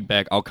that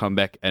feedback, I'll come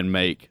back and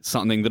make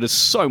something that is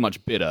so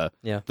much better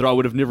Yeah. that I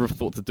would have never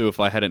thought to do if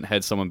I hadn't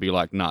had someone be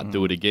like, nah,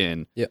 do it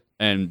again. Yep.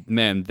 And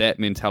man, that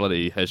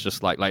mentality has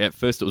just like at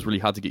first it was really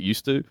hard to get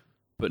used to,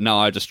 but now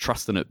I just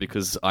trust in it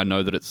because I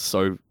know that it's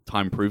so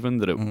time proven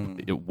that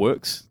it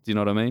works. Do you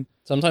know what I mean?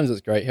 sometimes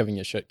it's great having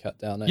your shit cut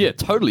down. Eh? Yeah,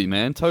 totally,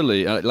 man,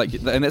 totally. Like,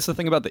 and that's the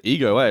thing about the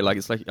ego, eh? Like,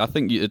 it's like I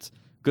think it's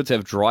good to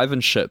have drive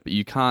and shit, but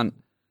you can't.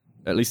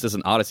 At least as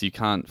an artist, you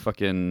can't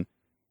fucking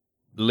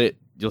let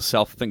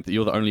yourself think that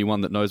you're the only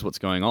one that knows what's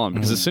going on.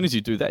 Because as soon as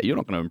you do that, you're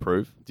not going to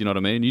improve. Do you know what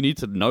I mean? You need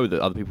to know that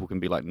other people can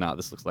be like, nah,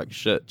 this looks like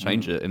shit,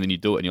 change it. And then you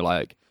do it and you're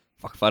like,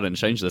 fuck, if I didn't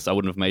change this, I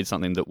wouldn't have made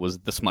something that was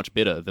this much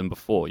better than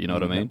before. You know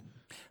what I mean?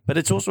 But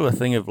it's also a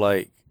thing of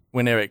like,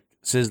 when Eric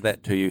says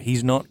that to you,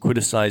 he's not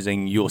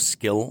criticizing your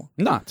skill.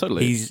 Nah,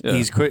 totally. He's yeah.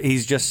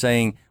 he's just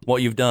saying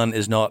what you've done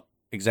is not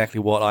exactly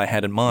what I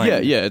had in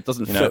mind. yeah, it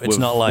doesn't You fit know, it's with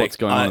not like what's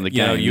going on in the you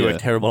know, game. you're yeah. a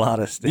terrible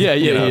artist. Yeah,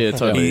 you yeah, know? yeah,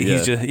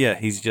 totally.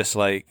 He's just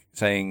like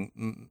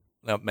saying,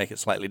 make it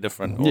slightly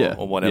different, or, yeah,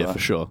 or whatever. Yeah, for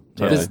sure.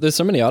 Totally. There's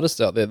so many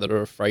artists out there that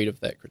are afraid of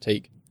that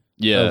critique.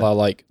 Yeah. They're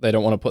like, they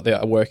don't want to put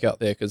their work out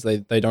there because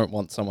they don't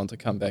want someone to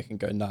come back and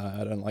go,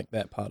 nah, I don't like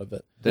that part of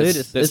it. That's,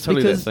 Dude, that's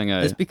totally because, that thing,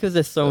 eh? It's because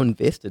they're so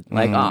invested.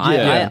 Like,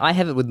 Yeah. I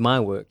have it with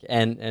my work.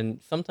 And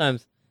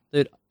sometimes,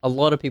 dude, a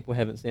lot of people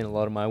haven't seen a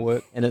lot of my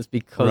work. And it's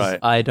because Right.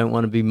 I don't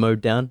want to be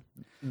mowed down.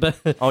 But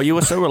Oh, you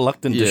were so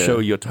reluctant to Yeah. show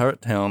your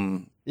Turret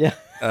Town yeah,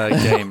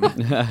 game.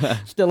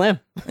 still am.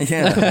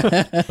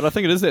 Yeah. But I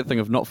think it is that thing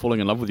of not falling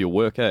in love with your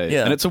work, eh?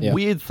 Yeah. And it's a Yeah.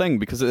 weird thing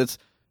because it's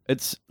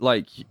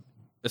like,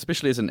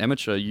 especially as an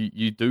amateur,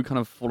 you do kind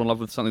of fall in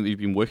love with something that you've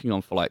been working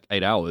on for like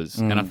 8 hours.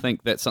 And I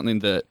think that's something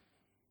that,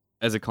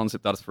 as a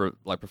concept artist for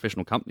like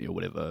professional company or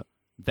whatever,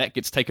 that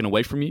gets taken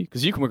away from you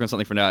because you can work on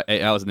something for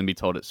 8 hours and then be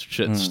told it's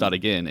shit, start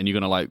again, and you're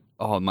gonna like,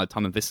 oh, my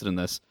time invested in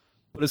this.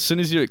 But as soon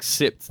as you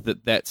accept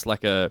that that's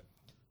like a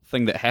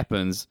thing that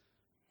happens,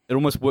 it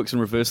almost works in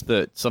reverse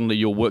that suddenly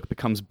your work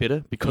becomes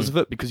better because of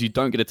it, because you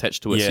don't get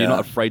attached to it. So you're Yeah. not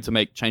afraid to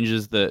make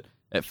changes that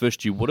at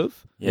first you would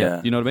have.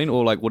 Yeah. You know what I mean?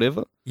 Or like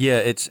whatever. Yeah,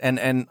 it's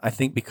and I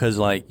think because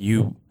like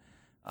you,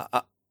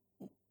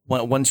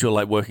 once you're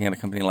like working at a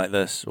company like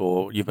this,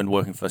 or you've been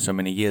working for so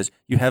many years,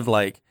 you have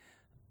like,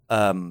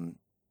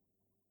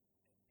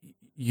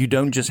 you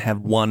don't just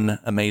have one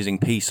amazing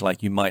piece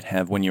like you might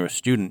have when you're a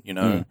student, you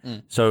know.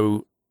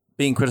 So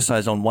being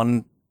criticized on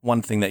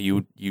one thing that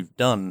you've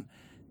done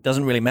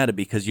doesn't really matter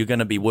because you're going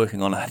to be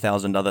working on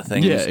 1,000 other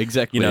things. Yeah,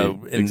 exactly. You know,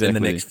 in the Exactly.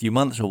 next few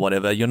months or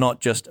whatever. You're not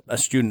just a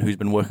student who's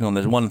been working on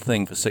this one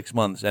thing for 6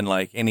 months, and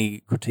like any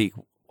critique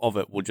of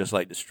it will just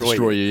like destroy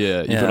You, you. yeah.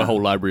 You've got Yeah. a whole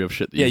library of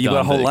shit that Yeah, you've you've got a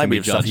done whole that can library be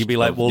of stuff. judged You'd be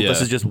like, of. well, Yeah.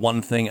 this is just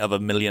one thing of a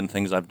million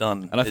things I've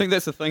done. And I think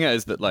that's the thing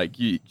is that like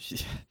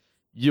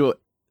you're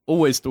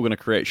always still going to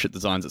create shit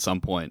designs at some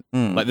point.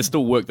 Like there's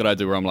still work that I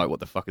do where I'm like, what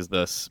the fuck is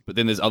this? But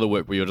then there's other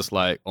work where you're just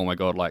like, oh my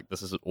god, like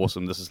this is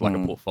awesome. This is like a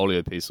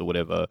portfolio piece or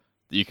whatever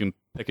that you can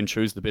pick and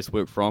choose the best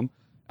work from.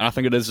 And I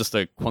think it is just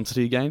a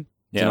quantity game. Do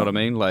you Yeah. know what I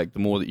mean? Like the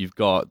more that you've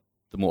got,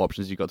 the more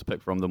options you got to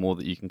pick from, the more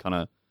that you can kind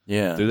of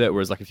Yeah. do that.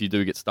 Whereas like if you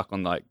do get stuck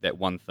on like that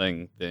one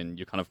thing, then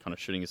you're kind of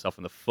shooting yourself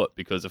in the foot,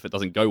 because if it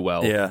doesn't go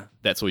well, Yeah.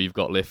 that's all you've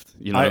got left.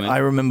 You know what I mean? I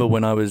remember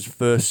when I was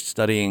first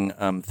studying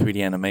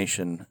 3D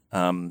animation,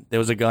 there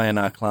was a guy in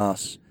our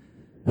class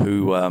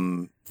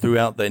who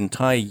throughout the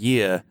entire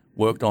year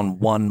worked on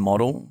one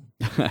model.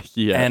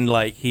 Yeah. And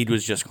like he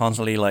was just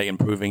constantly like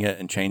improving it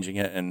and changing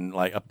it and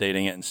like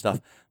updating it and stuff.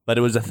 But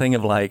it was a thing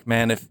of like,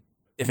 man, if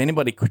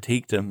anybody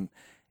critiqued him,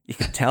 you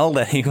could tell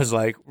that he was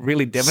like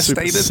really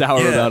devastated,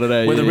 sour about it,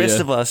 eh? Where the Yeah, rest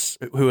yeah. of us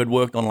who had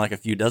worked on like a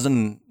few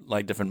dozen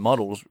like different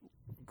models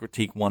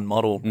critique one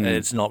model,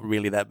 it's not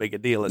really that big a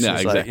deal. It's Yeah,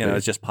 just like, you know, exactly.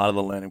 it's just part of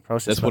the learning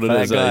process. That's But what for it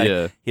that is, guy,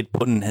 yeah. he'd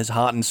put in his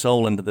heart and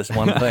soul into this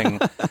one thing.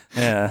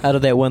 Yeah, How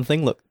did that one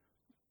thing look?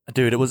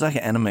 dude, it was like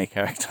an anime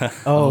character.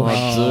 Oh,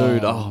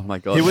 dude, oh my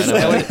god. It was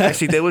man.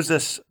 actually there was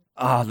this.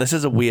 This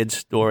is a weird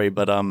story,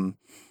 but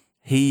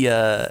he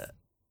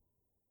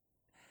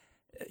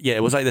yeah,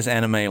 it was like this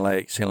anime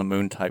like Sailor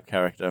Moon type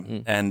character,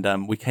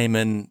 and we came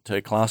in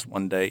to class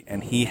one day,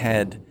 and he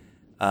had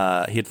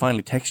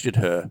finally textured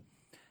her,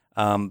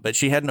 but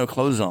she had no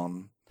clothes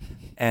on.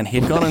 And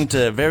he had gone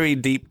into very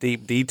deep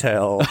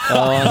detail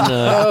Oh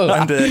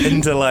no!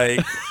 into like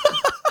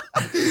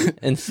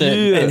Into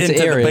into the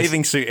areas.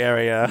 bathing suit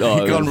area. Oh,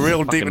 He'd gone that's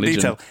real fucking deep in legend.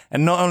 detail.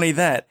 And not only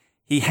that,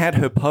 he had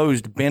her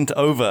posed bent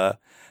over.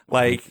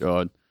 Like,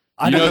 God.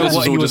 I You don't know this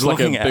what is all he was just like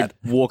a looking big at.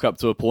 walk up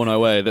to a porno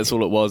way. That's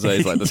all it was.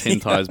 It's like this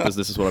hentai's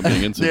business is what I'm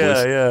getting into. boys.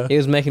 yeah. He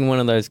was making one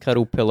of those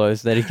cuddle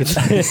pillows that he could, you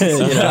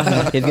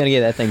know, he's gonna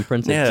get that thing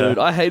printed. Yeah. Dude,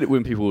 I hate it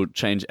when people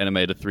change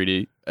anime to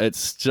 3D.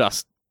 It's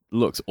just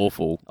looks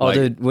awful. Oh, Like,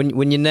 dude,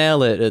 when you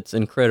nail it, it's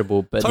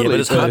incredible. But Totally, but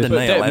it's hard to but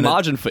nail, that and it-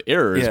 margin for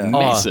error is Yeah.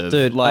 massive. Oh,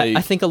 dude, like,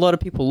 I think a lot of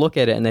people look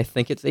at it and they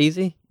think it's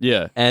easy,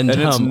 yeah, and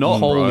it's not.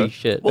 holy bro.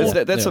 shit!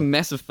 That's a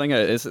massive thing.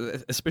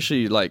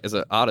 Especially like as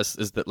an artist,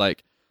 is that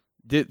like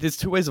there's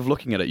two ways of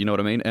looking at it. You know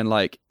what I mean? And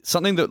like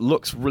something that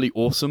looks really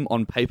awesome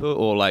on paper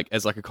or like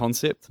as like a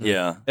concept,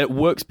 Yeah. it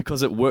works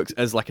because it works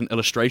as like an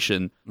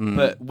illustration.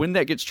 But when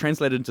that gets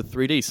translated into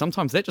 3D,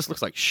 sometimes that just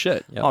looks like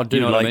shit. Yep. Oh, dude, you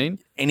know like what I mean?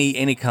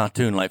 any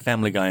cartoon like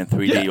Family Guy in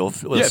 3D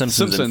or yeah,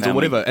 Simpsons in or Family.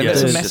 whatever. And Yeah,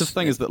 that's a it's massive just-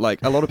 thing is that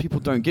like a lot of people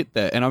don't get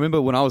that. And I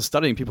remember when I was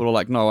studying, people were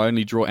like, "No, I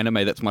only draw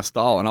anime. That's my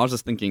style." And I was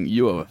just thinking,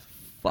 "You are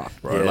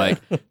fucked, bro. Yeah. Like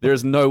there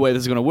is no way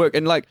this is gonna work."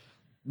 And like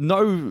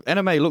no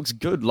anime looks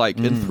good like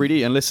in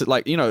 3D unless it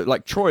like, you know,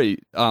 like Troy,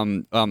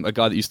 a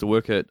guy that used to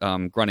work at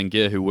Grunt and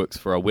Gear, who works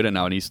for Weta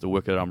now and he used to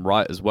work at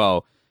Right as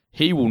well.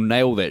 He will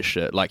nail that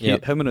shit. Like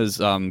Yep. him and his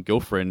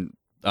girlfriend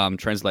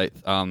translate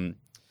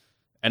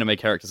anime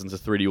characters into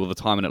 3D all the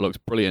time, and it looks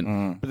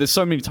brilliant. But there's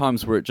so many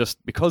times where it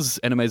just, because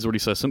anime is already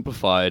so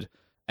simplified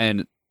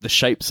and the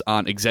shapes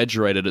aren't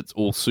exaggerated, it's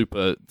all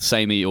super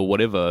samey or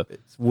whatever.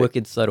 It's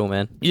wicked subtle,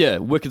 man. Yeah,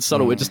 wicked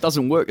subtle. It just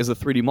doesn't work as a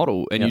 3D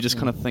model, and Yep. you just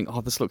kind of think,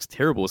 "Oh, this looks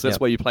terrible." So that's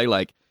Yep. why you play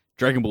like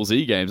Dragon Ball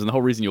Z games, and the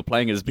whole reason you're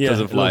playing it is because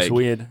Yeah, of it looks like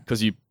weird.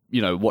 because you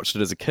know watched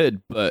it as a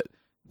kid, but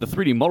the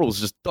 3D models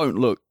just don't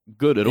look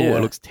good at all. Yeah.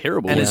 It looks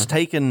terrible. And it's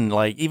taken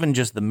like even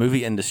just the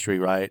movie industry,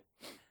 right?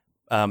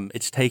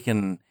 It's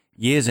taken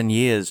years and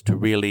years to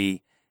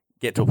really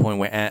get to a point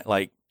where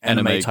like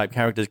anime type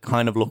characters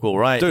kind of look all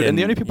right. Dude, and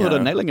the only people you that are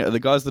know, nailing it are the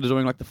guys that are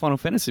doing like the Final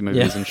Fantasy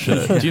movies Yeah. and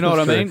shit. Do you know what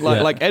I mean? Like,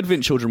 Yeah. like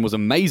Advent Children was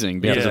amazing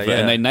because Yeah, of it, yeah.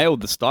 and they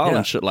nailed the style Yeah.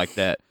 and shit like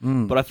that.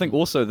 But I think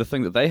also the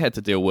thing that they had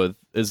to deal with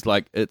is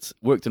like it's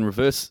worked in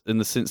reverse in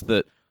the sense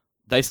that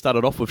they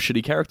started off with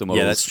shitty character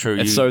models. that's true.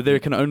 And You- so they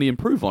can only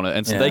improve on it,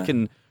 and so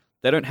Yeah.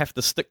 they don't have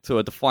to stick to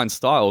a defined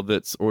style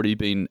that's already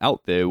been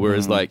out there.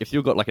 Whereas like if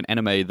you've got like an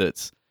anime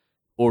that's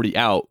already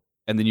out,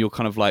 and then you're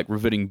kind of like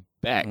reverting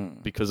back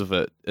because of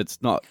it,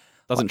 it's not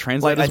doesn't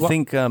translate like, as well.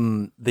 I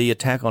think the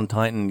Attack on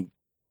Titan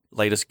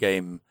latest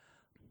game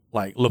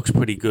like looks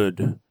pretty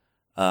good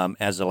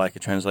as like a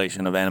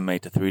translation of anime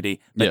to 3D.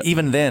 But Yeah.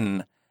 even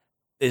then,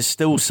 there's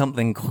still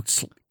something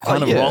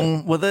kind of yeah.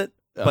 wrong with it.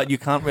 But you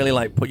can't really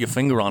like put your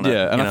finger on it.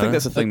 Yeah, and you I think know?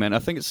 that's the thing, man. I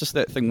think it's just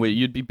that thing where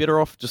you'd be better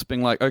off just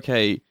being like,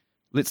 okay,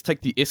 let's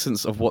take the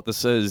essence of what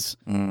this is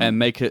and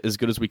make it as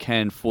good as we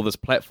can for this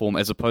platform,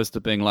 as opposed to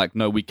being like,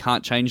 no, we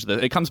can't change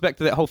this. It comes back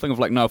to that whole thing of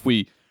like, no, if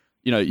we,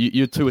 you know,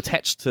 you're too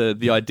attached to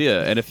the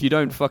idea, and if you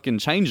don't fucking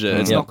change it,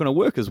 it's Yep. not going to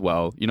work as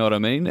well. You know what I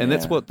mean? And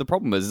that's Yeah. what the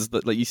problem is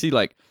that like you see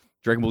like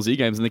Dragon Ball Z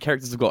games and the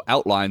characters have got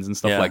outlines and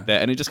stuff Yeah. like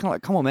that, and it just kind of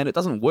like, come on, man, it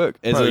doesn't work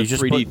as Bro, a you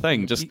just 3D put-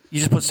 thing. Just you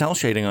just put cell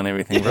shading on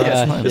everything, bro.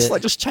 Yeah. It's fine. it's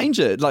like just change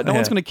it. Like no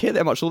one's Yeah. going to care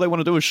that much. All they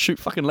want to do is shoot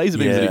fucking laser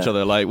beams at Yeah. each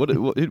other. Like what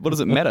does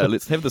it matter?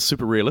 Let's have this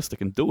super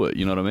realistic and do it.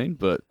 You know what I mean?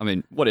 But I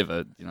mean,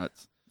 whatever. You know,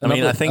 it's I mean,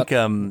 I Another- think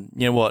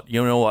you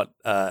know what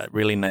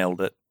really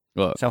nailed it.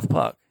 what? South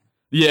Park.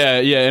 Yeah.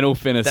 In all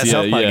fairness, That yeah,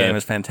 South Park yeah. game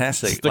is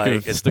fantastic. Stick like,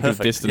 of it's Stick of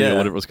perfect. Destiny Yeah. or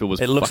whatever it was called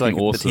was It looks fucking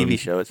like awesome. the TV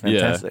show. It's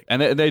fantastic. Yeah,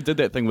 and they did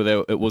that thing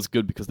where it was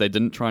good because they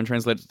didn't try and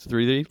translate it to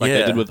 3D like they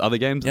Yeah. did with other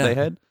games that Yeah. they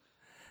had.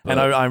 And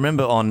I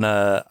remember on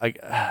I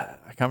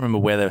can't remember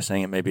where they were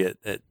saying it, maybe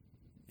at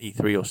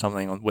E3 or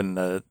something, when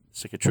the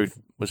Stick of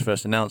Truth was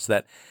first announced,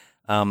 that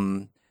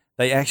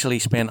they actually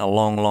spent a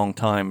long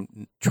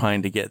time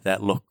trying to get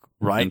that look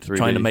right, In 3D,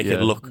 trying to make it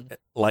yeah. look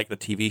like the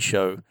TV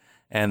show.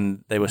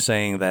 and they were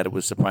saying that it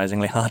was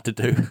surprisingly hard to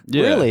do.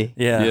 Yeah. Really?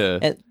 Yeah. Yeah.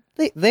 And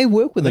they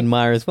work with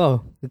Admire as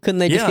well. Couldn't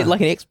they just Yeah. get like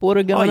an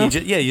exporter Oh, going you on?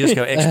 just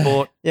go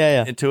export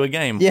Yeah, yeah. into a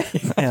game. Yeah.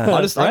 Yeah.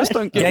 I just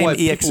don't get Game why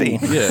EXE.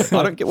 people, yeah,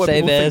 I don't get why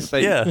Save people as.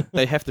 think Yeah.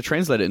 they have to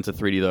translate it into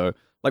 3D though.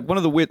 Like one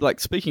of the weird, like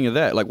speaking of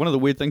that, like one of the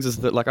weird things is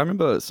that like I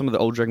remember some of the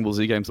old Dragon Ball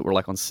Z games that were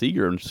like on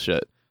Sega and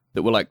shit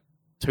that were like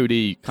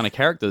 2D kind of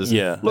characters.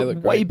 Yeah. They look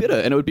look way great. better,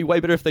 and it would be way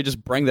better if they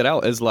just bring that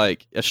out as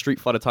like a Street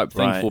Fighter type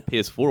thing Right. for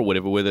PS4 or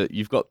whatever, where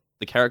you've got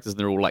the characters and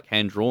they're all like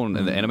hand drawn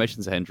and the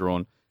animations are hand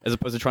drawn, as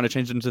opposed to trying to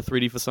change it into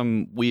 3D for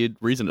some weird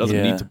reason. It doesn't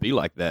Yeah. need to be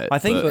like that. I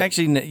think but-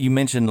 actually you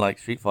mentioned like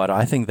Street Fighter.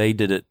 I think they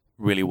did it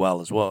really well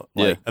as well.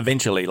 Like, Yeah.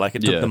 eventually, like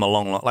it took Yeah. them a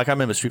long. Like I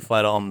remember Street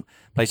Fighter on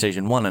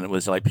PlayStation 1, and it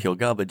was like pure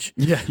garbage.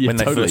 Yeah, when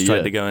they totally, first tried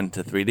yeah. to go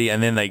into 3D,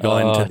 and then they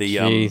got Oh, into the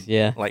jeez,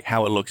 yeah. like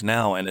how it looks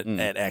now, and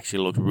it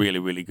actually looks really,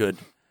 really good.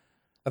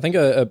 I think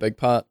a big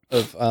part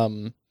of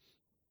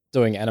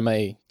doing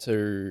anime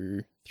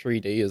to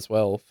 3D as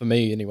well, for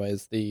me anyway,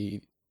 is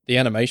the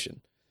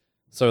animation.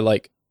 So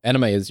like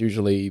anime is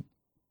usually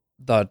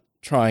they're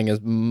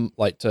trying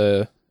like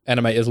to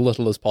animate as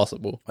little as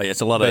possible, Oh, yeah,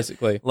 it's a lot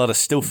basically. of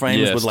still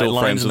frames Yeah, with like still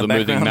lines frames in the with a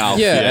moving background. mouth.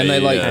 Yeah, Yeah, and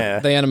they yeah.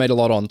 they animate a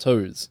lot on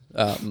twos,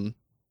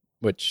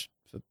 which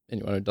for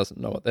anyone who doesn't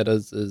know what that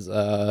is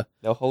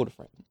They'll hold a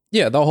frame.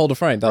 yeah, they'll hold a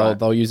frame. They'll Right.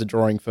 they'll use a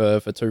drawing for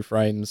 2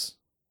 frames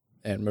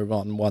and move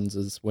on. Ones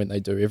is when they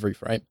do every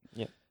frame.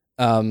 Yep.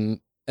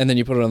 And then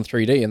you put it on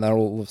 3D, and they're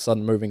all of a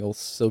sudden moving all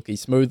silky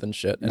smooth and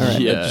shit. And All right.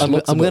 it Yeah. just I'm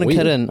looks a going bit to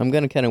cut weird. in. I'm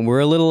going to cut in. We're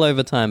a little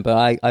over time,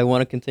 but I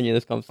want to continue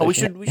this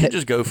conversation. Oh, we should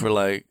just go for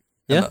like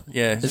Yeah?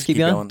 yeah, Just keep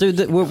going.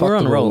 Dude, we're Fuck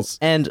on the a roll. rules.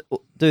 And,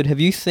 dude, have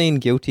you seen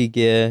Guilty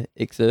Gear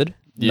Xrd?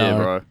 yeah,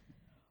 No.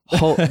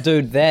 bro.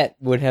 Dude, that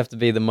would have to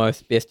be the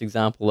most best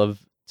example of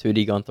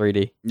 2D gone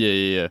 3D.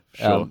 Yeah,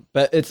 sure.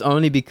 But it's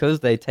only because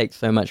they take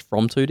so much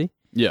from 2D.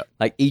 Yeah.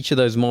 Like, each of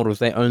those models,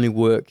 they only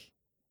work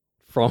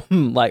from,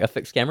 like, a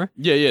fixed camera.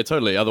 Yeah,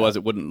 totally. Otherwise,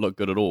 it wouldn't look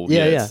good at all.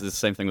 Yeah, It's the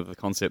same thing with the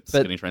concepts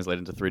But- getting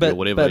translated into 3D or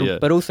whatever. But, yeah.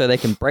 but also, they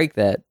can break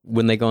that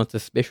when they go into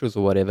specials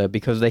or whatever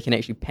because they can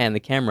actually pan the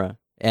camera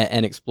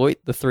and exploit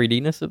the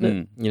 3D-ness of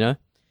it, you know?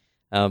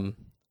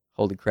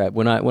 Holy crap.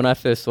 When I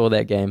first saw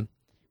that game,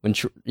 when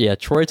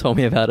Troy told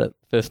me about it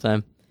first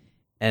time,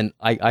 and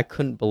I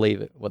couldn't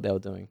believe it, what they were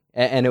doing.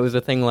 And it was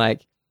a thing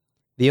like,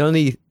 the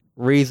only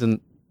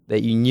reason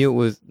that you knew it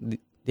was,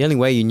 the only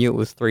way you knew it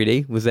was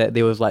 3D was that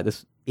there was like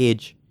this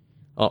edge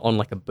on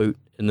like a boot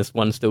in this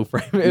one still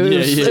frame.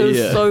 It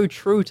was so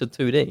true to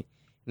 2D.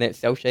 And that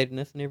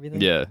cell-shadedness and everything.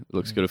 Yeah, it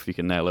looks good if you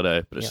can nail it,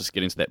 But it's Yeah. just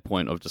getting to that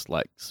point of just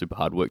like super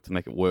hard work to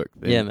make it work.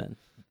 then- Yeah, man.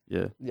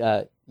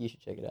 Yeah. You should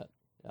check it out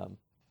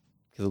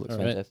because it looks All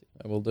right. fantastic.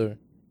 I will do.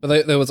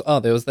 But there was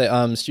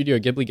that Studio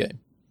Ghibli game.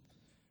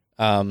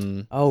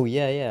 Oh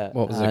yeah.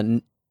 What was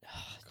it?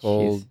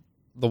 Called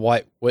The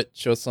White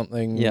Witch or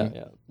something. Yeah.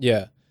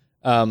 Yeah.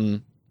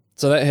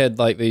 So that had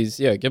like these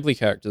Ghibli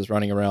characters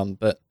running around,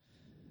 but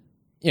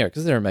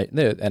because their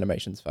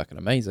animation's fucking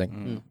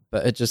amazing,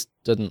 but it just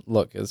didn't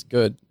look as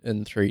good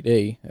in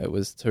 3D. It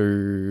was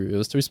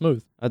too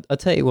smooth. I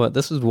tell you what,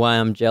 this is why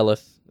I'm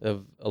jealous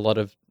of a lot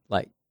of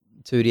like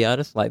 2D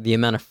artists, like the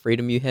amount of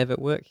freedom you have at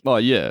work, Oh,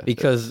 yeah.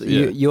 because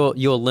Yeah.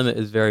 your limit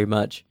is very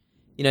much,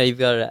 you've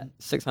got a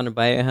 600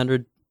 by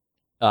 800.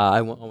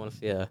 I want to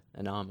see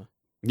an armor,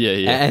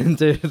 Yeah. and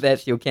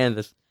that's your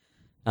canvas.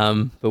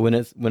 But when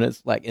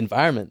it's like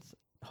environments,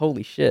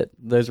 holy shit,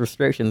 those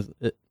restrictions.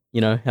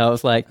 How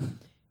it's like,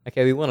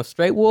 okay, we want a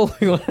straight wall,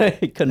 we want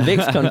a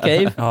convex,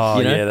 concave. Oh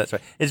you know? yeah, that's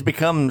right. It's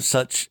become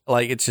such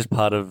like it's just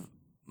part of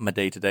my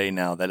day to day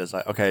now. That it's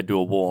like okay, I do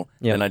a wall,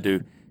 Yeah. then I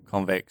do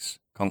convex,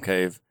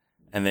 concave,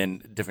 and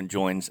then different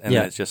joins, and Yeah.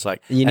 then it's just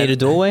like You need a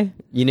doorway.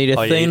 You need a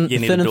Oh, yeah, thin you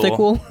need and a thick door.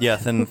 wall. Yeah,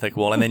 thin and thick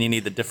wall, and then you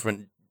need the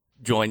different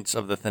joints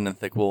of the thin and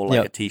thick wall, like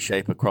Yep. a T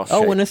shape, a cross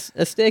Oh, shape. and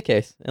a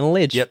staircase and a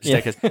ledge. Yep, Yeah.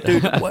 staircase.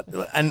 Dude, what?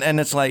 And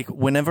it's like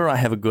whenever I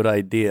have a good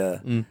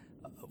idea Mm.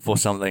 for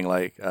something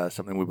like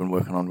something we've been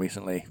working on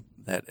recently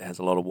that has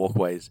a lot of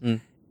walkways,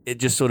 it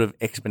just sort of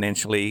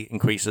exponentially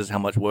increases how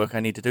much work I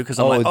need to do because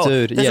I'm Oh, like, oh,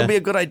 dude, this yeah. will be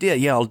a good idea.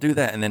 Yeah, I'll do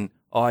that. And then,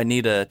 I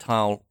need a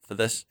tile for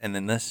this, and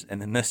then this,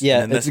 and then this,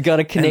 Yeah, and then it's this. got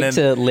to connect And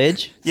then- to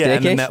ledge, Yeah,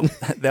 and staircase.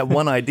 then that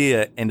one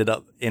idea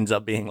ends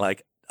up being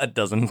like a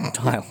dozen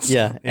tiles.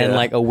 Yeah, and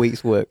like a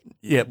week's work.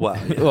 yeah, well,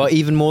 yeah, Well,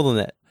 even more than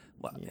that.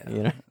 well, yeah,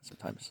 you know.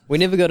 sometimes. We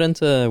never got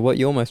into what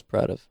you're most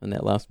proud of in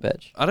that last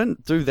batch. I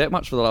didn't do that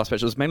much for the last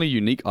patch. It was mainly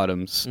unique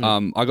items.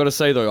 I got to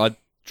say, though, I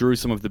drew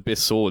some of the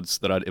best swords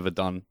that I'd ever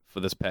done for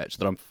this patch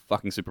that I'm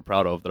fucking super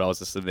proud of, that I was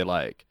just sitting there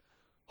like,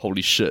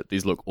 holy shit,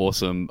 these look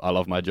awesome. I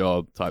love my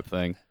job type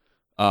thing.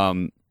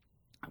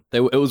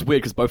 It was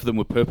weird because both of them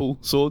were purple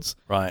swords.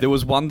 Right. There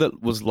was one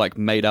that was like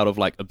made out of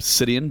like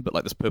obsidian, but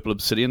like this purple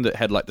obsidian that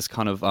had like this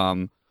kind of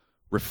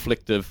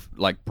reflective,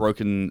 like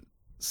broken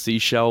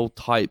seashell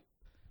type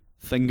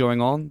thing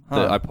going on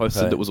that I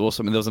posted that was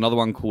awesome. And there was another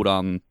one called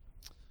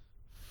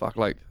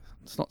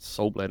it's not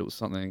Soul Blade, it was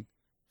something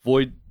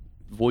Void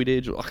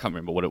Edge. I can't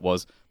remember what it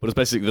was, but it was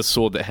basically this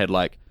sword that had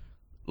like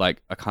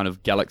like a kind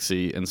of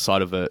galaxy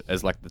inside of it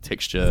as like the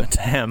texture,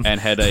 Damn. and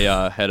had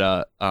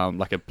a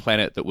like a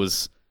planet that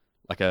was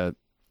like a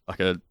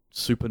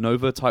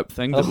supernova type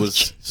thing that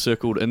was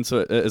circled into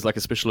it as like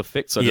a special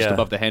effect. So just Yeah.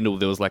 above the handle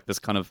there was like this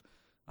kind of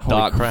Holy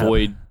dark crap.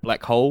 void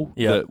black hole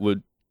Yeah. that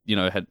would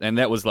and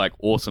that was like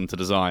awesome to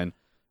design,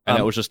 and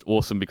that was just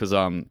awesome because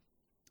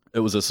it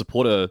was a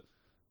supporter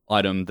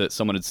item that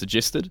someone had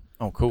suggested.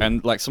 Oh, cool.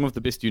 And like some of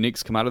the best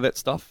uniques come out of that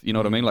stuff. You know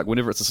what I mean? Like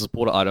whenever it's a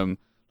supporter item,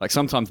 like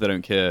sometimes they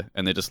don't care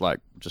and they're just like,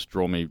 just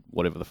draw me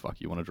whatever the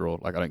fuck you want to draw.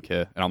 Like I don't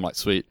care. And I'm like,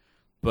 sweet.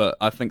 But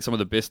I think some of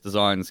the best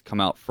designs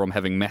come out from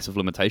having massive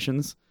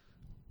limitations.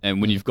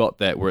 And when you've got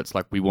that where it's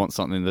like we want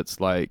something that's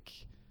like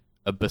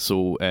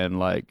abyssal and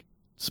like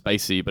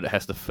spacey, but it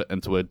has to fit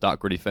into a dark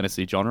gritty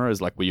fantasy genre,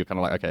 is like where you're kind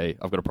of like, okay,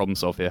 I've got a problem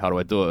solve here. How do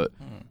I do it?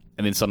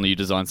 And then suddenly you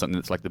design something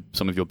that's like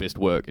some of your best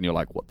work, and you're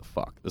like, what the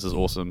fuck? This is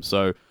awesome.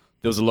 So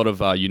there was a lot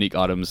of unique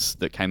items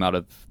that came out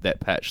of that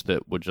patch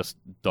that were just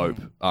dope.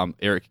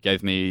 Eric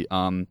gave me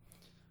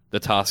the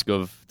task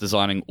of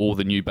designing all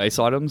the new base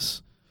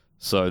items,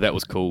 so that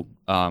was cool.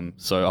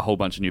 So a whole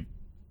bunch of new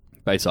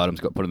base items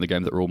got put in the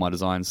game that were all my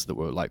designs that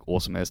were like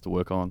awesome as to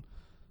work on.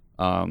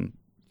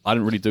 I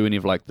didn't really do any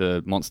of like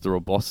the monster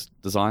or boss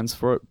designs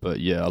for it, but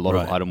yeah, a lot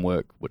of item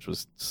work, which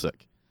was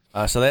sick.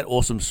 So that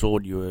awesome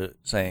sword you were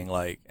saying,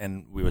 like,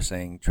 and we were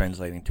saying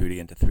translating 2D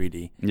into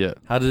 3D. Yeah.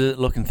 How did it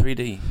look in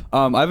 3D?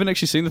 I haven't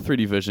actually seen the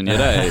 3D version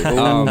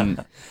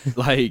yet.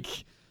 Like,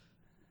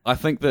 I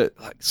think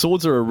that like,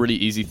 swords are a really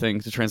easy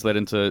thing to translate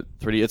into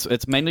 3D.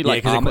 It's mainly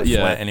like armor. Yeah,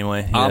 flat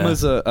anyway. Yeah.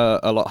 Armor's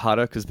a lot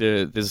harder because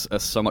there's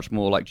so much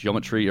more like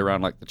geometry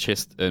around like the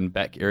chest and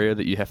back area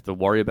that you have to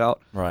worry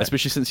about. Right.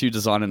 Especially since you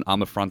design an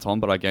armor front on,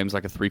 but our game's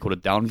like a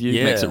 3/4 down view.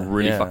 It makes it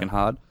really fucking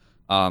hard.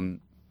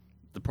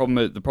 The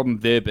problem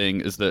there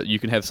being is that you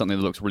can have something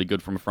that looks really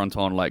good from a front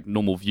on like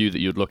normal view that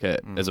you'd look at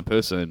as a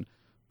person,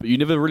 but you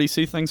never really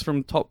see things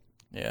from top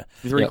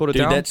 3/4 Dude,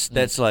 down.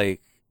 that's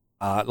like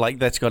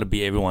that's got to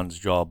be everyone's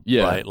job.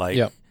 Yeah. Right? Like,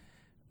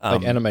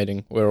 like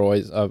animating, we're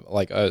always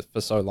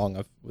for so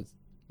long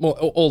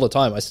all the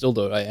time I still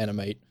do it. I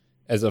animate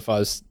as if I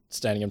was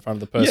standing in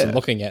front of the person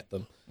looking at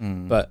them,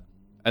 but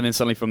and then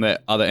suddenly from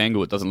that other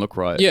angle it doesn't look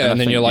right. yeah, and I then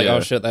think, you're like,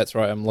 oh shit, that's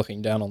right, I'm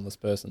looking down on this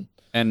person.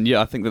 And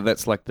yeah, I think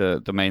that's like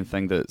the main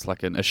thing that's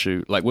like an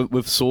issue. Like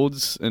with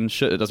swords and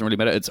shit, it doesn't really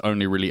matter. It's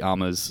only really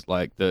armors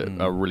like that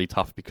are really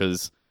tough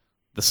because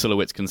the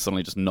silhouettes can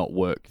suddenly just not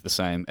work the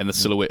same. And the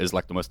silhouette is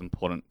like the most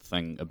important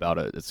thing about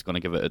it. It's going to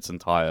give it its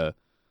entire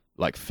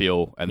like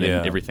feel, and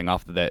then everything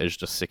after that is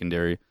just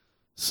secondary.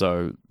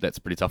 So that's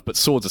pretty tough. But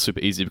swords are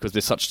super easy because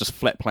they're such just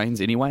flat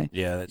planes anyway.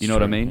 Yeah, that's you know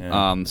what I true, mean?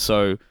 yeah.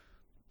 So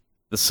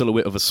the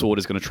silhouette of a sword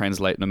is going to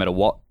translate no matter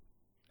what,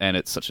 and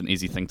it's such an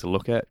easy thing to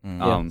look at.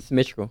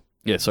 Symmetrical.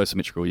 Yeah, so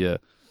symmetrical, yeah.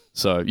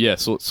 So, yeah,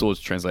 swords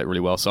translate really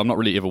well. So I'm not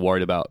really ever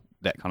worried about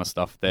that kind of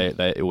stuff.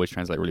 They always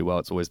translate really well.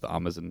 It's always the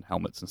armors and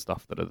helmets and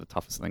stuff that are the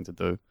toughest thing to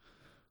do.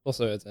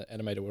 Also, as an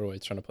animator, we're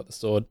always trying to put the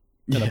sword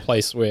in a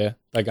place where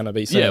they're going to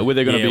be seen. Yeah, where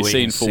they're going to be we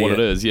seen can for see what it.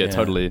 it is. Yeah, Yeah.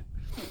 totally.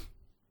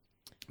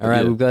 All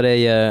right, Yeah. we've got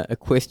a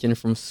question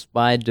from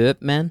Spy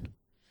Derp Man.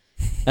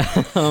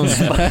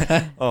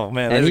 Oh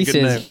man, And that's he a good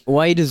says, name.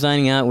 why are you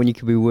designing art when you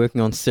could be working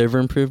on server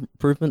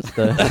improvements?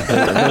 All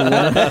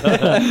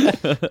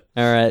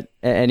right.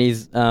 And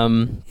he's,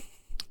 all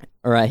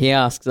right, he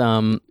asks,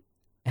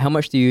 how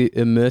much do you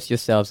immerse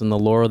yourselves in the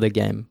lore of the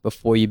game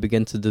before you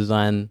begin to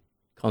design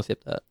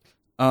concept art?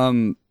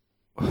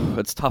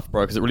 It's tough,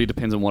 bro, because it really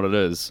depends on what it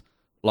is.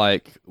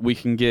 Like, we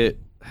can get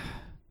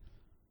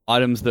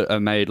items that are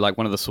made, like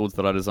one of the swords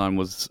that I designed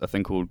was a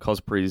thing called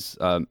Cospre's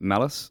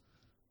Malice.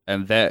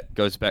 And that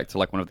goes back to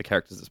like one of the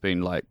characters that's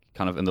been like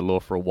kind of in the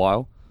lore for a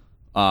while.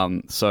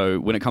 So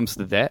when it comes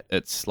to that,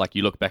 it's like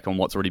you look back on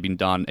what's already been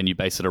done and you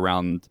base it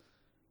around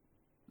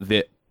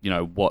that, you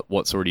know,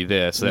 what's already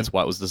there. So that's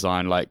why it was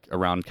designed like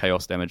around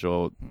chaos damage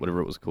or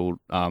whatever it was called.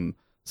 So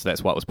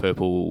that's why it was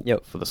purple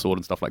for the sword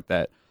and stuff like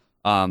that.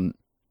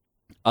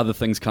 Other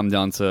things come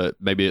down to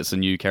maybe it's a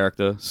new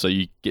character, so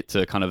you get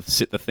to kind of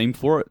set the theme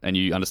for it and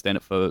you understand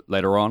it for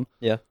later on.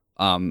 Yeah.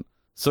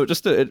 So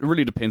it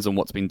really depends on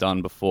what's been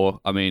done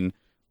before. I mean,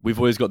 we've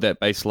always got that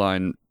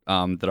baseline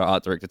that our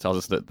art director tells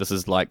us that this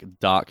is like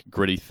dark,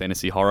 gritty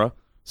fantasy horror.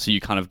 So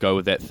you kind of go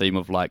with that theme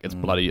of like it's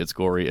bloody, it's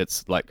gory,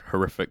 it's like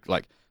horrific,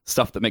 like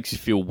stuff that makes you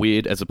feel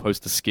weird as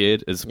opposed to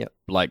scared is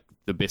like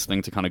the best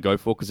thing to kind of go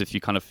for. Because if you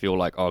kind of feel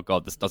like, oh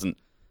god, this doesn't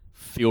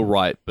feel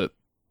right, but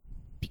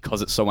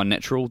because it's so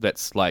unnatural,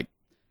 that's like,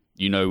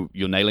 you know,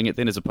 you're nailing it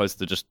then, as opposed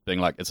to just being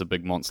like it's a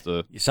big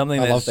monster. Something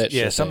I that's, love that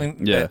shit,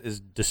 something yeah. that is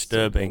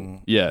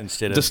disturbing. Yeah,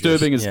 instead of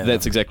disturbing just, is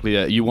that's exactly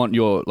it. You want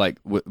your like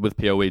with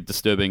PoE,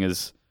 disturbing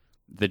is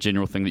the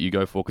general thing that you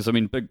go for. Because I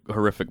mean, big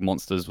horrific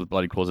monsters with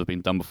bloody claws have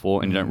been done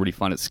before, and you don't really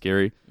find it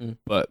scary.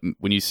 But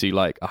when you see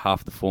like a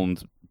half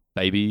deformed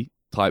baby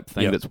type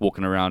thing that's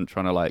walking around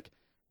trying to like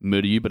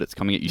murder you, but it's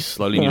coming at you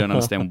slowly, and you don't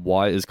understand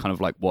why, is kind of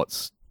like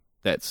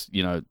that's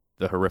you know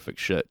the horrific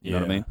shit. You know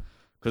what I mean?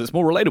 because it's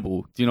more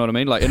relatable. Do you know what I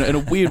mean? Like in a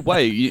weird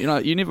way, you know,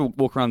 you never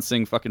walk around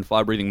seeing fucking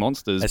fire-breathing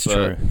monsters. That's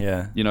but, true.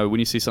 Yeah. You know, when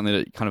you see something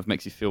that kind of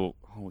makes you feel,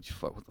 oh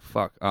fuck, what the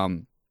fuck?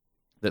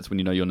 That's when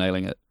you know you're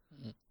nailing it.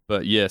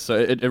 But yeah, so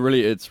it's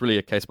really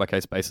a case by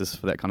case basis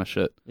for that kind of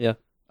shit. Yeah.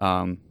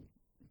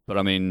 But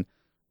I mean,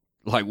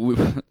 like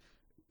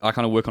I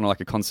kind of work on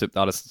like a concept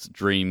artist's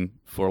dream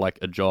for like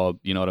a job.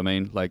 You know what I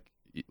mean? Like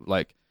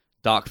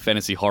dark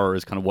fantasy horror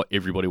is kind of what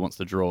everybody wants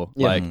to draw.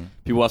 Yeah. Like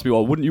people ask me,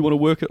 "Oh, wouldn't you want to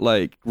work at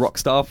like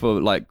Rockstar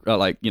for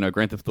like you know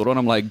Grand Theft Auto?" And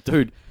I'm like,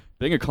 dude,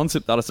 being a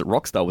concept artist at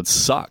Rockstar would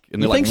suck.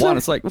 And they're You like, think "What?" so?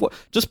 It's like, what?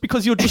 Just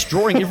because you're just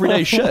drawing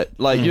everyday shit,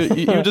 like you're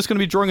just going to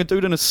be drawing a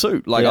dude in a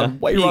suit. Like Yeah.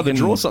 I'd way You rather can-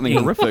 draw something you-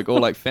 horrific or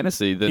like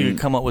fantasy You than could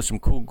come up with some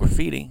cool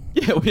graffiti.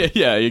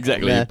 yeah,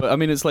 exactly. Yeah. But I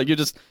mean, it's like you're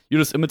just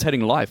imitating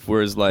life.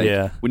 Whereas like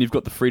Yeah. when you've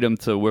got the freedom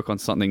to work on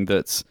something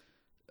that's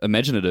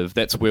imaginative,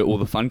 that's where all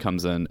the fun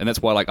comes in, and that's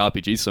why I like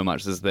RPGs so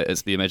much. Is that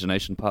it's the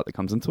imagination part that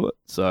comes into it.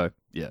 So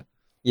yeah.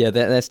 Yeah,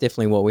 that's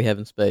definitely what we have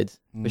in spades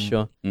for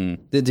sure.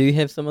 Mm. Do you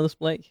have some of this,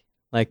 Blake?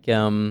 Like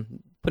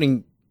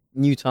putting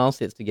new tile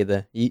sets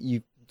together.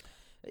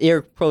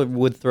 Eric probably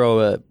would throw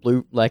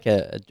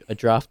a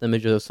draft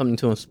image or something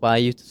to inspire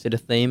you to set a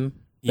theme.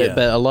 But, Yeah.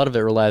 but a lot of it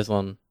relies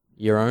on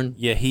your own.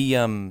 Yeah, he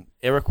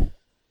Eric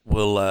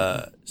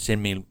will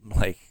send me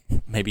like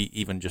maybe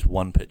even just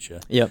one picture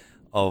Yep.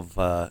 of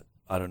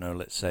I don't know,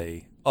 let's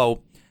say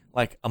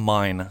like a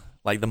mine,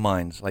 like the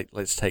mines. Like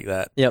let's take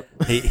that. Yep.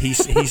 He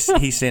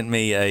sent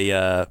me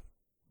a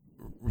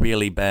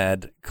really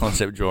bad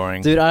concept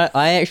drawing. Dude,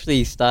 I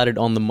actually started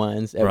on the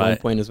mines at one Right.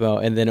 point as well,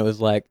 and then it was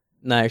like,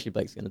 no, actually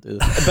Blake's gonna do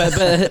this.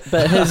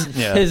 But his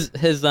Yeah.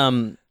 his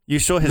You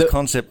saw his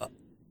concept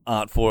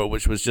art for it,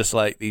 which was just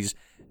like these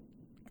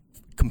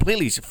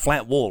completely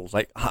flat walls,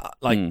 like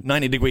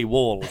 90-degree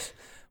walls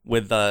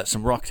with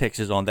some rock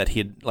textures on that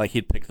he'd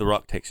picked the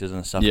rock textures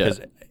and stuff. Yeah.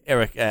 Because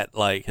Eric at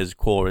like his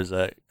core is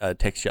a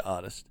texture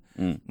artist,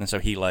 Mm. and so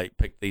he like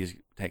picked these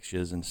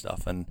textures and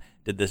stuff and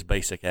did this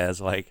basic as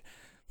like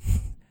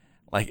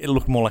it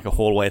looked more like a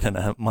hallway than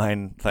a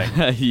mine thing.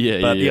 But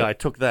yeah, I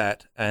took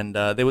that, and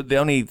the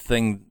only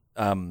thing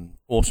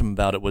awesome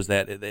about it was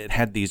that it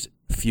had these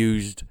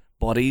fused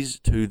bodies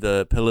to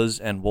the pillars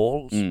and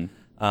walls,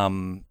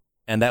 and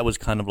that was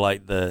kind of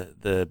like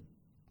the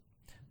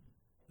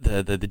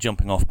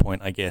jumping off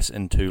point, I guess,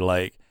 into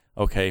like,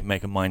 okay,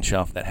 make a mine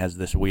shaft that has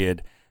this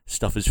weird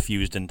stuff is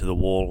fused into the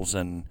walls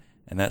and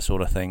that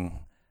sort of thing.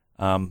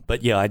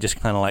 But yeah, I just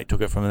kind of like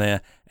took it from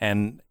there,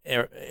 and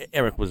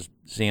Eric was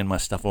seeing my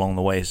stuff along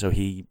the way, so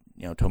he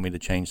told me to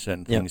change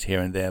certain things here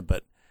and there.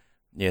 But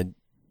yeah,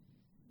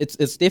 it's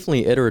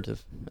definitely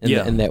iterative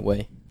in that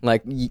way.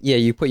 Like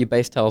you put your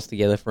base tiles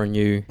together for a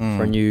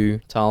new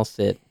tile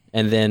set,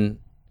 and then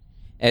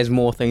as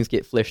more things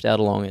get fleshed out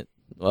along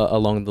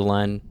the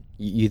line,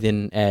 you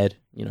then add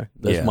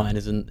those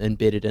miners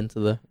embedded into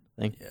the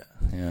thing.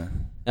 Yeah.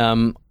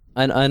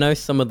 I know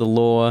some of the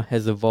lore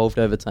has evolved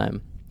over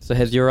time. So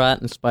has your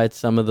art inspired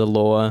some of the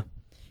lore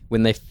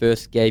when they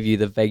first gave you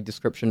the vague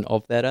description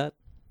of that art?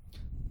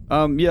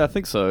 Yeah, I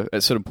think so.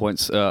 At certain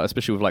points,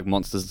 especially with like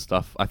monsters and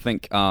stuff, I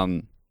think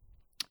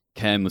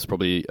Cam was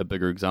probably a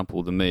bigger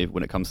example than me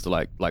when it comes to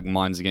like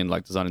mines again,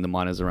 like designing the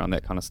miners around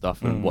that kind of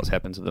stuff and what's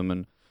happened to them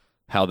and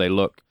how they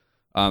look.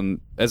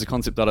 As a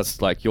concept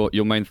artist, like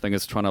your main thing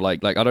is trying to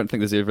like I don't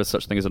think there's ever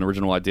such thing as an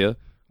original idea.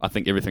 I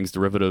think everything's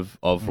derivative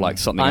of like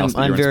something else.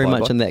 I'm very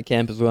much by. in that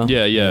camp as well.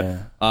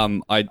 Yeah.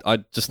 I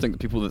just think the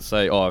people that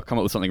say, "Oh, I've come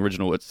up with something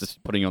original," it's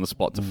just putting you on the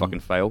spot to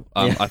fucking fail.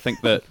 I think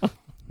that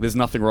there's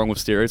nothing wrong with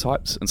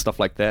stereotypes and stuff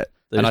like that.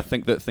 And I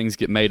think that things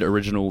get made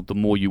original the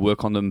more you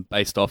work on them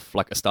based off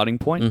like a starting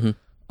point.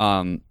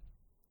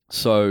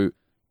 So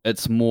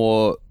it's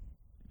more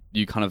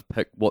you kind of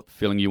pick what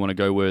feeling you want to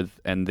go with,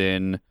 and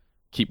then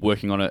keep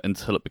working on it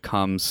until it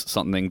becomes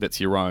something that's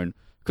your own.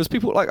 Because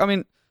people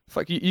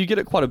you get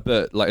it quite a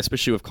bit, like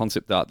especially with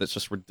concept art that's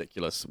just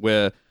ridiculous.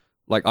 Where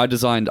like I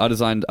designed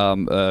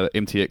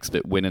MTX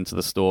that went into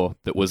the store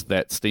that was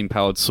that steam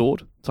powered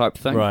sword type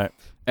thing, Right.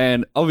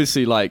 And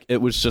obviously like it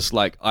was just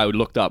like I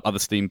looked up other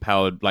steam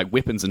powered like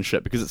weapons and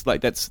shit because it's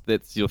like that's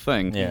your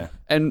thing. Yeah.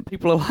 And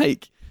people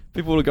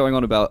are going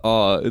on about,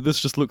 oh, this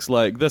just looks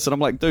like this, and I'm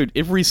like, dude,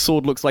 every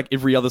sword looks like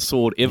every other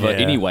sword ever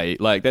anyway.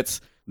 Like that's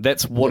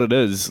what it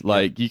is.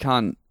 Like you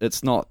can't.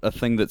 It's not a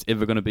thing that's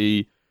ever going to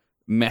be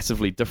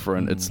massively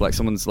different. It's like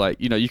someone's like,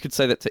 you could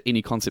say that to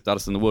any concept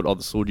artist in the world. Oh,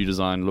 the sword you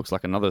design looks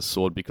like another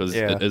sword because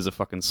it is a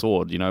fucking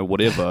sword.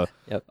 Whatever.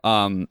 Yep.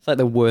 Um, It's like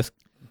the worst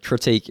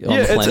critique on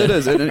the yeah, planet. it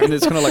is, and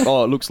it's kind of like,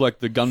 oh, it looks like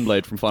the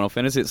gunblade from Final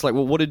Fantasy. It's like,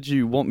 well, what did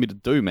you want me to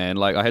do, man?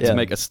 Like, I had to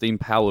make a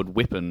steam-powered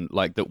weapon,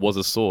 like that was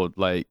a sword,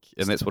 like,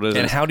 and that's what it is.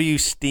 And how do you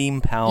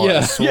steam power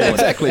a sword? Yeah,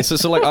 exactly.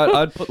 So like,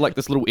 I'd put like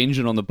this little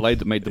engine on the blade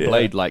that made the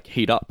blade like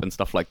heat up and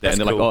stuff like that. That's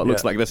and they're cool, like, oh, it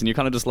looks like this, and you're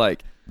kind of just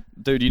like,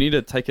 dude, you need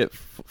to take it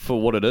for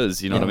what it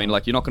is. You know what I mean?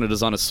 Like, you're not going to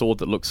design a sword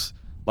that looks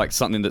like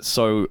something that's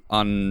so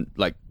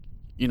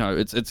you know,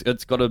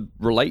 it's got to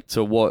relate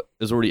to what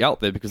is already out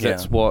there because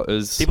that's what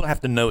is. People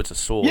have to know it's a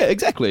sword. Yeah,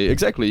 exactly. You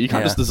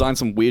can't Yeah. just design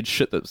some weird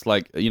shit that's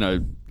like, you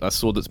know, a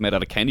sword that's made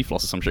out of candy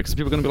floss or some shit. Because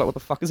people are gonna be like, "What the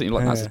fuck is it?" And you're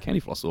like, "No, it's a candy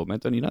floss sword, man.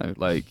 Don't you know?"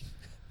 Like,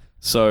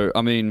 so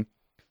I mean,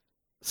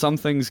 some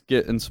things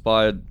get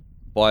inspired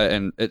by it,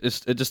 and it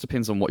just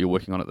depends on what you're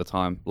working on at the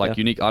time. Like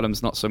unique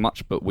items, not so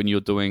much. But when you're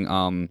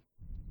doing,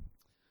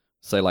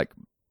 say like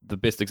the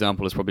best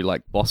example is probably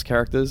like boss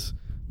characters.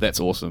 That's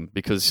awesome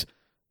because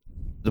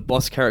the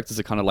boss characters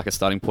are kind of like a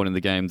starting point in the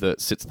game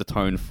that sets the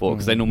tone for,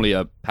 because they normally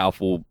are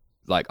powerful,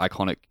 like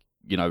iconic,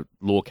 you know,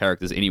 lore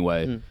characters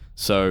anyway.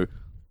 So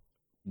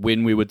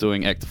when we were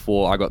doing Act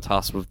 4, I got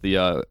tasked with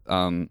the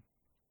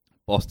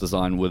boss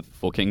design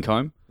for King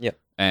Comb. Yep.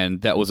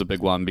 And that was a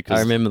big one because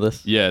I remember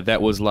this. Yeah,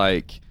 that was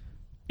like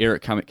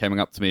Eric coming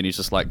up to me and he's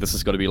just like, this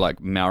has got to be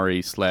like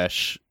Maori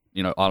 /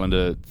 you know,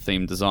 Islander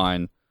themed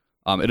design.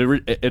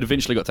 It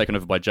eventually got taken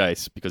over by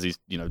Jace because he's,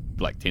 you know,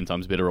 like 10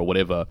 times better or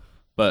whatever.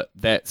 But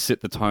that set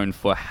the tone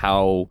for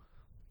how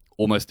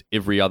almost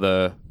every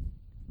other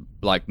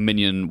like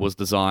minion was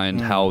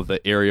designed, how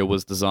the area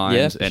was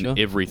designed, and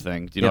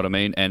everything. Do you know what I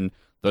mean? And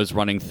those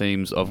running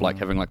themes of like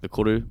having like the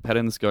koru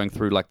patterns going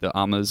through like the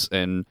armors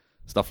and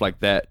stuff like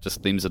that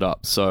just themes it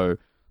up. So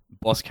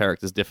boss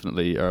characters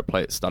definitely are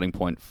a starting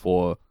point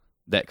for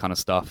that kind of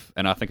stuff.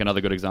 And I think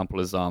another good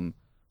example is the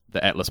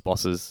Atlas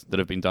bosses that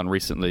have been done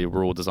recently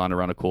were all designed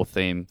around a core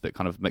theme that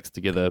kind of mixed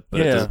together.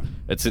 But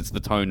it sets the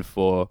tone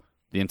for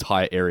the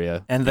entire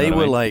area. And they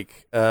were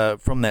like,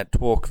 from that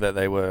talk that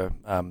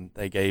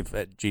they gave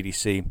at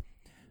GDC,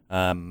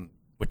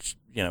 which,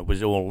 you know,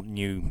 was all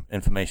new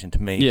information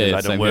to me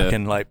because I don't work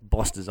in like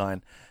boss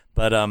design.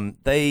 But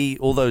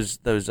all those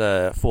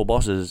 4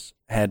 bosses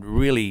had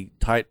really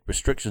tight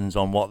restrictions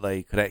on what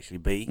they could actually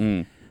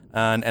be.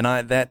 And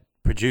that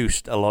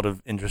produced a lot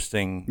of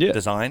interesting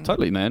design.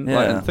 Totally, man. Yeah.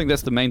 Like, I think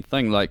that's the main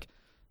thing. Like,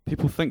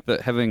 people think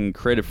that having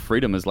creative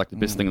freedom is like the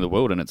best thing in the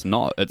world, and it's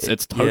not.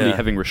 It's totally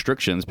having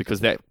restrictions, because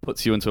that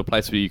puts you into a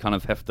place where you kind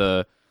of have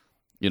to,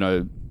 you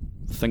know,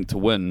 think to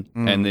win,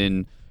 and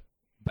then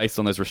based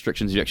on those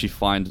restrictions, you actually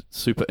find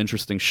super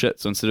interesting shit.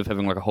 So instead of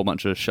having like a whole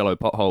bunch of shallow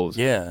potholes,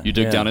 you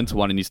dig down into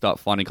one and you start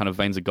finding kind of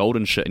veins of gold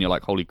and shit, and you're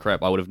like, holy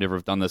crap, I would have never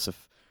have done this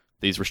if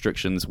these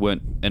restrictions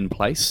weren't in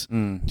place.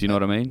 Do you know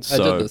what I mean? I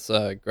did this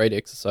great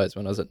exercise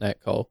when I was at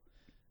NatCol.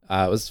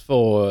 It was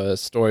for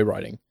story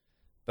writing,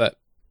 but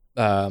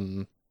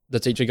the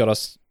teacher gave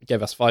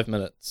us 5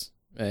 minutes,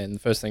 and the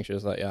first thing she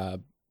was like,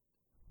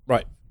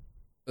 write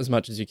as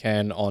much as you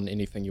can on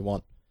anything you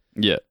want.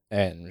 Yeah.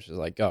 And she's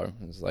like, go.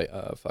 And it's like,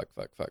 fuck.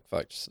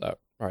 Just start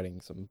writing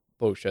some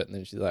bullshit. And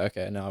then she's like,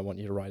 okay, now I want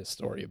you to write a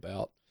story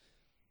about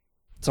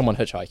someone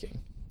hitchhiking.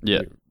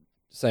 Yeah.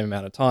 Same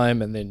amount of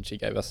time. And then she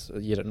gave us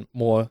yet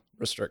more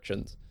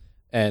restrictions.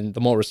 And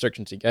the more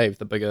restrictions she gave,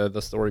 the bigger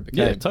the story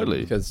became. Yeah,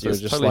 totally. Because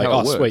That's you're just totally like, how oh,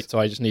 it works. sweet. So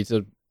I just need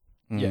to,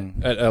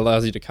 it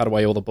allows you to cut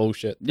away all the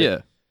bullshit. Yeah.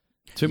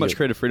 Too much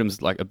creative freedom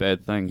is like a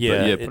bad thing.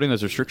 Yeah, but putting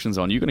those restrictions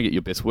on, you're going to get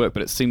your best work.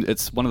 But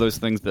it's one of those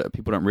things that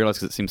people don't realize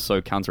because it seems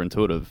so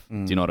counterintuitive.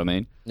 Do you know what I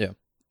mean? Yeah.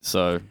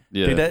 So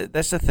yeah, Dude,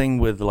 that's the thing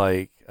with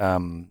like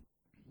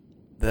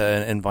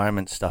the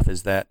environment stuff,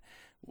 is that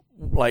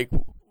like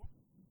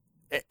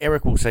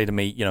Eric will say to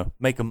me, you know,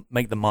 make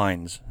the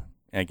mines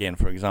again,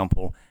 for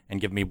example, and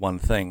give me one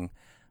thing,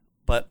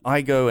 but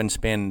I go and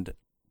spend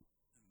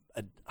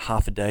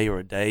half a day or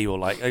a day or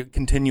like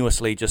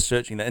continuously just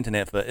searching the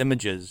internet for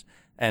images.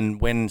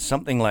 And when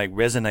something like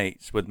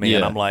resonates with me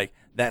and I'm like,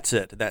 that's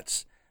it,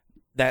 that's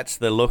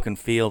the look and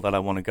feel that I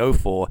want to go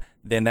for,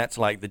 then that's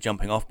like the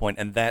jumping off point,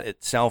 and that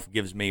itself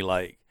gives me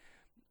like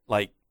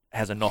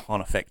has a knock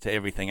on effect to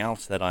everything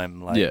else that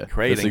I'm like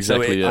creating. That's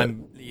exactly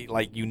I'm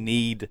like,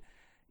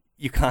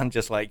 you can't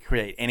just like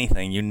create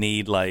anything. You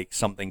need like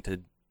something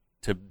to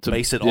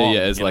base it on. Yeah,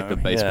 as like the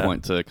base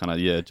point to kind of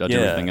judge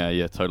everything.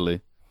 Yeah,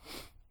 totally.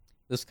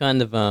 This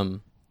kind of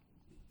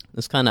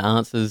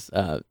answers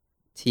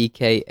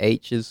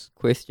TKH's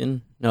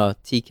question. No,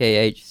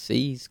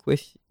 TKHC's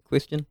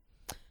question.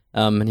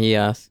 And he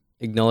asks,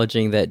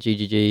 acknowledging that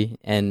GGG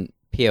and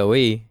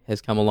PoE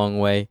has come a long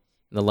way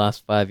in the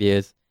last 5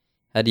 years,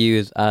 how do you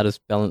as artists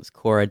balance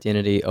core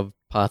identity of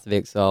Path of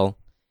Exile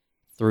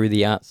through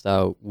the art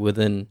style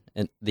within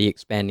the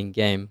expanding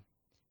game?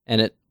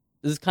 And this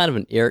is kind of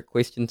an Eric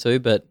question too,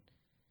 but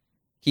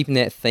keeping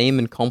that theme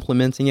and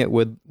complementing it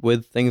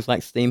with things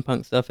like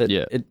steampunk stuff,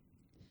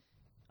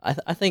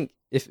 I think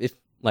if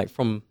like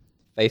from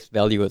face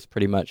value, it's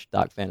pretty much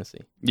dark fantasy.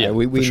 Yeah,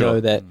 we know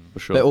that, for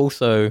sure. but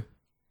also,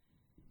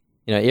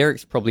 you know,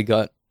 Eric's probably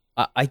got.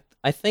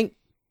 I think,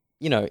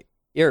 you know,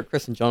 Eric,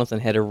 Chris, and Jonathan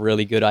had a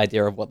really good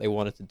idea of what they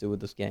wanted to do with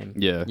this game.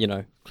 Yeah, you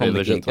know, clear from the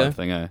vision get-go. type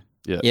thing.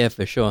 Yeah,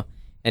 for sure.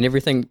 And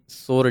everything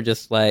sort of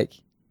just like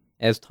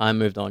as time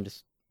moved on,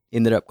 just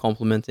ended up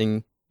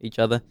complementing each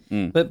other.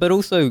 But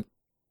also,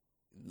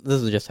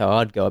 this is just how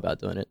I'd go about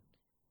doing it.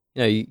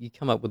 You know, you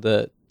come up with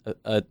a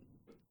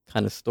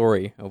kind of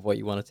story of what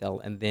you want to tell,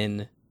 and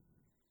then,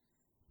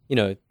 you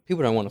know,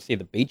 people don't want to see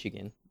the beach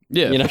again.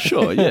 Yeah, You know? for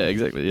sure. Yeah,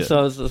 exactly. Yeah.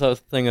 So it's a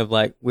thing of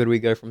like, where do we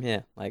go from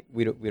here? Like,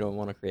 we don't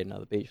want to create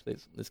another beach.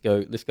 Let's go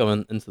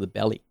into the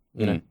belly.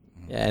 You know,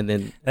 yeah, and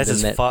then That's then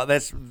as that, far.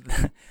 That's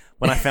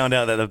when I found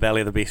out that the Valley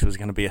of the Beast was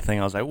going to be a thing.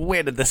 I was like,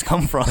 where did this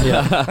come from?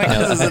 Yeah. Like,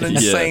 this is an Yeah.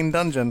 insane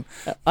dungeon.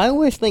 I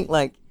always think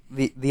like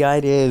the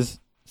ideas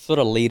sort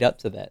of lead up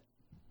to that,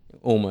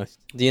 almost.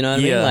 Do you know what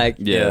I Yeah. mean? Like,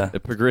 yeah, Yeah.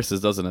 it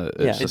progresses, doesn't it?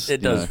 Yeah. It's just,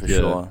 It you know, does for yeah.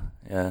 sure.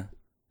 Yeah.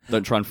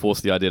 Don't try and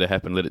force the idea to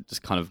happen. Let it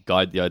just kind of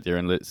guide the idea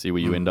and let it see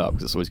where you end up,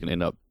 because it's always going to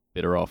end up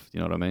better off. You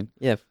know what I mean?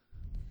 yeah.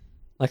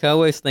 Like I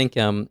always think,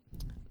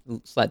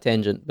 slight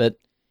tangent, but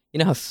you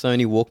know how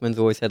Sony Walkmans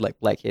always had like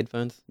black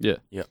headphones? Yeah.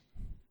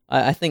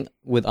 I think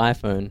with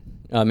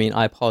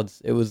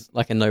iPods, it was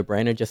like a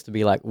no-brainer just to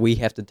be like, we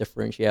have to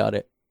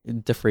differentiate.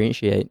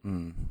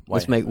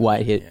 Let's make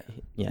white head,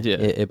 Yeah.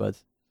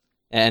 earbuds.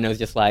 And it was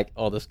just like,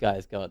 oh, this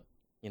guy's got,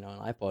 an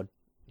iPod.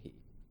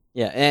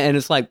 And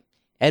it's like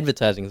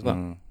advertising as well.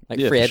 Mm. Like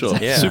Yeah, free for sure.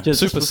 advertising. Yeah.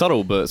 Super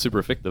subtle, but super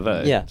effective.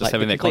 Yeah, Just like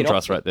having the that complete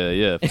contrast right there.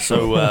 Yeah.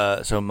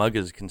 So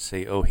muggers can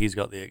see, oh, he's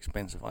got the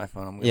expensive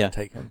iPhone. I'm going to Yeah.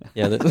 take him.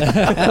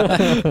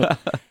 Yeah.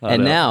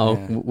 And now,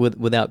 Yeah.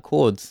 without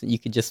cords, you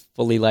could just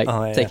fully like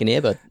Oh, yeah. take an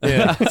earbud.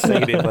 Yeah,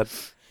 take it,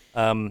 but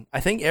I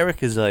think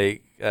Eric is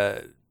like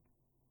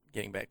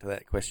getting back to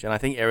that question. I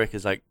think Eric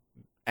is like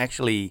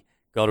actually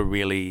got a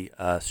really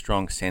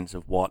strong sense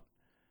of what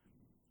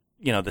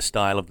the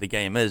style of the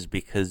game is,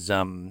 because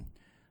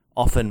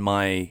often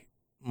my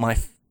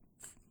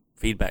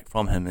feedback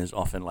from him is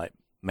often like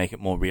make it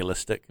more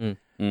realistic,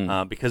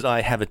 because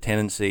I have a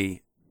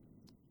tendency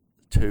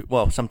to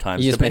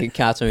sometimes You just make it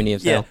cartoony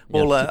as yeah.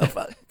 well.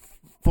 Well,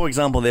 for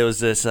example, there was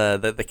this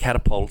the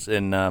catapults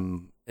in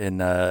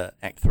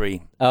Act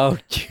 3. Oh,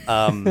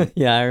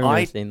 yeah, I remember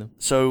I- seeing them.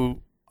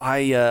 So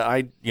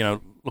I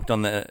looked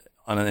on the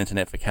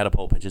internet for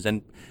catapult pictures,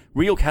 and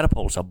real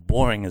catapults are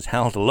boring as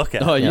hell to look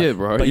at. Oh Yeah. yeah,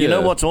 bro. but yeah. you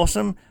know what's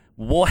awesome?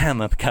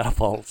 Warhammer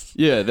catapults.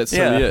 Yeah, that's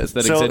it's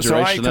that So I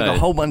exaggeration. took eh? a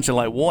whole bunch of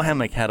like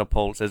Warhammer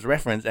catapults as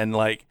reference, and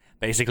like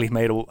basically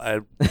made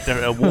a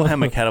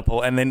Warhammer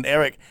catapult. And then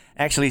Eric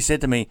actually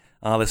said to me,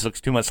 "Oh, this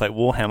looks too much like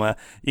Warhammer.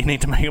 You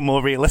need to make it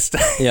more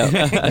realistic." Yeah.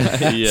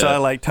 Yeah. So I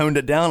like toned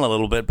it down a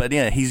little bit, but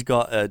yeah, he's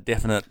got a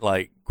definite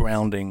like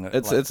grounding.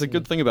 It's a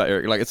good thing about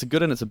Eric. Like, it's a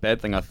good and it's a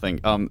bad thing, I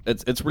think.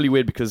 It's really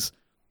weird because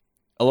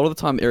a lot of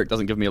the time Eric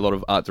doesn't give me a lot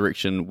of art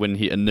direction when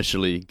he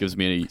initially gives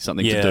me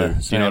something to Yeah, do. Do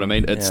you know what I same.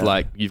 mean? It's Yeah.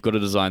 like, you've got to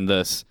design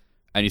this,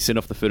 and you send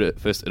off the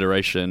first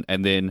iteration,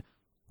 and then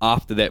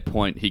after that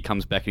point, he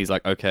comes back and he's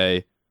like,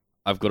 okay,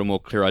 I've got a more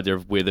clear idea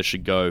of where this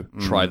should go.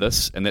 Try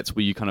this, and that's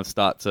where you kind of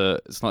start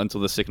to. It's not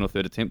until the second or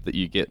third attempt that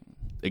you get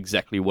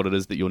exactly what it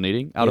is that you're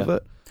needing out of Yeah.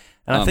 it.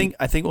 And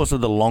I think also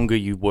the longer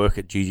you work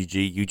at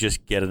GGG, you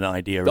just get an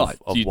idea of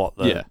You- what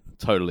the yeah,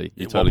 totally.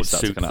 You what totally would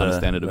start to suit kind of the-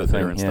 understand it a the bit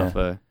better thing, and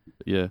stuff.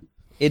 Yeah.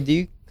 Ed, do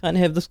you kind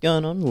of have this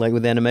going on, like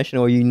with animation,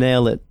 or you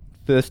nail it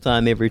first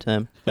time every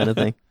time kind of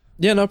thing?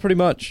 Yeah, no, pretty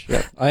much.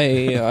 Yeah.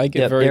 I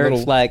get very Eric's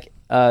little. like,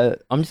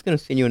 I'm just going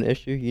to send you an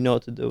issue. You know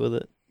what to do with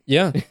it.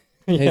 Yeah, Yeah.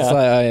 it's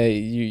like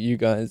you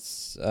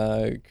guys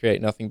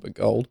create nothing but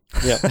gold.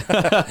 Yeah.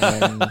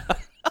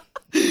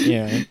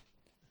 Yeah,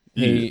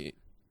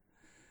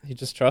 he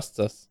just trusts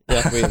us.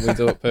 Yeah, we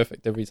do it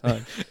perfect every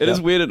time. It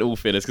is weird in all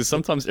fairness because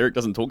sometimes Eric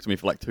doesn't talk to me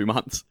for like 2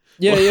 months.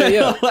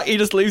 Yeah. Like, he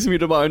just leaves me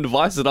to my own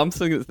devices, and I'm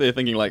sitting there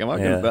thinking like, am I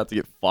Yeah. about to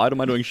get fired?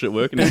 Am I doing shit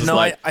work? And he's just No,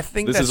 like, I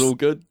think this that's is all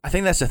good. I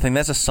think that's the thing.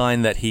 That's a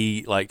sign that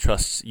he like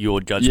trusts your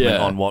judgment Yeah,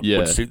 on what yeah.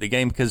 would suit the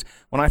game. Because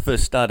when I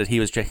first started, he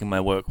was checking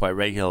my work quite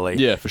regularly.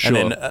 Yeah, for sure.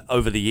 And then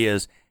over the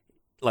years,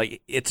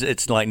 like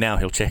it's like now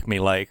he'll check me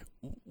like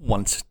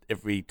once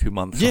every 2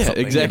 months. or Yeah,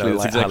 something, exactly. You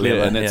know, That's like, exactly it.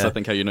 hardly And ever, that's, yeah. I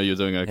think, how you know you're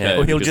doing okay. Yeah.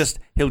 Or because-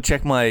 he'll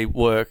check my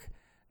work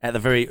at the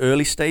very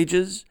early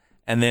stages,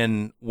 and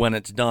then when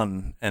it's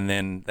done, and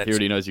then that's he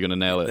already knows you're going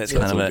to nail it. That's so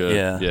kind it's of all it, good.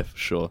 yeah. Yeah, for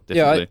sure.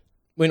 Yeah,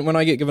 Definitely. When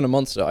I get given a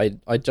monster,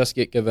 I just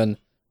get given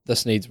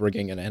this needs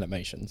rigging and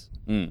animations,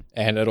 and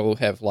it'll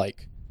have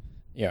like,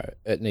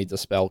 it needs a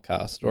spell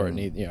cast, or it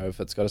need if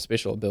it's got a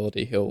special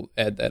ability, he'll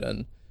add that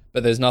in.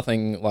 But there's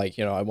nothing like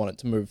I want it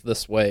to move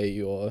this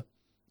way or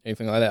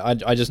anything like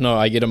that. I just know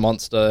I get a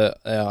monster,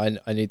 I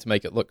need to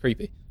make it look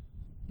creepy.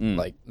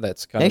 Like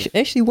that's kind of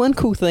Actually, one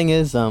cool thing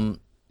is,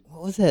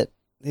 what was it?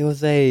 There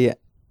was a,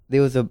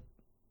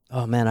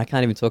 oh man, I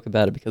can't even talk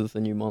about it because it's a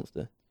new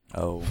monster.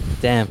 Oh,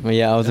 Damn,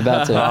 yeah, I was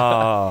about to.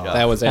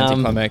 that was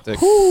anticlimactic.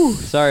 Whew,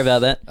 sorry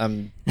about that.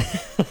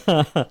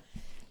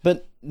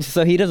 But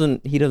so he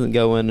doesn't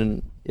go in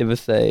and ever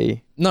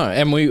say, No,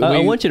 and we I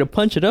want you to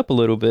punch it up a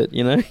little bit,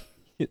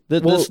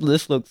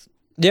 This looks.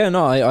 Yeah,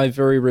 no, I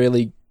very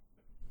rarely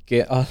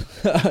get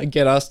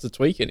get asked to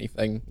tweak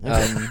anything.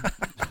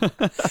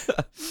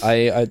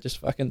 I just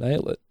fucking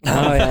nail it.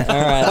 Oh yeah,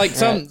 all right. Like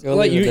some, all right, we'll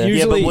like leave it there.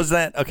 yeah. But usually, was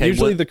that okay?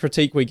 usually the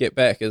critique we get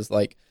back is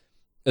like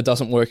it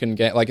doesn't work in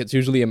game. Like it's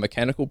usually a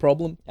mechanical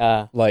problem.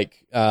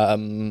 Like they're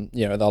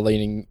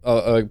leaning.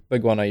 A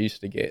big one I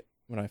used to get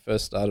when I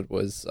first started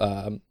was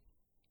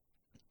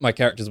my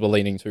characters were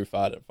leaning too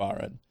far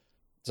in.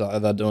 So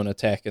they're doing an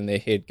attack and their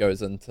head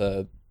goes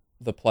into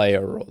the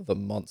player or the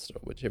monster,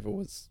 whichever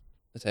was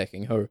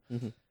attacking who.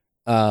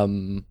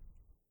 Mhm.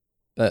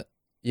 But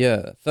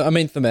yeah, I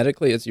mean,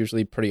 thematically, it's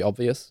usually pretty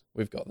obvious.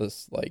 We've got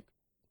this like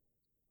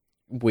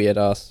weird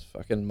ass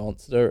fucking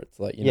monster. It's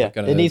like you're not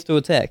gonna. It needs to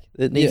attack.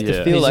 It needs Yeah.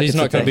 to feel like he's it's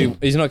not gonna attacking.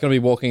 be. He's not gonna be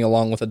walking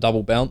along with a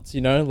double bounce.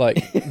 Like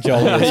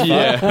jolly as fuck.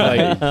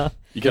 Yeah. Like,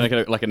 You kind of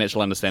get like a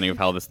natural understanding of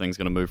how this thing's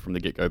going to move from the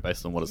get go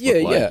based on what it's Yeah,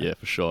 looked like. yeah. Yeah,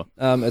 for sure.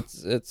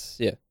 it's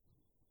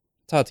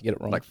hard to get it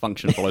wrong. Like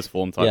function follows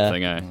form type Yeah.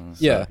 thing, eh?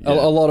 yeah, So,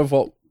 a lot of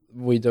what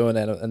we do in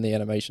the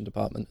animation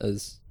department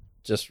is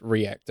just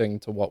reacting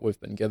to what we've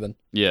been given.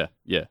 yeah,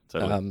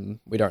 totally.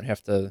 We don't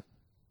have to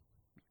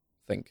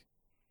think.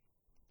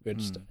 We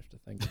just don't have to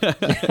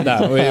think.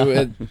 No,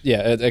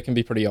 it can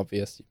be pretty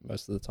obvious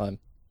most of the time.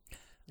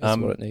 That's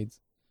what it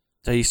needs.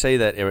 So you say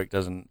that Eric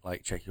doesn't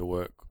like check your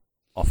work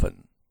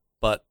often,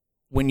 but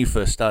when you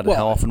first started, Well,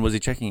 how often was he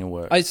checking your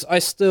work? I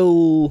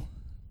still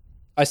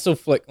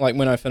flick, like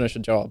when I finish a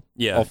job.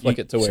 yeah, I'll flick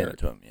you it to send Eric. it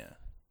to him. Yeah.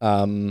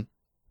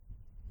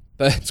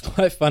 But it's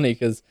quite funny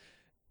because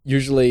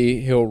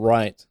usually he'll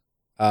write,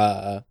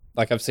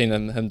 like I've seen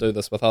him do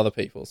this with other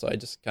people, so I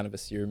just kind of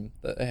assume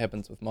that it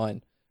happens with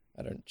mine.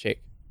 I don't check,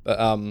 but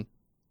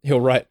he'll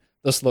write,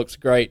 "This looks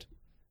great,"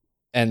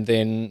 and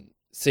then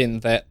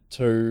send that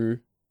to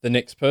the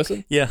next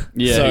person. Yeah.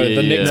 Yeah, so yeah,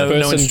 the yeah. next No person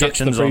gets the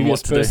instructions on previous what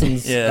to do.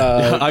 person's.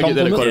 Yeah. I get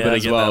that compliment. quite a Yeah, I bit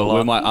as get that a well, lot.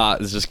 where my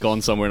art has just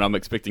gone somewhere and I'm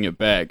expecting it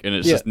back, and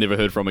it's Yeah. just never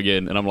heard from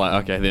again. And I'm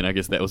like, okay, then I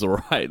guess that was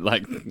alright.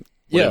 Like,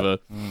 Yeah. whatever.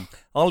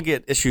 I'll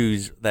get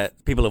issues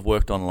that people have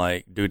worked on,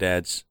 like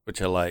doodads, which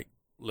are like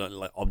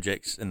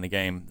objects in the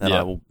game that I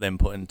Yeah. will then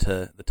put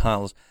into the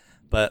tiles.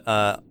 But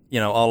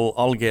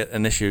I'll get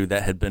an issue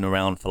that had been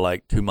around for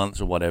like 2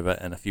 months or whatever,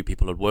 and a few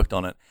people had worked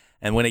on it.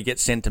 And when it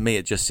gets sent to me,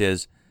 it just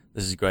says,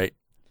 "This is great."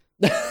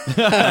 And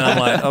I'm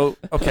like, "Oh,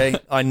 okay.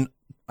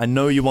 I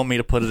know you want me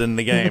to put it in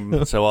the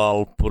game, so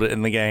I'll put it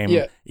in the game,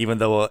 Yeah. even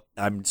though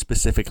I'm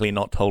specifically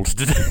not told to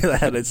do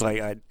that." It's like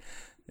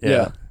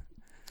Yeah.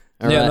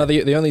 All yeah, right. no,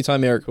 the only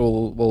time Eric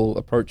will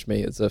approach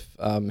me is if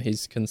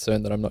he's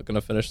concerned that I'm not going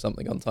to finish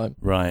something on time.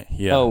 Right.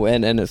 Yeah. Oh,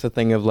 and it's a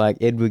thing of like,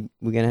 Ed,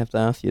 we're gonna have to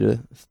ask you to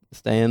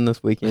stay in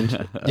this weekend.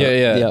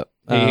 Yeah.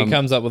 He Um,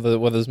 comes up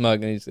with his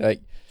mug and he's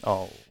like,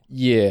 Oh.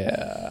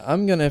 "Yeah,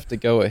 I'm gonna have to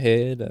go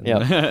ahead." And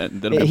Yeah.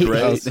 That'll be He-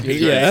 great.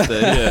 Yeah.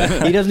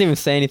 yeah. he doesn't even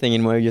say anything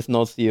anymore. He just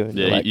nods to you. And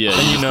Yeah, you're like, yeah,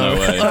 And you there's know. no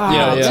way.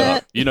 Yeah, yeah.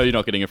 You know you're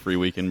not getting a free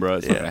weekend, bro.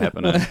 It's not Yeah.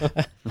 gonna happen.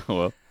 eh? Oh,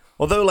 well.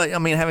 Although, like, I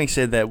mean, having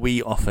said that,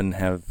 we often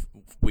have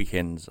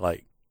weekends.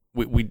 Like,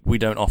 we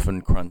don't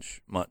often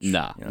crunch much.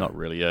 Nah, you know? not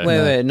really. Yeah.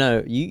 wait,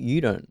 no,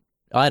 you don't.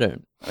 I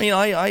don't. I mean,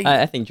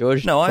 I think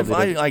George. no,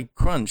 probably does. I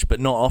crunch, but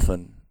not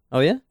often. Oh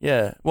yeah.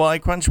 Yeah. Well, I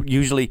crunch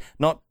usually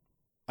not.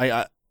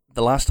 I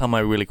the last time I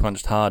really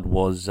crunched hard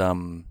was I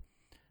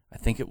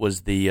think it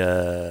was the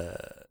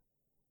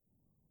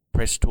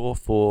press tour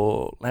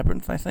for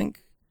Labyrinth. I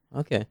think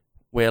Okay.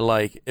 where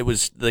like it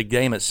was the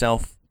game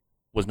itself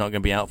was not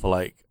going to be out for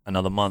like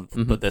another month,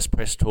 Mhm. but this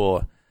press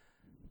tour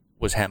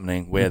was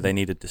happening where Mhm. they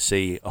needed to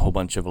see a whole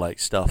bunch of like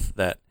stuff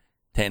that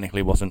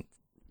technically wasn't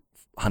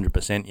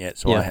 100% yet,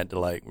 so Yeah. I had to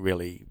like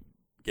really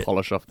get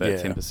Polish off that Yeah.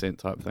 10%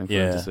 type thing for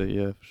Yeah. him to see.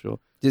 Yeah, for sure.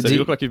 Did So you- you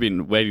look like you've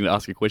been waiting to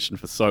ask a question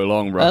for so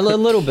long, bro. A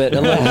little bit.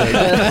 A little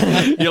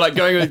bit. You're like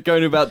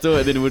going about to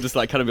it, then we'll just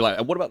like kind of be like,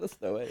 what about this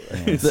though?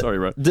 Sorry,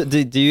 bro.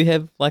 Do you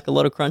have like a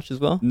lot of crunch as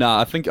well? Nah,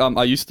 I think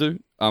I used to.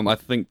 I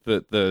think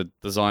that the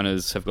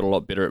designers have got a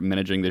lot better at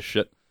managing their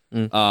shit.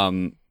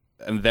 Mm.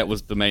 And that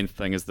was the main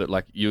thing, is that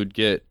like you'd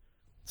get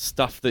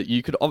stuff that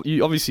you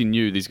obviously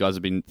knew these guys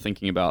have been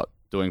thinking about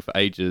doing for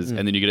ages,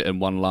 and then you get it in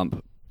one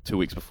lump 2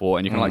 weeks before,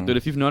 and you're kind of like, dude,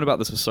 if you've known about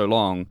this for so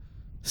long,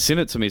 send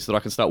it to me so that I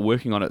can start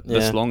working on it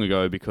this Yeah. long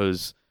ago,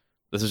 because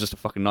this is just a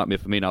fucking nightmare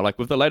for me now. Like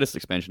with the latest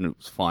expansion, it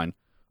was fine.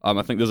 I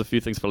think there's a few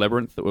things for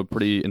Labyrinth that were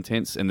pretty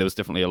intense, and there was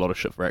definitely a lot of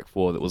shit for Act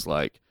 4 that was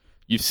like,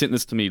 you've sent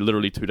this to me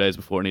literally 2 days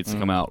before it needs to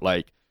come out.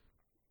 Like,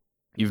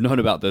 you've known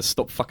about this.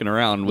 Stop fucking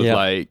around with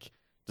like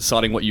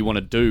deciding what you want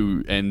to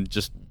do and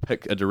just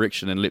pick a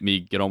direction and let me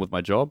get on with my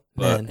job.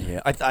 But Man.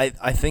 Yeah,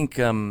 I think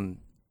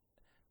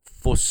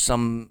for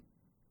some,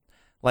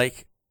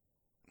 like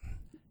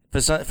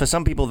for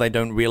some people, they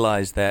don't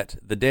realize that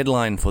the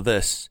deadline for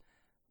this,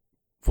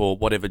 for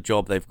whatever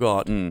job they've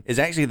got, is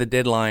actually the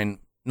deadline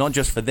not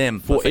just for them,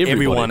 For but for everybody.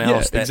 everyone Yeah,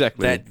 else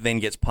exactly. that then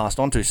gets passed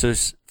on to. So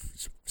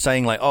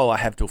saying like, oh, I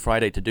have till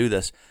Friday to do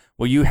this.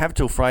 Well, you have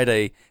till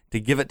Friday to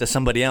give it to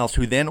somebody else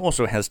who then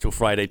also has till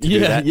Friday to do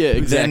Yeah, that. yeah, who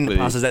exactly. then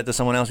passes that to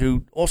someone else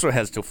who also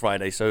has till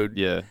Friday. So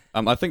yeah,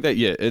 I think that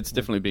it's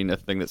definitely been a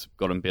thing that's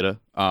gotten better.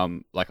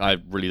 Like I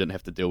really didn't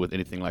have to deal with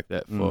anything like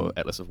that for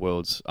Atlas of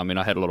Worlds. I mean,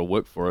 I had a lot of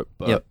work for it,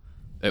 but Yep.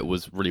 it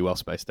was really well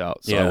spaced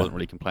out, so I Yeah. wasn't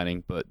really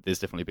complaining. But there's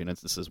definitely been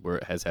instances where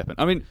it has happened.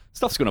 I mean,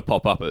 stuff's going to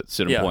pop up at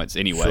certain Yeah, points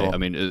anyway. sure. I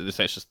mean, that's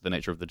just the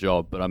nature of the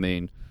job. But I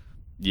mean,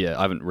 yeah,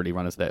 I haven't really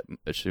run as that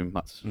issue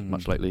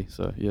much lately.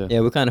 So yeah. Yeah,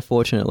 we're kind of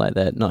fortunate like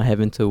that, not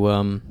having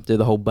to do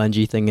the whole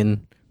bungee thing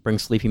and bring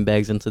sleeping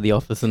bags into the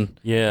office and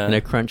yeah,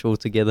 crunch all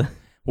together.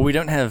 Well, we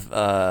don't have.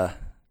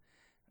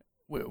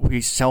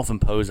 We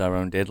self-impose our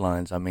own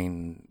deadlines. I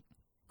mean,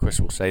 Chris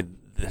will say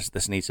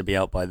this needs to be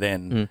out by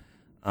then.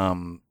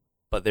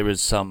 But there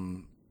is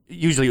some.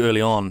 Usually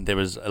early on, there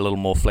is a little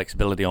more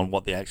flexibility on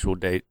what the actual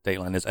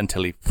dateline is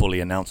until he fully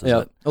announces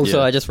Yeah. it. Also,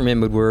 Yeah. I just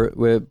remembered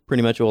we're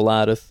pretty much all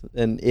artists,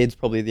 and Ed's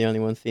probably the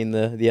only one seeing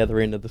the other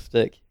end of the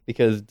stick,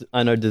 because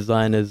I know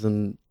designers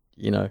and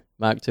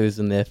Mark II's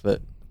in there for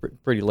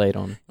pretty late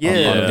on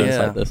events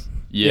Yeah. like this.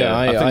 Yeah,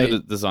 I I- think the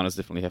designers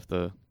definitely have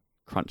to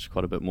crunch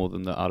quite a bit more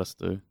than the artists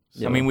do.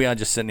 Yeah. I mean, we are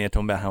just sitting here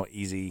talking about how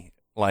easy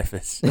life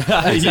is.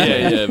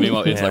 yeah.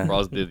 Meanwhile, it's Yeah. like, bro, I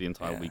was there the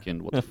entire Yeah.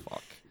 weekend. What the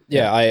fuck?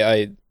 Yeah,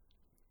 I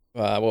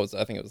what was it?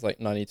 I think it was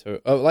like 92.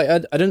 Oh, like I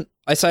didn't.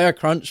 I say I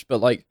crunched,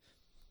 but like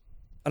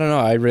I don't know.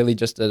 I really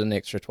just did an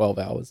extra 12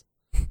 hours.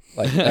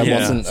 Like I Yeah.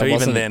 wasn't. So I even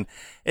wasn't, then,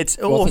 it's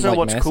wasn't, also like,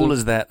 what's cool massive.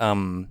 is that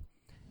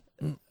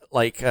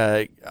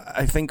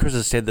I think Chris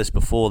has said this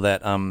before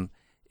that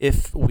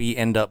if we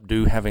end up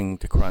having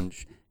to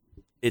crunch,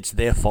 it's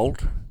their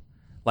fault.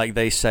 Like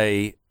they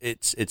say,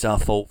 it's our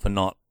fault for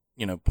not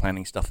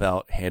planning stuff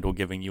out ahead or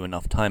giving you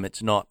enough time.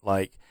 It's not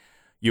like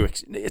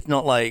it's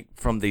not like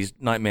from these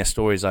nightmare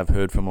stories I've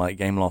heard from like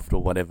Gameloft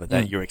or whatever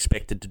that you're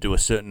expected to do a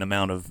certain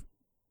amount of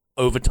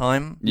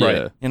overtime.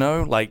 Yeah.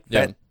 Right. Like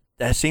Yeah.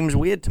 that seems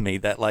weird to me.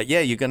 That like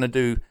you're gonna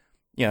do,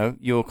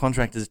 your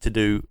contract is to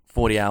do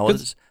 40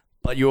 hours,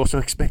 but you're also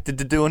expected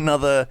to do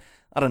another,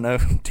 I don't know,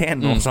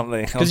 10 or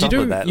something. because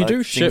you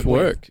do shit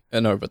work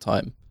in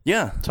overtime.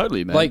 Yeah.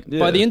 Totally, man. Like yeah.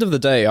 by the end of the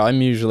day,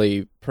 I'm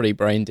usually pretty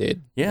brain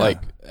dead. Yeah. Like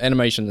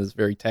animation is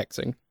very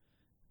taxing,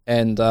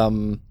 and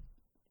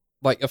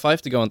like if I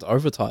have to go into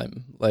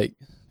overtime, like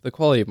the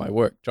quality of my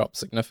work drops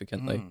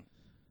significantly, Mm.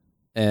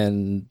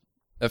 and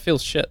it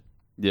feels shit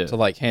yeah, to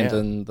like hand Yeah.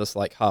 in this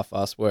like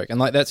half-assed work, and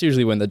like that's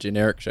usually when the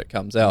generic shit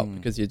comes out Mm.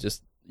 because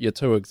you're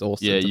too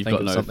exhausted yeah, to you've think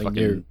got of no something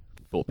fucking new.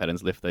 thought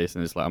patterns left there,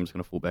 and it's like I'm just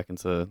gonna fall back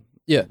into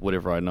Yeah.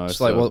 whatever I know.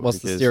 Just like so what's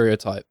who the cares?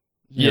 stereotype?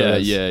 Yeah,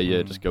 Heroes.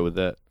 yeah. Just go with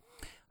that.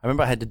 I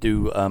remember I had to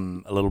do a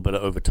little bit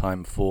of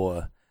overtime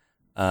for,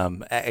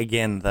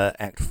 again, the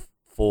Act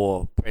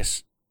 4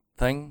 press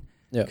thing.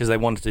 Yeah. Because they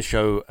wanted to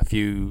show a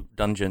few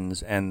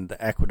dungeons, and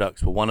the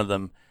aqueducts were one of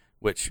them,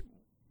 which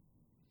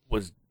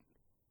was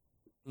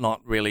not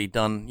really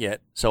done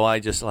yet. So I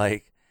just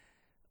like,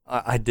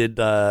 I did,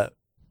 I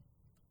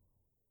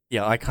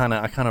kind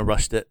of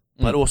rushed it,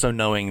 but also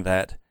knowing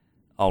that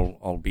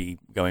I'll be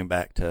going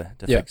back to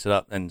Yeah. fix it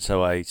up, and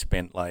so I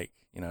spent like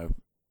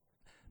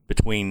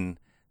between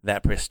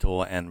that press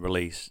tour and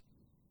release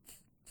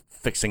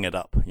fixing it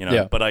up,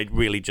 Yeah. But I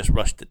really just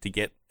rushed it to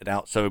get it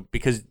out. So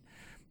because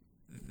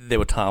there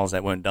were tiles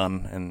that weren't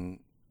done and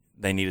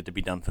they needed to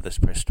be done for this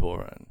press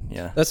tour, and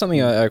yeah, That's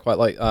something I quite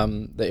like.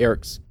 That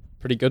Eric's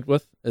pretty good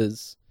with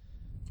is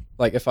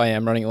like if I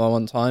am running low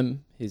on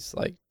time, he's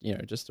like,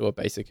 just do a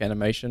basic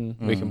animation.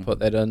 We can put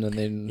that in, and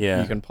then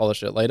Yeah. you can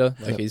polish it later.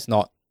 Like he's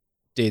not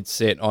dead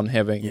set on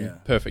having Yeah.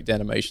 perfect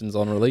animations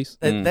on release.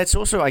 That's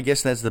also, I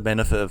guess, that's the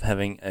benefit of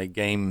having a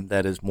game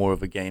that is more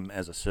of a game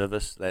as a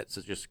service that's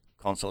just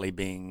constantly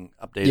being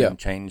updated Yeah. and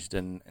changed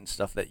and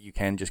stuff that you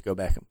can just go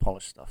back and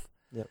polish stuff.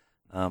 Yep.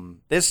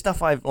 There's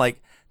stuff I've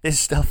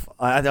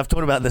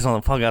talked about this on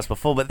the podcast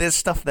before, but there's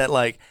stuff that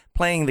like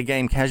playing the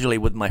game casually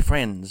with my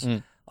friends,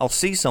 I'll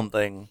see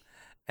something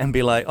and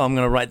be like, oh, I'm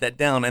going to write that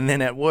down, and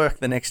then at work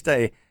the next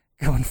day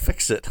go and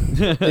fix it.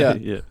 Yeah.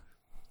 yeah.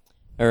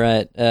 All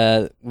right,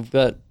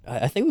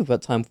 I think we've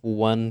got time for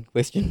one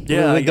question.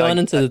 Yeah, we're going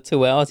into the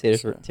 2-hour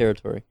Sure.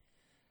 territory.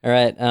 All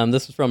right,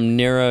 this is from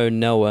Nero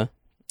Noah,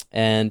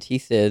 and he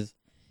says,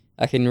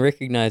 I can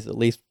recognize at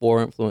least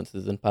 4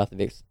 influences in Path of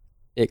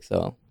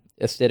Exile,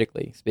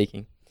 aesthetically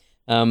speaking.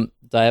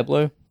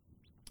 Diablo,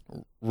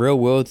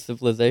 real-world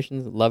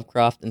civilizations,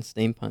 Lovecraft, and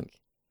steampunk.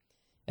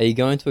 Are you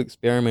going to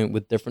experiment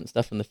with different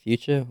stuff in the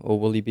future, or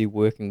will you be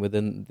working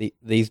within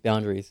these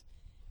boundaries?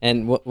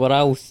 And what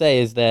I will say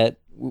is that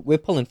we're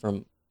pulling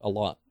from a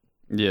lot.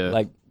 Yeah.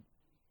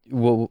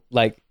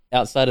 Like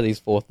outside of these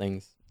 4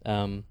 things,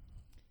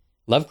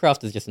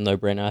 Lovecraft is just a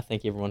no-brainer. I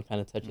think everyone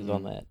kind of touches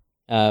on that.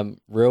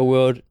 Real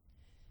world,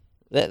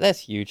 that's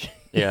huge.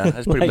 Yeah,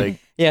 that's pretty big.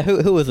 Yeah,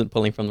 who isn't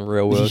pulling from the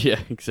real world? Yeah,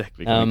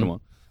 exactly. Come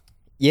on.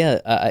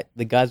 Yeah,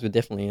 the guys were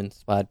definitely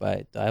inspired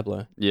by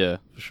Diablo. Yeah,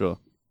 for sure.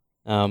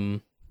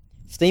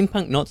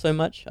 Steampunk, not so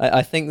much.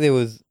 I think there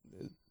was,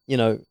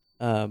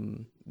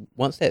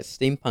 once that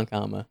steampunk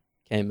armor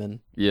came in,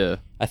 Yeah.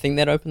 I think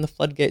that opened the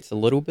floodgates a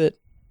little bit.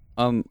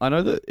 I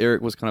know that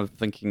Eric was kind of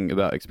thinking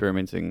about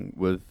experimenting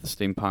with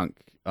steampunk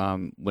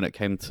when it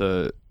came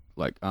to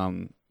like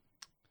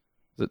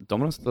is it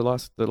Dominus, the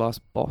last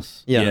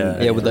boss?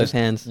 Yeah, with those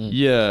hands.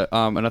 Yeah,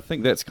 and I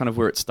think that's kind of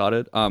where it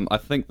started. I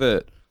think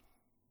that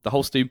the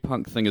whole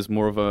steampunk thing is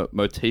more of a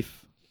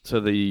motif to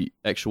the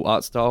actual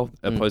art style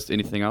opposed to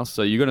anything else.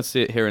 So you're going to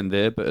see it here and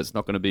there, but it's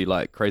not going to be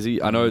like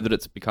crazy. I know that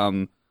it's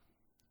become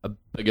a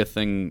bigger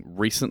thing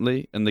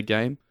recently in the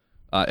game,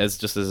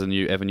 as a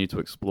new avenue to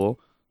explore.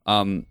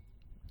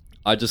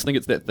 I just think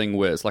it's that thing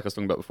where it's like I was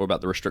talking about before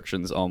about the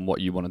restrictions on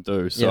what you want to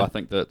do. So Yeah. I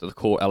think that the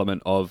core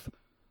element of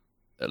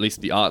at least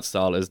the art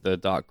style is the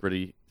dark,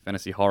 gritty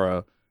fantasy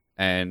horror,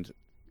 and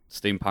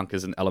steampunk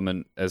as an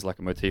element, as like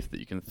a motif that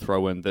you can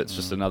throw in. That's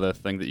just another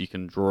thing that you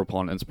can draw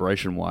upon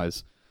inspiration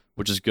wise,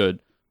 which is good.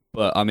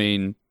 But I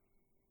mean,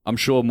 I'm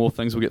sure more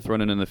things will get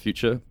thrown in the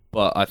future,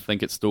 but I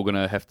think it's still going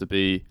to have to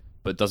be,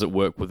 but does it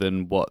work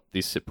within what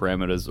these set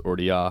parameters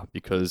already are?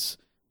 Because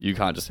you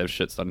can't just have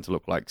shit starting to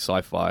look like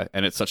sci-fi,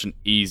 and it's such an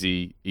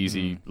easy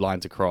line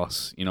to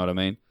cross, you know what I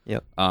mean?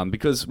 Yep.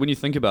 Because when you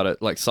think about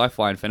it, like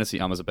sci-fi and fantasy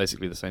armors are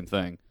basically the same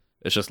thing.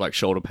 It's just like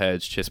shoulder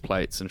pads, chest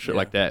plates, and shit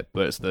like that,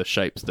 but it's the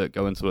shapes that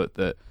go into it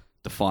that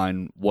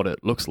define what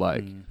it looks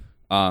like.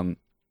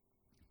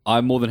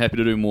 I'm more than happy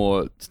to do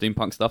more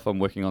steampunk stuff. I'm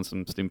working on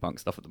some steampunk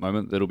stuff at the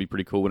moment. That'll be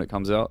pretty cool when it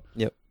comes out.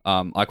 Yep.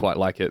 I quite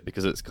like it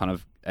because it's kind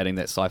of adding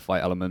that sci-fi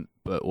element,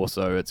 but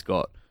also it's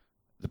got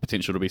the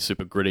potential to be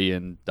super gritty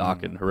and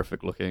dark and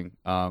horrific looking,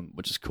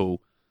 which is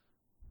cool.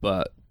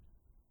 But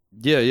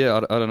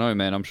yeah, I don't know,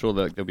 man. I'm sure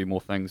that there'll be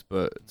more things,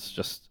 but it's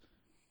just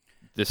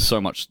there's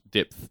so much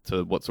depth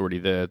to what's already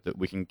there that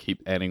we can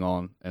keep adding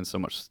on, and so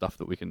much stuff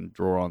that we can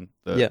draw on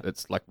that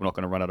it's like we're not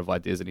going to run out of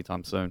ideas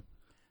anytime soon.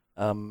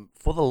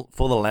 For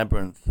the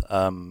labyrinth,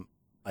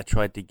 I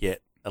tried to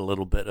get a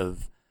little bit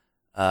of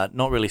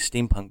not really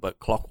steampunk, but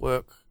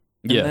clockwork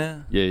in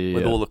there.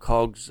 With all the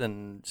cogs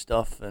and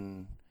stuff,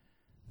 and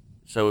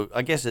so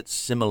I guess it's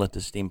similar to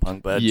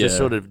steampunk, but just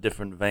sort of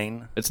different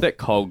vein. It's that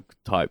cog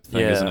type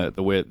thing, isn't it?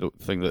 The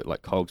thing that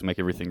like cogs make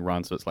everything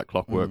run, so it's like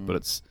clockwork, but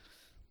it's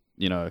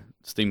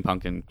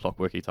steampunk and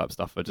clockworky type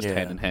stuff are just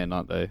hand in hand,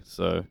 aren't they?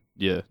 So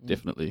yeah,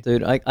 definitely,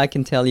 dude. I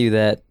can tell you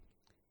that.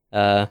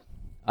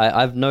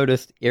 I've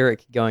noticed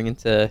Eric going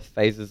into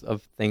phases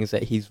of things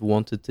that he's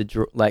wanted to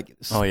draw, like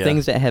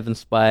things that have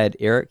inspired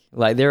Eric.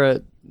 Like there are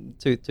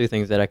two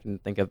things that I can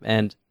think of,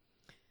 and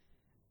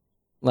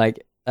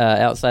like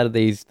outside of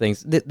these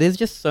things, there's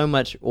just so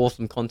much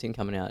awesome content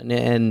coming out,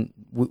 and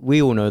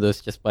we all know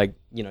this just by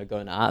going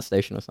to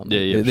ArtStation or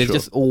something. There's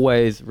just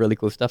always really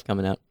cool stuff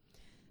coming out.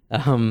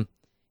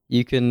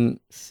 You can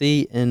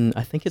see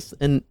I think it's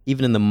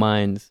even in the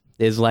mines.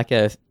 There's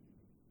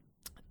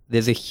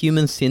a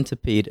human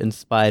centipede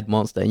inspired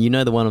monster, and you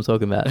know the one I'm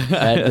talking about,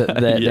 right?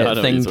 that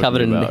thing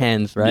covered in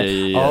hands, right?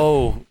 Yeah.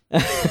 Oh,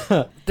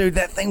 dude,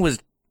 that thing was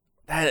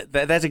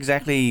that's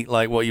exactly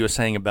like what you were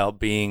saying about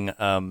being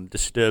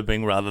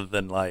disturbing rather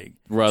than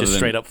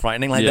straight up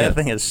frightening. Like that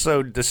thing is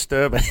so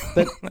disturbing.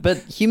 but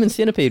human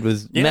centipede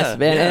was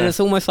massive, and it's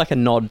almost like a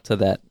nod to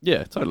that.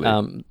 Yeah,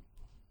 totally.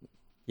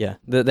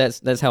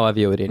 That's how I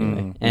view it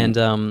anyway.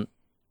 And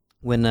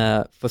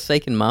when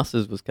Forsaken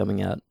Masters was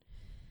coming out,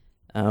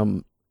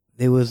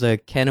 there was a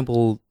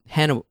Hannibal.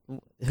 There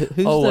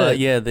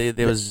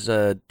was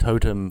a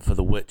totem for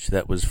the witch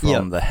that was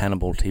from the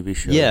Hannibal TV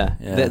show.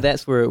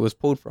 That's where it was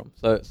pulled from.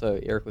 So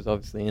Eric was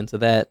obviously into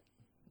that.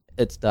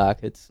 It's dark.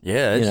 It's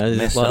it's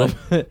messed up.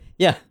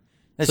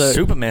 It's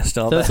super messed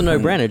up. So it's a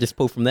no-brainer. Just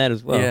pull from that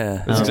as well.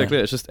 Yeah, that's exactly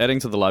it. It's just adding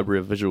to the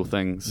library of visual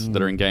things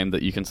that are in game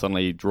that you can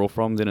suddenly draw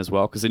from then as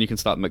well, because then you can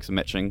start mix and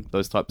matching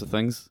those types of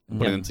things and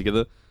putting them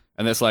together.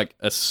 And that's like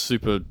a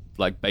super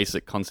like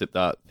basic concept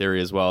art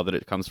theory as well, that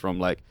it comes from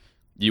like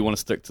you want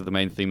to stick to the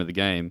main theme of the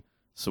game,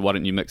 so why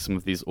don't you mix some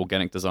of these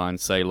organic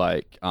designs? Say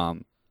like a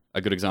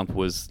good example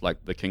was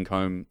like the King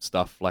Comb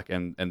stuff, like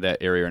and that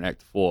area in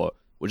Act 4,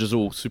 which is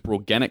all super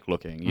organic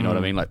looking. You know what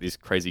I mean? Like these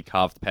crazy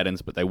carved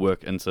patterns, but they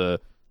work into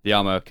the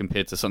armor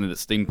compared to something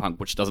that's steampunk,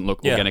 which doesn't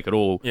look organic at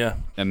all. Yeah.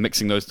 And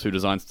mixing those two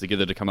designs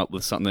together to come up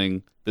with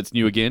something that's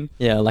new again.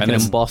 Yeah, like an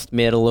embossed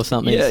metal or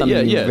something.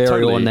 Something very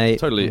totally, ornate.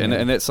 Totally.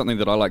 And that's something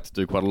that I like to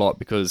do quite a lot,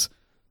 because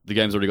the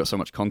game's already got so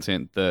much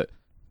content that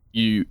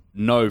you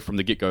know from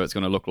the get-go it's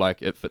going to look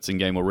like it fits in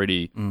game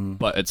already,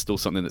 but it's still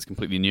something that's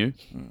completely new.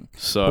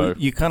 So well,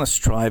 you kind of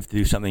strive to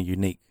do something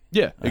unique.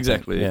 Yeah,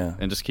 exactly.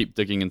 And just keep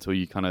digging until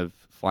you kind of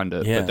find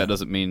it. But that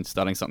doesn't mean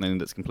starting something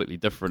that's completely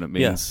different. It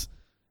means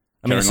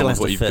carrying on with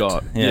what you've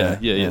got.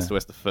 It still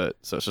has to fit.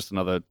 So it's just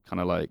another kind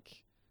of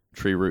like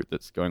tree root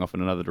that's going off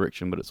in another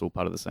direction, but it's all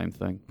part of the same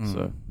thing.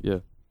 So yeah.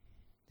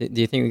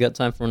 Do you think we got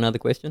time for another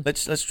question?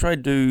 Let's try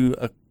to do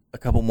a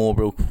couple more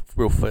real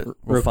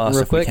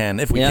fast if quick? we can.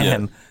 If we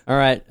can. All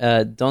right,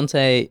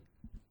 Dante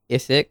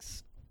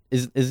SX.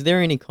 Is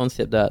there any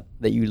concept art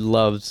that you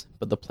loved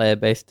but the player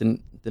base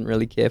didn't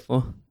really care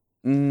for?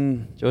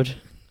 George?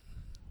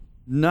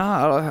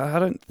 Nah, I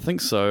don't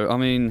think so. I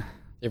mean,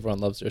 everyone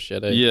loves your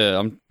shit. Yeah,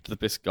 I'm the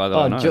best guy that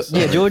I know.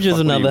 So George is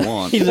another.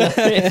 Like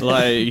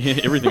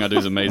everything I do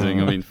is amazing.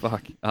 I mean,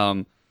 fuck. I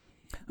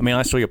mean,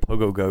 I saw your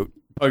Pogo Goat.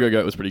 Pogo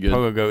Goat was pretty good.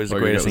 Pogo Goat is the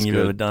greatest thing you've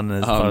ever done,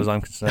 as far as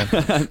I'm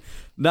concerned.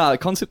 Nah,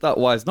 concept art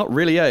wise, not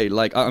really.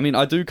 Like, I mean,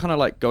 I do kind of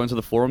like go into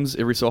the forums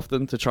every so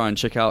often to try and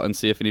check out and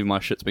see if any of my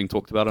shit's being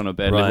talked about on a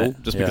bad level.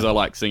 Just because I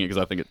like seeing it,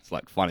 because I think it's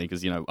like funny.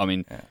 Because I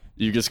mean,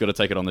 you just got to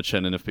take it on the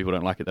chin, and if people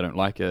don't like it, they don't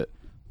like it.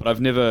 But I've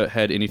never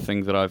had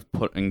anything that I've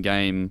put in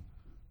game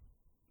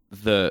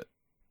that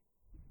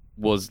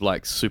was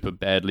like super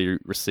badly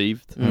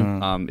received.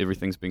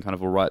 Everything's been kind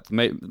of alright.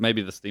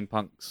 Maybe the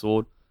steampunk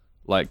sword,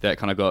 like that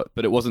kind of got,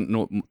 but it wasn't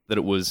that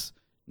it was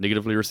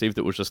negatively received.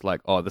 It was just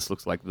like, oh, this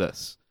looks like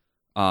this.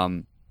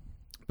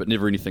 But but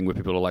never anything where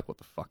people are like, "What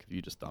the fuck have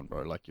you just done,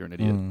 bro? Like you're an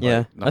idiot." Like,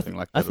 Yeah, nothing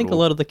like that. I think at a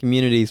all. lot of the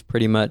community is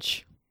pretty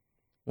much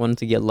wanting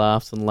to get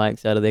laughs and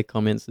likes out of their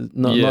comments.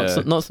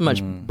 Not so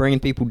much bringing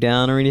people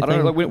down or I anything. don't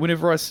know. Like,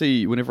 whenever I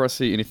see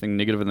anything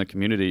negative in the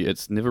community,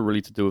 it's never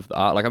really to do with the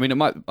art. Like, I mean, it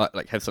might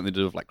like have something to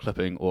do with like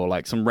clipping or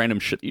like some random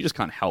shit you just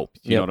can't help.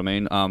 You know what I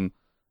mean?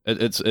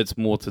 It's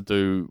more to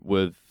do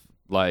with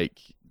like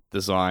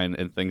design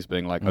and things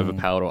being like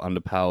overpowered or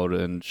underpowered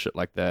and shit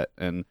like that.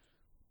 And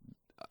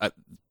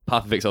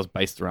Path of Exile is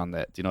based around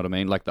that. Do you know what I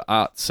mean? Like the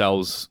art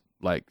sells,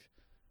 like,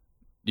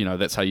 you know,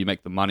 that's how you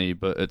make the money,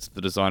 but it's the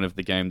design of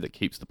the game that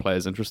keeps the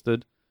players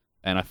interested.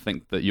 And I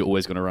think that you're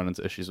always going to run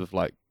into issues with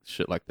like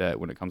shit like that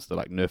when it comes to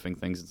like nerfing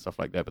things and stuff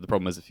like that. But the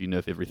problem is if you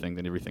nerf everything,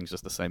 then everything's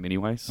just the same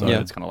anyway. So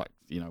it's kind of like,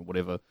 you know,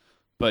 whatever.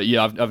 But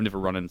yeah, I've never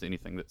run into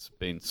anything that's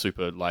been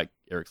super like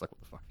Eric's like, what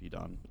the fuck have you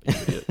done? You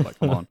idiot. Like,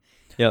 come on.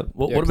 Yep.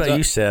 What about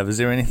you, Sav? Is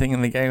there anything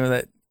in the game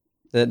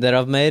That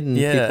I've made and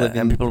people have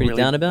been pretty really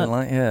down about?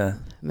 like? Yeah.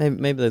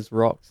 Maybe there's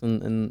rocks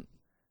in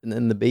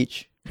the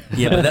beach.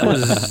 Yeah, but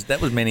that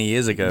was many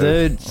years ago.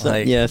 Dude,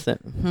 Like-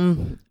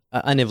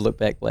 I never look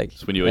back like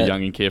Just when you were that.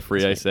 young and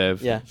carefree,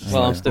 Sav. Yeah,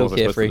 well, I'm still What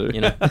was I supposed carefree, to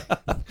you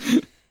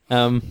do?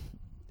 know.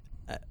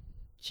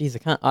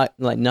 Jeez,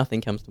 like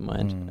nothing comes to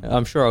mind.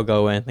 I'm sure I'll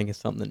go away and think of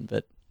something,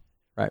 but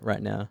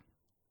right now,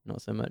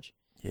 not so much.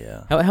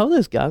 Yeah. How are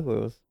those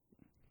gargoyles?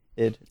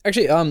 Ed?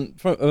 Actually,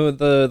 from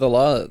the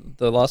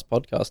last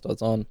podcast I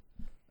was on,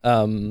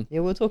 Yeah, we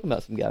were talking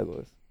about some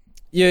gargoyles.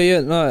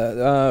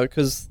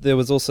 because there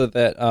was also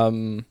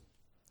that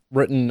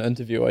written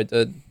interview I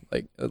did,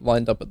 like it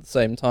lined up at the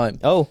same time,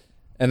 Oh,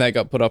 and that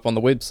got put up on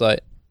the website.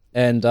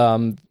 And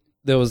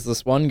there was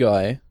this one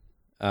guy.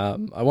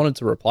 I wanted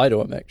to reply to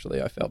him.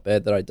 Actually, I felt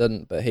bad that I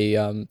didn't, but he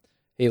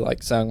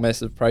like sang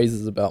massive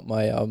praises about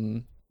my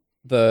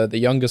the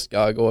youngest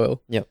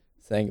gargoyle. Yep.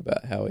 Saying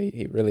about how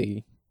he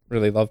really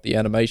loved the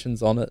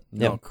animations on it.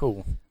 And Oh,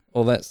 cool.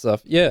 all that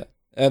stuff. Yeah,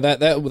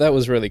 that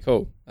was really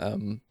cool.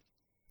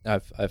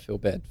 I feel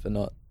bad for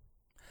not.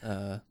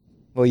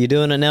 well, you're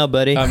doing it now,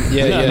 buddy. Yeah.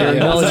 You're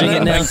acknowledging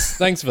it now.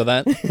 Thanks for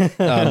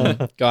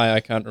that, guy. I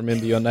can't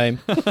remember your name.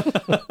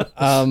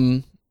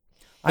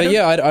 But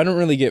yeah, I don't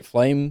really get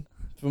flame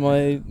for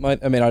my.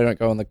 I mean, I don't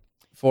go on the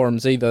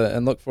forums either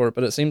and look for it.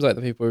 But it seems like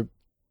the people who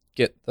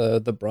get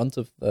the brunt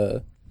of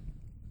the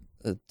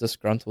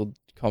disgruntled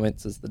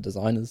comments is the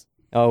designers.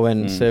 Oh,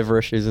 and server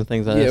issues and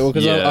things like that. Yeah, well,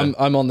 because Yeah.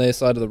 I'm on their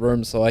side of the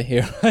room, so I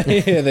hear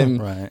them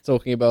Right.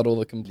 talking about all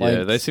the complaints.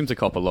 Yeah, they seem to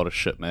cop a lot of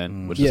shit,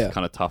 man, which Yeah. is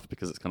kind of tough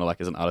because it's kind of like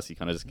as an artist, you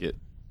kind of just get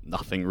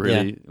nothing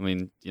really. I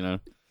mean, you know.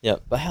 Yeah,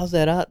 but how's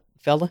that art,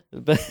 fella?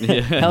 But Yeah.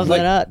 how's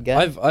Like, that art,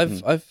 guy?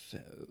 I've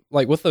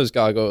like with those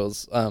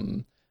gargoyles.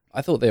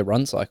 I thought their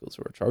run cycles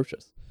were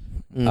atrocious.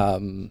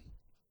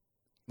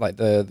 Like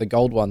the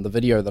gold one, the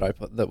video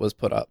that was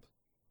put up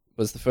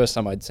was the first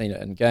time I'd seen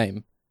it in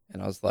game,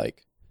 and I was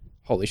like,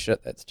 holy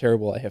shit, that's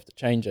terrible, I have to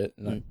change it.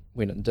 And I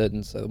went and did,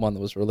 and so the one that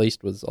was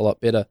released was a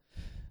lot better.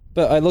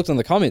 But I looked in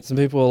the comments and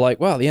people were like,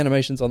 wow, the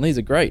animations on these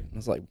are great. And I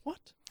was like, what?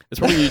 It's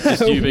probably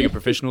just you being a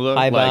professional though.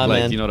 High bar,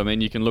 man. You know what I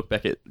mean? You can look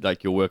back at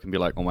like your work and be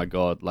like, oh my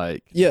god,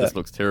 like Yeah. this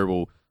looks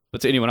terrible.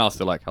 But to anyone else,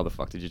 they're like, how the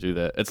fuck did you do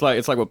that? It's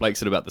like what Blake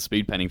said about the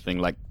speed painting thing,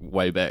 like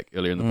way back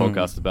earlier in the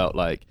podcast about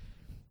like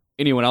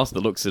anyone else that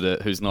looks at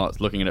it who's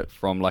not looking at it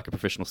from like a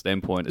professional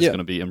standpoint is going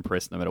to be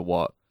impressed no matter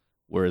what.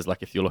 Whereas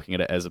like if you're looking at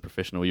it as a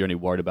professional, you're only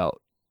worried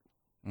about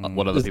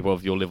what other people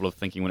of your level of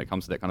thinking when it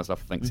comes to that kind of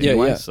stuff thinks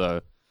anyway. Yeah.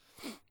 So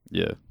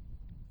yeah.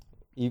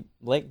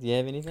 Blake, do you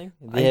have anything?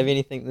 Do you have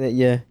anything that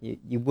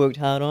you worked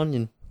hard on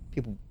and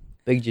people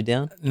bigged you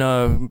down?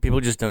 No, people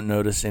just don't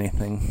notice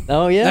anything.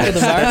 Oh yeah, with the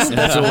virus.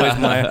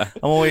 That's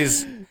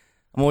always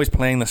I'm always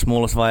playing the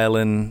smallest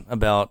violin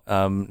about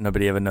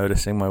nobody ever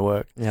noticing my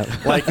work. Yeah.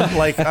 Like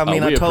I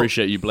mean, we I told,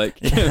 appreciate you, Blake.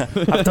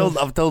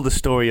 I've told the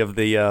story of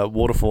the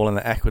waterfall and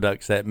the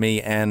aqueducts that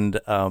me and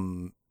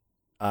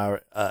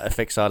our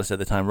effects artist at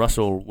the time,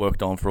 Russell,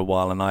 worked on for a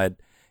while, and I had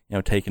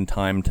taken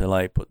time to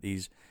like put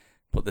this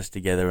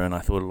together, and I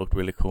thought it looked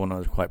really cool, and I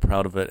was quite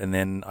proud of it. And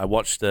then I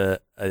watched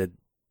a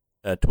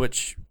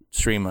Twitch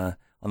streamer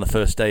on the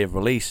first day of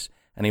release,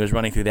 and he was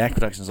running through the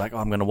aqueducts, and was like, "Oh,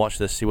 I'm going to watch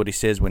this, see what he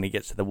says when he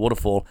gets to the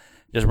waterfall."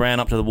 Just ran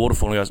up to the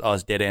waterfall and he goes, "Oh,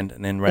 it's dead end,"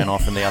 and then ran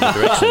off in the other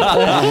direction.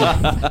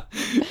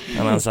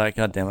 And I was like,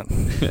 "God damn it!"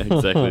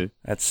 Exactly.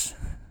 That's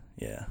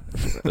yeah.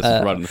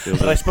 That's right in the field.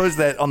 But I suppose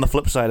that on the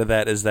flip side of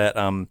that is that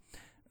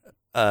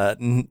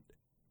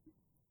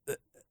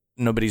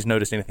nobody's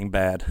noticed anything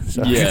bad.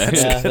 So. Yeah.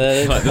 that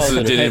is Like, this is a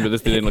positive. dead end, but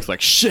this dead end looks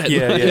like shit.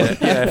 Yeah.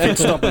 If you'd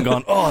stopped and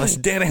gone, "Oh, this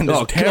dead end is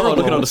Oh, terrible." God,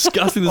 look at how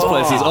disgusting this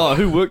place is. Oh,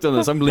 who worked on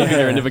this? I'm leaving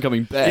here and never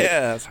coming back.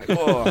 Yeah, it's like,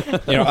 oh.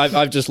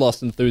 I've just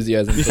lost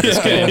enthusiasm for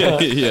this game.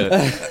 yeah.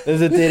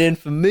 There's a dead end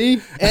for me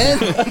and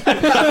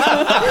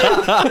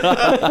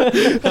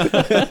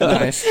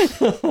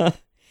Nice. all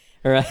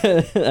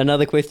right.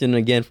 Another question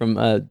again from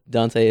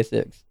Dante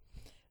SX.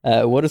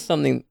 What is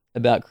something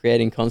about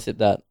creating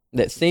concept art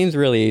that seems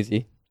really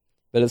easy,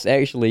 but it's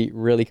actually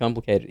really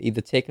complicated,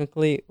 either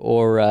technically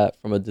or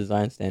from a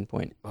design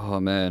standpoint? Oh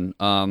man.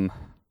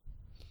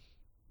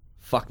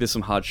 fuck, there's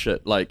some hard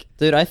shit. Like,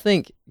 Dude, I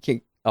think.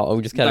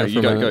 I'll just cut No, it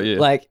you for a go, moment. yeah.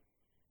 Like,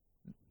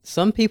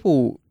 some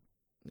people.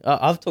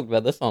 I've talked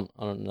about this on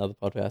another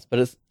podcast, but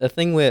it's a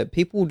thing where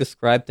people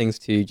describe things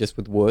to you just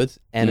with words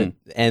and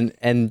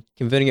and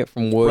converting it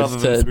from words Rather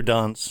than to through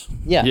dance.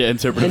 yeah.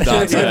 interpretive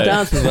dance. Interpretive Yeah.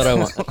 dance is what I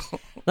want.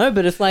 No,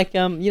 but it's like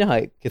you know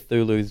how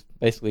Cthulhu's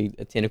basically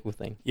a tentacle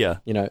thing, Yeah,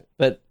 you know.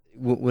 But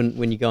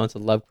when you go into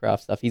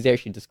Lovecraft stuff, he's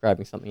actually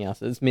describing something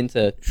else. It's meant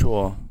to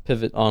sure.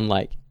 pivot on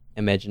like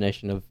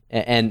imagination of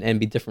and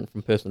be different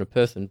from person to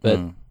person. But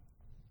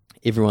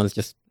everyone's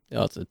just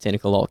it's a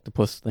tentacle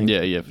octopus thing.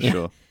 Yeah, for Yeah.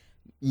 sure.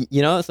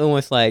 You know, it's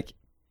almost like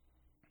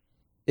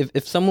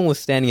if someone was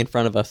standing in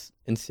front of us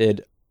and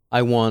said,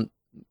 "I want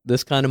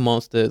this kind of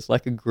monster. It's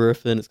like a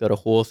griffin. It's got a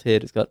horse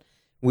head. It's got."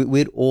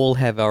 We'd all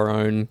have our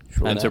own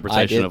kinda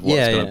Interpretation idea. of what's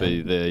Yeah, going yeah. to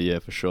be there. Yeah,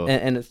 for sure.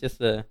 And it's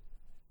just a.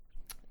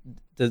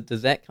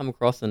 Does that come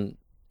across in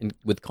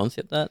with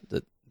concept art?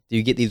 Do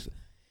you get these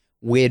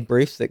weird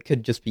briefs that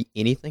could just be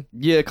anything?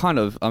 Yeah, kind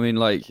of. I mean,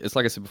 like it's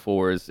like I said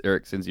before, is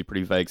Eric sends you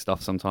pretty vague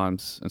stuff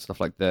sometimes and stuff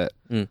like that.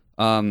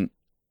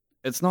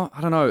 It's not. I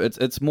don't know.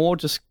 It's more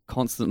just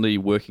constantly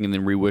working and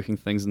then reworking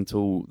things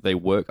until they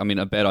work. I mean,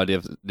 a bad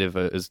idea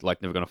is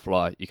like never going to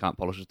fly. You can't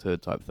polish a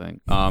turd type thing.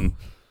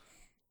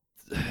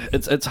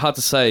 It's hard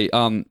to say.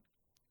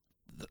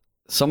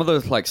 Some of the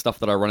like stuff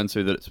that I run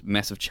into that's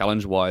massive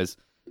challenge wise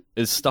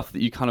is stuff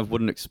that you kind of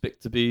wouldn't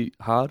expect to be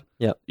hard.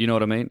 Yep. You know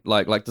what I mean?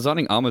 Like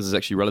designing armors is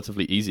actually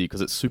relatively easy because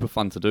it's super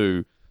fun to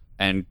do,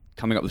 and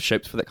coming up with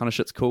shapes for that kind of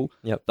shit's cool.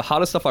 Yep. The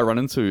hardest stuff I run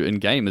into in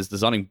game is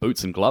designing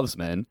boots and gloves,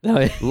 man.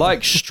 No.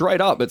 Like straight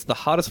up, it's the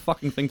hardest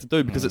fucking thing to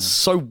do because it's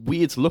so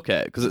weird to look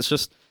at. Because it's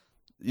just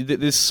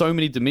there's so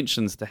many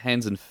dimensions to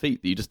hands and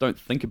feet that you just don't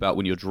think about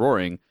when you're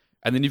drawing,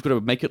 and then you've got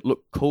to make it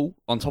look cool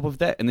on top of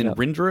that, and then Yep.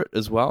 render it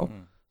as well.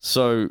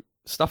 So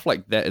stuff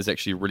like that is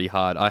actually really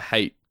hard. I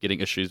hate getting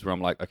issues where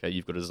I'm like, okay,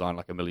 you've got to design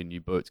like a million new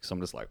boots because I'm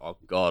just like, oh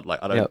god, like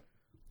Yep.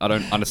 I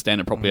don't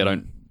understand it properly. I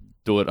don't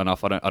do it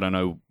enough. I don't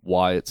know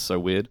why it's so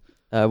weird.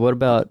 What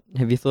about?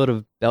 Have you thought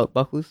of belt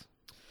buckles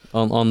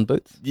on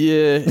boots?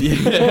 Yeah.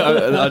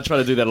 I try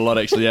to do that a lot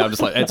actually. Yeah, I'm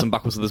just like add some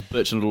buckles to this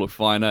bitch and it'll look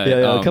fine. Eh?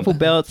 Yeah, a couple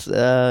belts.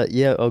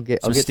 Yeah, I'll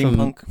get some.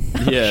 steampunk.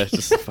 Yeah,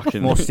 just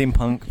fucking More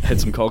steampunk. Had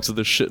some cogs of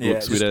this shit. Yeah,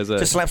 Looks sweet as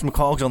just slap some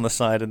cogs on the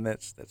side, and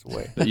that's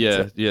away. But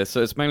yeah.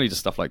 So it's mainly just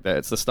stuff like that.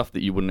 It's the stuff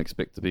that you wouldn't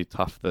expect to be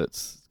tough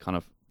that's kind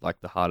of like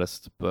the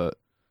hardest. But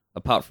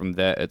apart from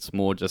that, it's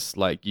more just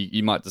like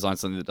you might design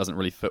something that doesn't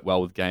really fit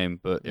well with game,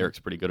 but Eric's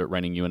pretty good at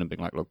reining you in and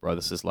being like, look, bro,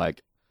 this is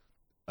like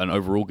an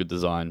overall good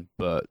design,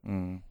 but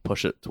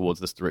push it towards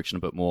this direction a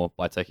bit more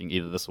by taking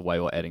either this away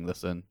or adding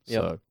this in.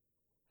 Yep. So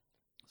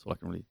that's all I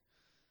can really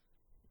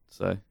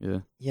say. Yeah.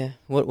 Yeah.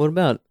 What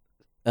about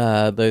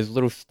those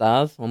little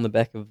stars on the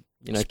back of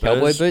Spurs?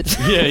 cowboy boots?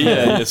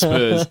 Yeah,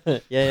 Spurs.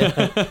 yeah.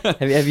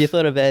 Have you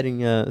thought of adding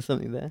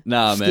something there?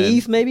 Nah, man.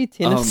 Skis maybe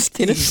tennis.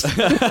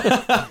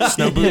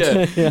 Snow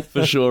boots. yeah,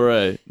 for sure,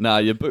 eh? Nah,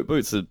 your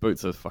boots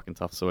are fucking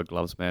tough. So are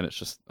gloves, man. It's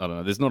just I don't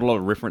know. There's not a lot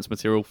of reference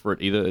material for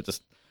it either.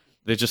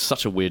 They're just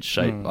such a weird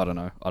shape. I don't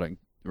know. I don't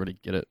really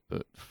get it,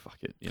 but fuck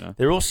it, you know.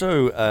 They're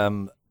also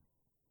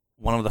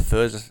one of the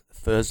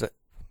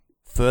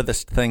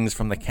furthest things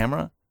from the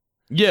camera.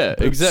 Yeah,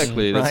 Boots,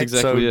 exactly. That's right?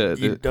 exactly so it.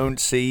 You don't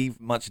see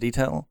much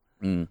detail.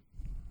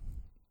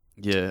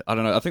 Yeah, I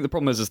don't know. I think the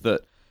problem is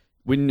that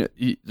when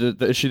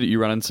the issue that you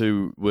run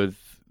into with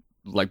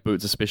like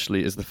boots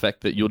especially is the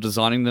fact that you're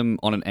designing them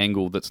on an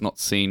angle that's not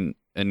seen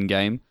in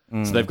game.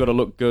 So they've got to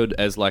look good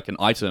as like an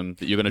item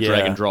that you're going to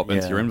drag and drop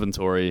into your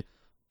inventory.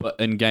 But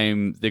in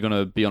game, they're going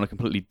to be on a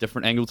completely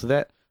different angle to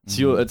that.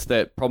 So it's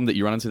that problem that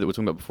you run into that we were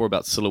talking about before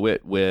about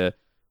silhouette, where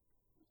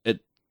it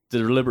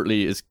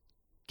deliberately is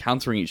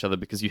countering each other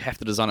because you have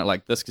to design it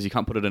like this because you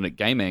can't put it in at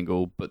game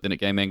angle, but then at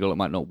game angle it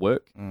might not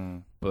work.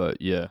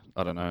 But yeah,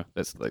 I don't know.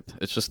 That's like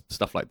it's just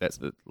stuff like that's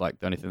like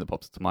the only thing that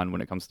pops to mind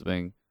when it comes to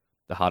being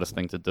the hardest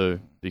thing to do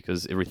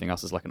because everything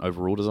else is like an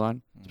overall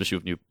design, especially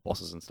with new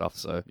bosses and stuff.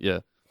 So yeah.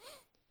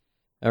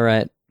 All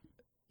right,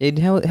 Ed,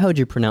 how would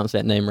you pronounce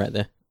that name right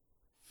there?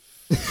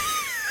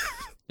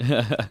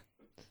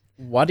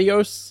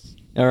 Wadios?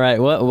 All right,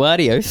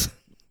 adios.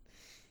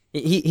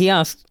 He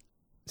asked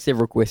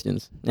several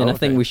questions, and I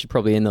think we should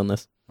probably end on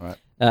this. Right.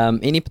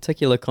 Any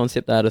particular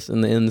concept artists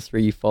in the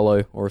industry you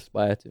follow or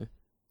aspire to?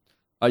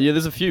 Yeah,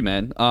 there's a few,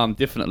 man.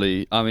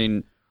 Definitely. I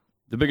mean,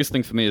 the biggest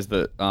thing for me is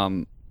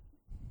that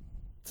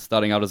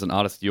starting out as an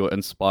artist, you're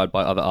inspired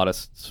by other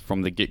artists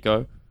from the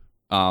get-go.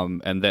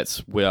 And that's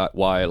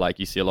why like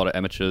you see a lot of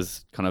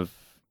amateurs kind of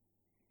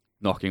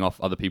knocking off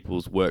other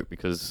people's work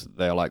because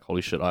they're like,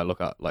 holy shit, I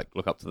look up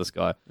to this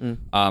guy.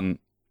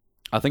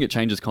 I think it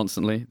changes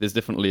constantly. There's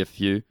definitely a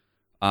few.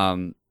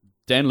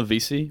 Dan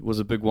Levisi was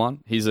a big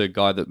one. He's a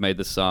guy that made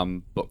this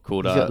book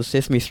called He's got the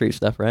Sesame Street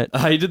stuff, right?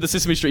 he did the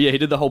Sesame Street. Yeah, he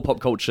did the whole pop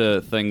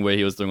culture thing where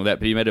he was doing all that.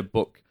 But he made a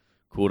book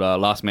called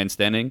Last Man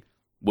Standing,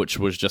 which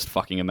was just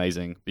fucking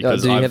amazing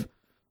because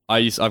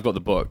I've got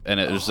the book, and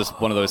it was just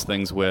one of those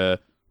things where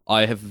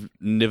I have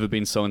never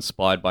been so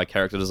inspired by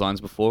character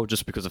designs before,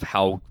 just because of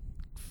how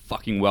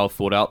fucking well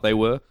thought out they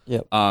were.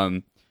 Yep.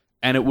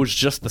 and it was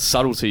just the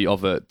subtlety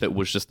of it that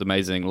was just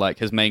amazing. Like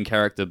his main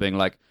character being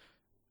like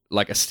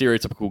a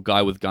stereotypical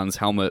guy with guns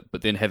helmet,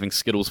 but then having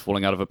Skittles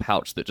falling out of a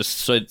pouch that just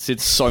said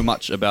so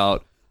much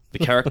about the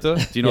character.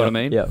 Do you know what I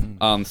mean?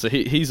 Yeah. So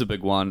he's a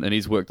big one, and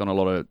he's worked on a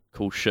lot of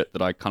cool shit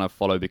that I kind of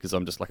follow because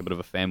I'm just like a bit of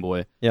a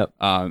fanboy. Yep.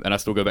 And I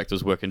still go back to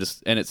his work and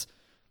it's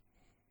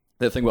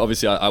that thing where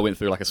obviously I went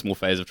through like a small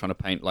phase of trying to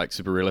paint like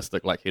super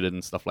realistic, like headed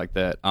and stuff like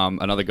that.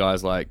 Another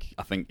guy's like,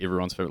 I think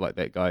everyone's favorite, like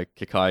that guy,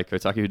 Kikai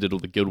Kotaki, who did all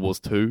the Guild Wars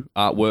 2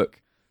 artwork,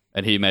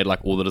 and he made like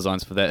all the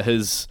designs for that.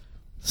 His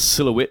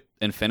silhouette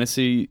and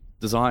fantasy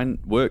design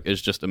work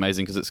is just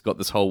amazing because it's got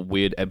this whole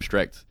weird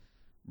abstract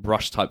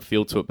brush type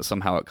feel to it, but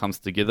somehow it comes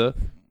together,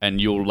 and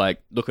you'll like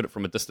look at it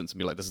from a distance and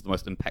be like, this is the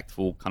most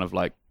impactful kind of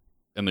like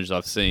image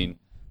I've seen,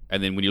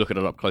 and then when you look at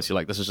it up close, you're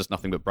like, this is just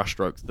nothing but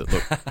brushstrokes that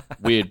look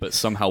weird but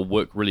somehow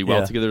work really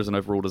well together as an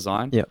overall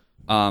design.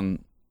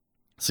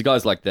 So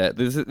guys like that,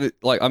 there's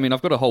like, I mean,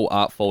 I've got a whole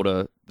art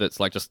folder that's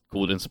like just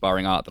called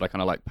Inspiring Art that I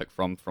kind of like pick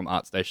from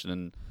ArtStation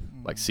and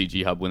like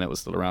CG Hub when that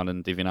was still around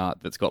in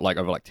DeviantArt, that's got like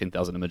over like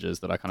 10,000 images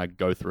that I kind of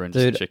go through and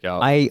just check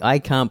out. I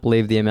can't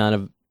believe the amount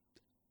of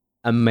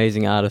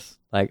amazing artists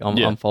like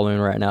I'm following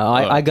right now.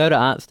 I go to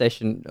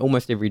ArtStation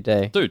almost every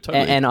day. Dude,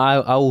 totally. And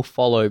I will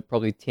follow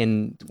probably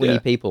 10, 20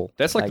 people.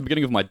 That's like the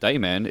beginning of my day,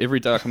 man. Every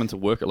day I come into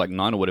work at like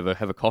 9 or whatever,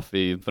 have a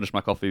coffee, and finish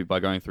my coffee by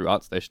going through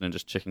ArtStation and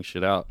just checking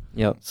shit out.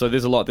 Yep. So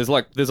there's a lot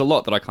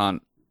that I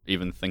can't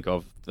even think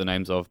of the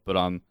names of, but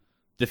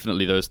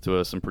definitely those two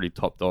are some pretty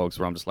top dogs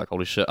where I'm just like,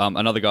 holy shit.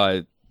 Another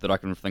guy that I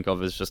can think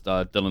of is just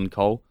Dylan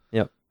Cole.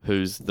 Yep.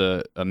 Who's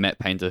a matte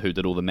painter who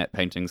did all the matte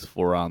paintings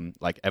for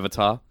like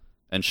Avatar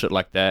and shit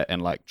like that,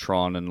 and like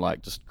Tron and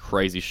like just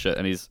crazy shit.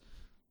 And he's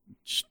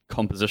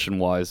composition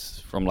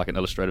wise, from like an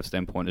illustrative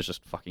standpoint, is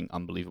just fucking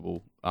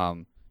unbelievable.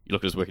 You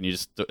look at his work and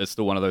it's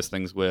still one of those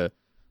things where,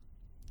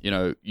 you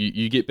know,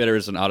 you get better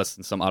as an artist,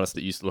 and some artists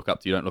that you used to look up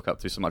to, you don't look up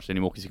to so much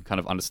anymore because you can kind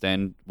of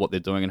understand what they're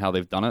doing and how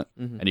they've done it,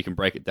 and you can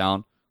break it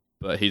down.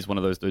 But he's one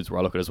of those dudes where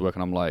I look at his work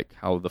and I'm like,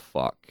 how the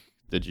fuck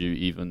did you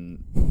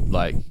even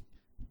like?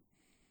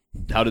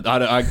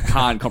 I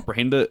can't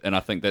comprehend it, and I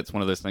think that's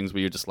one of those things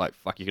where you're just like,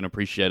 fuck, you can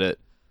appreciate it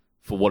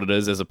for what it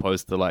is, as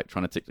opposed to like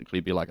trying to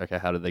technically be like, okay,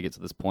 how did they get to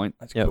this point?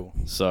 That's cool.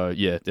 So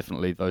yeah,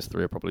 definitely those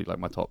three are probably like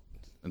my top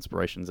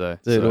inspirations there.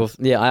 Dude, So,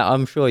 awesome. Yeah,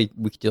 I'm sure we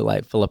could do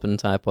like fill up an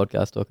entire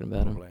podcast talking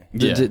about Probably.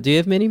 them. Do you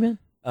have many, man?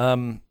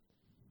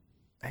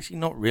 Actually,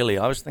 not really.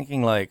 I was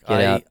thinking like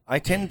Get out. I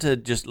tend to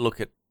just look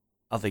at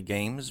other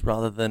games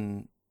rather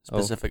than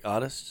specific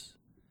artists.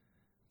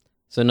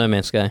 So No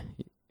Man's Sky.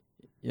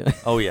 Yeah.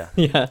 Oh yeah.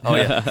 Yeah. Oh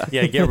yeah.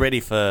 Yeah. Get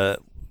ready for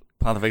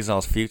Path of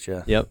Exile's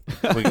future. Yep.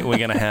 We're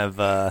gonna have.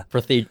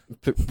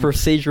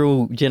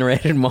 Procedural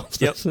generated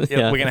monsters. Yep.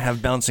 Yeah. We're gonna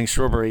have bouncing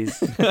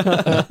strawberries.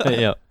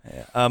 Yeah.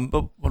 Yeah.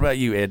 But what about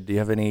you, Ed? Do you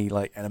have any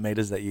like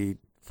animators that you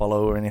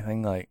follow or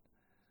anything like?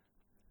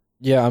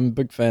 Yeah, I'm a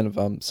big fan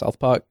of South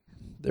Park.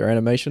 Their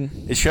animation.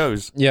 It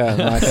shows. Yeah,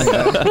 and I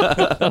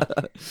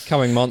think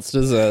coming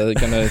monsters are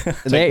gonna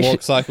take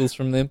walk cycles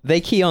from them.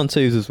 They key on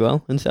twos as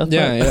well in South Park.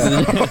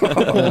 Yeah.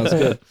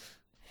 That's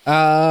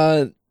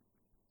good.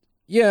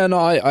 Yeah, no,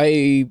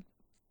 I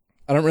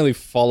don't really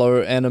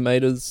follow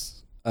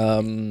animators. I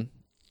don't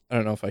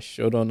know if I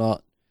should or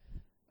not.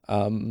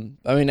 I mean,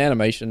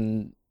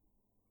 animation,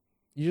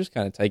 you just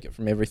kind of take it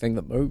from everything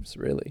that moves,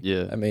 really.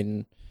 Yeah. I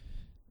mean,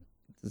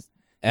 there's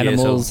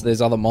animals, so-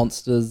 there's other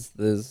monsters,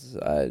 there's,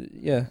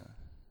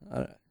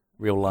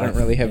 Real I life.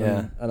 don't really have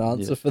Yeah. an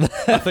answer for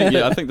that.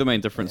 I think the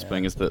main difference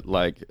being is that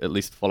like at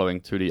least following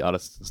 2D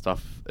artists and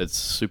stuff, it's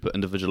super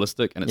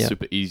individualistic and it's Yeah.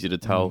 super easy to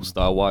tell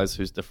style wise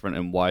who's different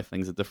and why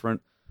things are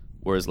different.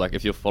 Whereas like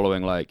if you're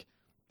following like,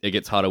 it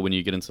gets harder when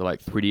you get into like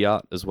 3D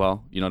art as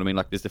well. You know what I mean?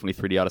 Like there's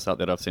definitely 3D artists out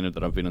there that I've seen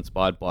that I've been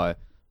inspired by,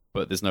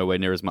 but there's nowhere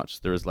near as much as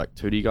there is like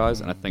 2D guys.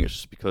 And I think it's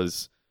just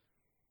because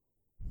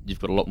you've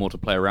got a lot more to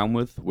play around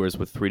with. Whereas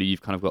with 3D,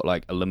 you've kind of got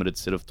like a limited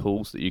set of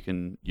tools that you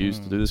can use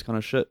to do this kind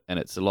of shit, and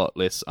it's a lot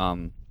less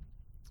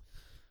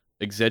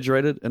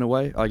exaggerated in a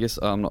way. I guess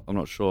I'm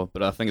not sure,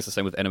 but I think it's the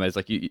same with animators.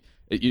 Like you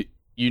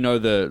know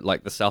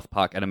the South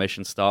Park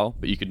animation style,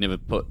 but you could never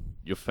put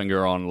your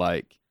finger on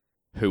like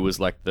who was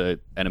like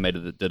the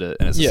animator that did it,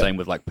 and it's the same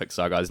with like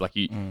Pixar guys. Like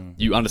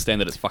you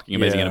understand that it's fucking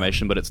amazing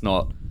animation, but it's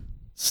not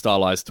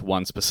stylized to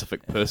one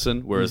specific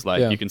person. Whereas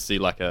like you can see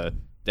like a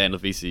Dan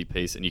Levisi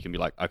piece, and you can be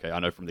like, okay, I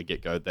know from the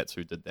get go that's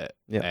who did that,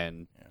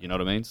 and you know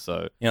what I mean.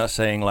 So You're not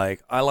saying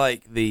like I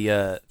like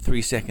the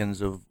 3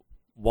 seconds of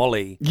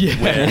Wall-E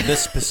Yeah. where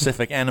this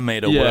specific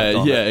animator worked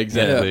on it.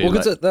 exactly. Yeah. Well,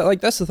 'cause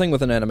that's the thing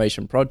with an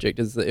animation project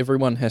is that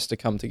everyone has to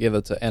come together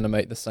to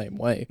animate the same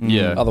way.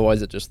 Yeah.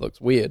 Otherwise, it just looks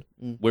weird.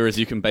 Whereas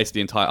you can base the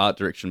entire art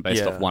direction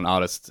based Yeah. off one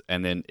artist,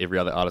 and then every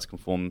other artist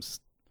conforms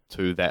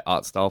to that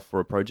art style for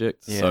a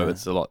project. So Yeah.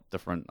 it's a lot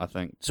different, I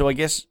think. So I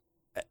guess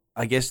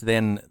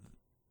then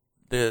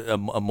a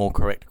more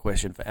correct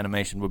question for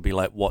animation would be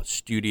like, what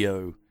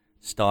studio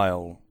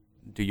style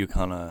do you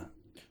kind of?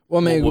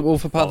 Well, I mean, What-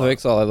 for Path of follow?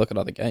 Exile, I look at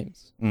other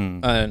games.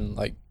 And,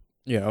 like,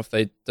 you know, if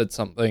they did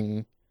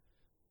something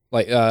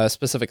like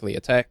specifically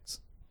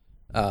attacks,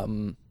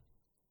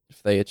 if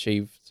if they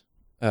achieved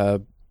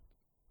a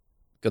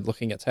good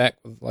looking attack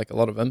with like a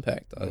lot of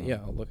impact,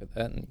 I'll look at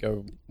that and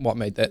go, what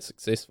made that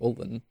successful,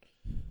 and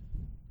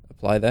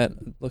apply that.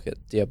 Look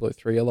at Diablo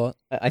 3 a lot.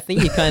 I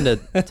think you kind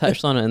of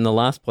touched on it in the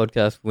last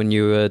podcast when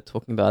you were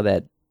talking about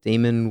that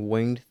demon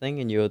winged thing,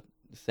 and you were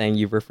saying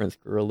you've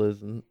referenced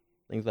gorillas and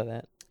things like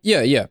that.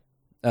 Yeah.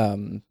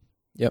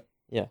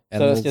 Yeah,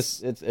 Animals.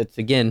 so it's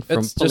again from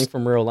It's pulling just-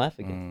 from real life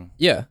again.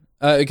 Yeah,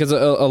 because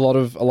a lot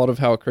of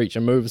how a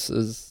creature moves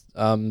is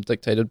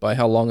dictated by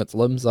how long its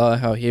limbs are,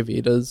 how heavy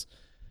it is,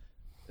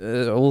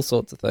 all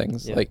sorts of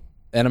things. Yeah. Like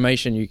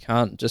animation, you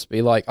can't just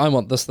be like, I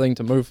want this thing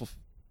to move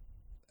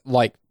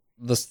like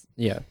this.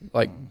 Yeah,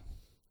 like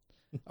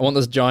I want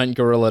this giant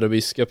gorilla to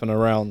be skipping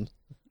around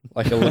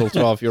like a little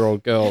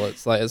 12-year-old girl.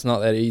 It's like it's not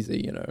that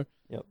easy, you know.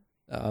 Yep.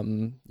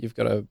 You've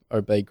got to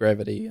obey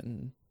gravity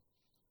and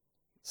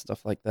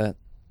stuff like that.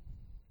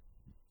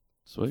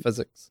 Sweet.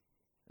 Physics.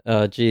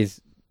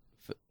 Geez.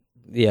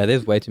 Yeah,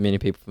 there's way too many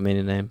people for me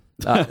to name.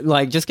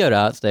 Like, just go to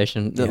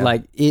ArtStation. Yeah.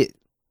 Like,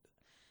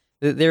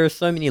 there are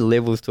so many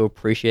levels to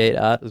appreciate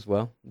art as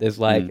well. There's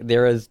like,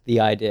 there is the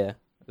idea,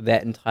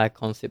 that entire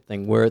concept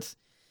thing, where it's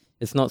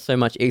not so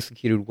much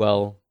executed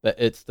well, but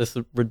it's this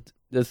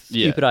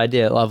stupid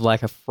idea of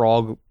like a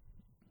frog,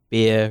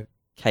 bear,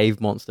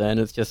 cave monster, and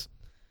it's just,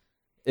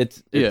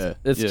 it's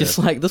just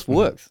like, this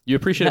works. You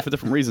appreciate it for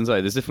different reasons, eh?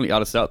 There's definitely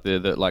artists out there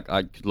that like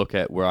I could look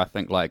at where I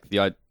think like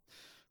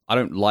I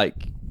don't like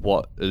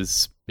what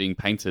is being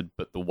painted,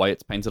 but the way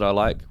it's painted I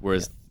like.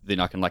 Whereas then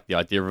I can like the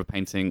idea of a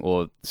painting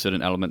or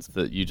certain elements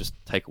that you just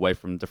take away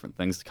from different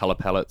things, color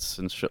palettes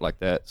and shit like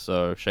that.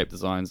 So shape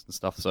designs and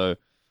stuff. So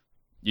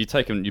you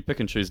pick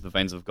and choose the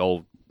veins of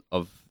gold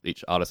of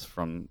each artist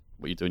from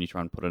what you do, and you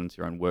try and put it into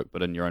your own work,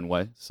 but in your own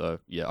way. So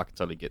yeah, I can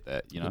totally get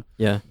that. You know.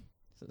 Yeah.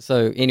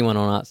 So anyone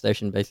on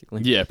ArtStation,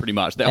 basically. Yeah, pretty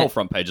much. That whole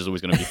front page is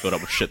always going to be filled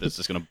up with shit that's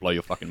just going to blow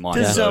your fucking mind.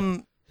 Does So-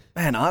 man,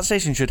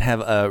 ArtStation should have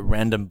a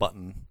random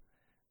button.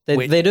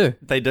 They do.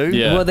 They do?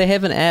 Yeah. Well, they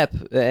have an app,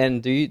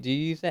 and do you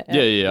use that app?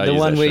 Yeah, I The use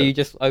one that where shit. you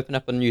just open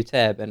up a new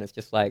tab, and it's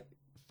just like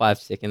 5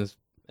 seconds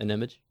an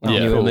image. A Yeah.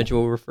 new Cool. image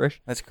will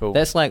refresh. That's cool.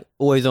 That's like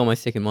always on my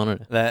second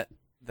monitor.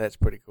 That's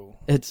pretty cool.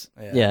 It's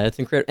Yeah. it's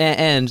incredible.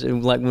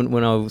 And like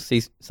when I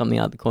see something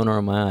out the corner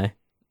of my eye,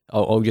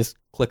 I'll just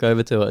click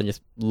over to it and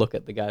just look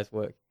at the guy's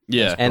work.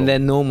 yeah. And they're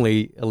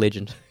normally a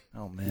legend.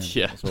 Oh man,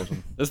 Yeah. that's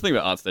awesome. That's the thing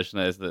about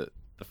ArtStation is that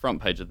the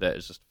front page of that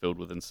is just filled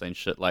with insane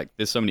shit. Like,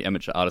 there's so many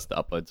amateur artists that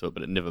upload to it,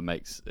 but it never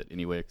makes it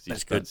anywhere because you That's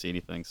just good. don't see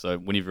anything. So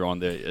whenever you're on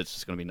there, it's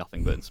just going to be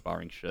nothing but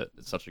inspiring shit.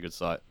 It's such a good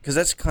site. Because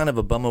that's kind of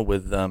a bummer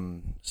with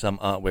some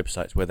art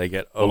websites where they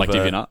get Or over, like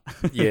DeviantArt.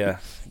 yeah,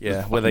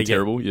 It's where they fucking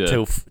terrible, get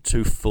yeah.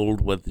 too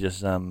filled with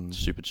just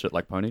Stupid shit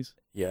like ponies.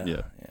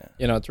 yeah.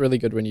 You know, it's really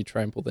good when you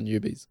trample the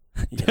newbies.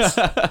 Yes.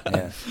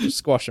 Yeah. Just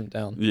squash them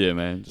down. Yeah,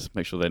 man. Just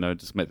make sure they know.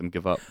 Just make them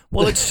give up.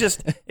 Well, it's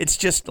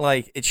just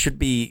like it should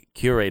be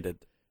curated,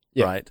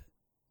 Yeah. right?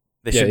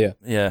 They Yeah,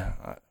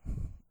 should,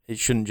 It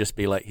shouldn't just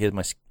be like here's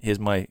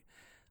my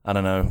I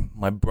don't know,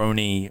 my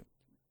brony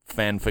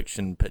fan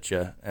fiction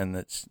picture, and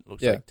it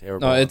looks Yeah. like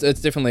terrible. No,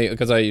 it's definitely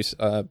because I used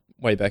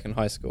way back in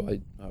high school.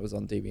 I was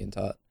on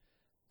DeviantArt,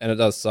 and it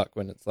does suck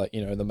when it's like,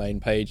 you know, the main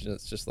page, and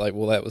it's just like,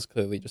 well, that was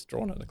clearly just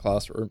drawn in a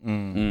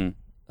classroom.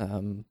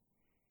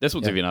 That's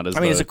what Yeah. DeviantArt is. I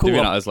mean, it's though. a cool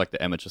DeviantArt is like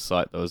the amateur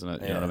site, though, isn't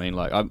it? You know what I Yeah. mean?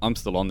 Like, I'm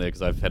still on there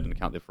because I've had an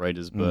account there for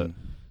ages, but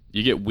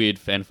you get weird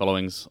fan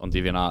followings on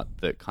DeviantArt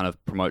that kind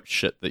of promote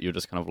shit that you're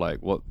just kind of like,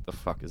 what the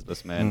fuck is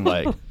this, man?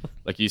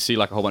 Like you see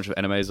like a whole bunch of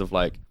animes of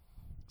like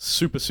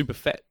super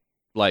fat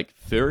like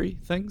furry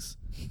things.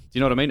 Do you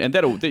know what I mean? And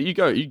you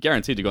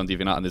guaranteed to go on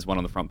DeviantArt, and there's one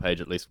on the front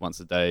page at least once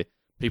a day.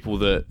 People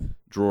that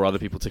draw other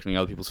people tickling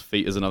other people's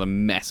feet is another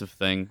massive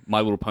thing.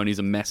 My Little Pony is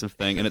a massive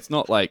thing, and it's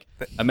not like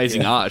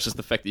amazing art. It's just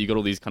the fact that you got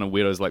all these kind of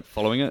weirdos like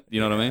following it. You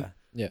know what I mean?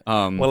 Yeah.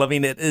 Well, I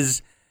mean, it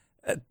is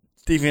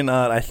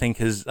DeviantArt. I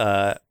think is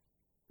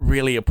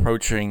really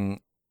approaching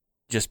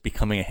just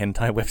becoming a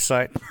hentai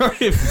website.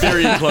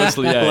 very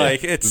closely, yeah.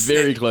 Like it's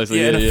very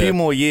closely. Yeah, in a yeah. few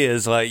more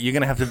years, like you're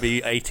gonna have to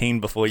be 18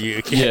 before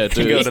you can, Yeah,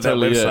 can dude, go that's to that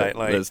totally website. it.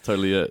 Like, That's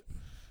totally it.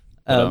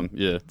 But,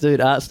 yeah. Dude,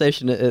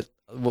 ArtStation,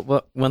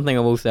 one thing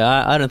I will say,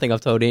 I don't think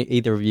I've told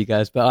either of you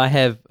guys, but I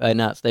have an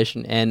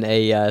ArtStation and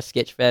a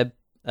Sketchfab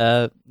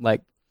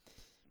like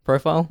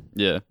profile.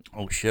 Yeah.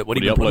 oh shit, what What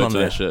do you put upload on to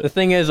there? that shit? The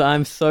thing is,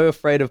 I'm so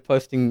afraid of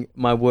posting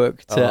my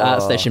work to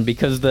ArtStation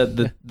because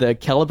the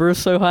caliber is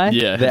so high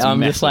Yeah, that it's I'm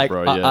just massive, like,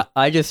 bro, yeah.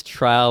 I just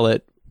trial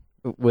it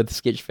with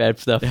Sketchfab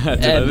stuff. Yeah,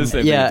 dude, I do the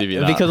same thing with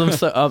DeviantArt. because I'm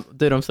so,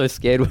 dude, I'm so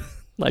scared with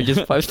like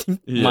just posting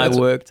Yeah. my That's-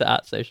 work to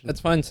ArtStation. That's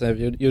fine, Sav.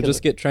 You'll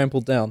just get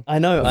trampled down. I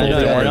know. Don't worry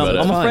and about it.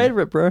 I'm Fine. afraid of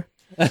it, bro.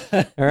 All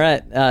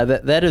right,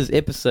 that is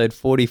episode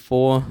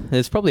 44.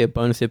 There's probably a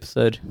bonus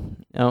episode.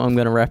 I'm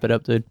going to wrap it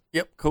up, dude.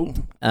 Yep, cool.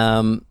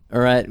 All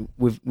right,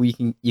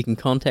 you can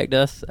contact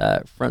us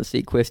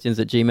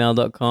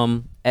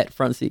frontseatquestions@gmail.com, at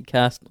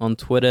frontseatcast on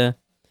Twitter.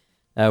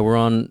 We're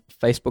on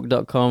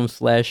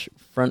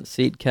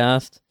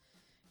facebook.com/frontseatcast.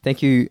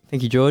 Thank you,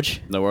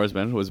 George. No worries,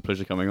 man. Always a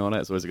pleasure coming on.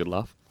 It's always a good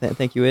laugh.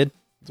 Thank you, Ed.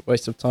 It's a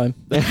waste of time.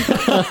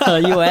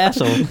 You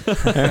asshole.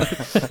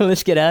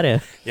 Let's get out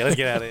of here. Yeah, let's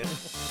get out of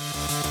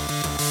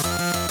here.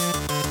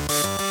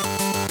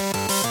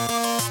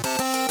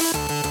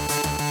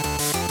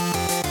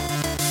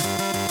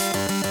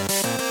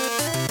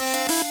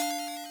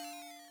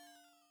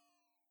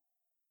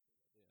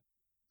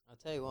 I'll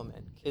tell you what,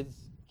 man.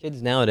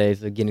 Kids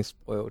nowadays are getting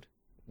spoiled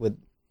with,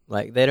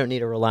 like, they don't need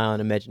to rely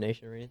on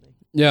imagination or anything.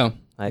 Yeah,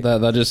 Like,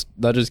 they're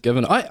just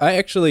given. I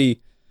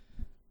actually,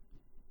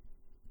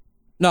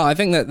 no, I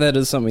think that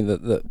is something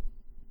that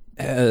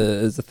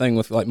is the thing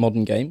with like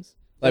modern games,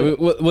 like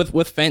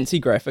with fancy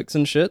graphics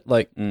and shit.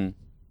 Like, I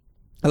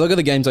look at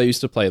the games I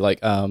used to play,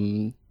 like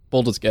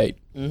Baldur's Gate,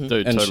 Dude,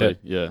 and totally. shit.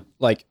 Yeah.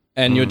 Like,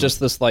 and you're just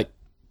this like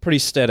pretty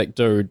static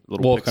dude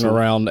Little walking pixel.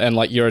 around, and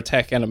like your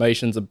attack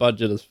animations are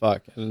budget as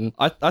fuck. And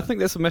I think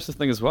that's a massive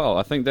thing as well.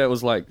 I think that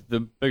was like the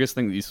biggest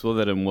thing that you saw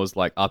that in was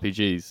like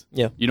RPGs.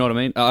 Yeah. You know what I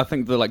mean? I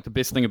think the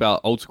best thing about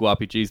old school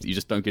RPGs that you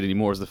just don't get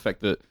anymore is the fact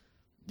that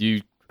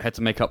you had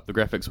to make up the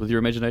graphics with your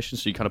imagination,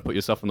 so you kind of put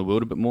yourself in the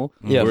world a bit more.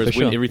 Yeah, Whereas for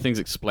when sure. everything's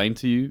explained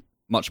to you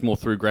much more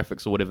through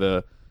graphics or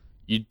whatever,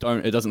 it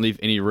doesn't leave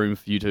any room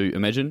for you to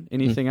imagine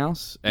anything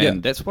else. And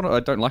Yeah. that's what I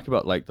don't like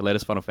about like the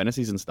latest Final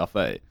Fantasies and stuff,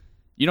 eh?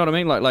 You know what I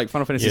mean? Like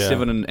Final Fantasy Yeah.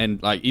 7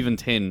 and like even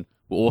 10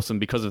 were awesome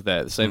because of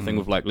that. The same thing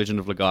with like Legend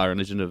of Legaia and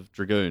Legend of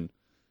Dragoon.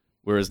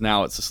 Whereas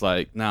now it's just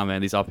like, nah,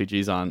 man, these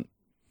RPGs aren't,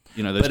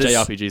 those But it's-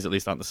 JRPGs at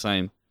least aren't the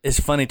same. It's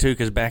funny too,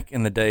 because back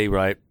in the day,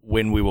 right,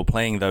 when we were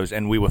playing those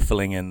and we were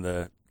filling in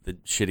the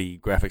shitty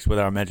graphics with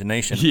our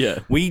imagination, Yeah.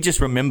 we just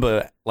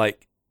remember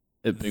like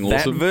It being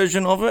that awesome.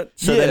 version of it.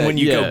 So Yeah, then when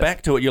you yeah. go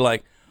back to it, you're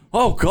like,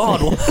 oh god,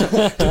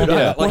 dude,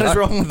 Yeah. what is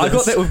wrong with this? I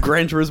got that with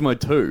Gran Turismo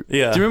 2.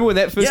 Yeah. Do you remember when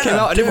that first Yeah, came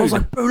out? And everyone was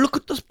dude. like, bro, look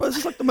at this, bro. This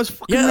is like the most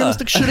fucking Yeah.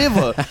 realistic shit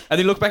ever. And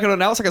then look back at it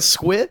now, it's like a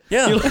square.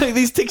 Yeah. You're like,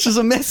 these textures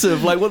are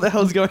massive. Like, what the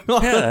hell's going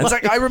on? Yeah, it's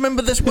like I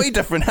remember this way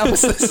different. How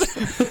is this?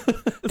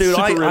 Dude,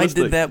 Super I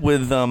realistic. did that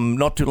with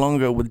not too long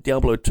ago with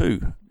Diablo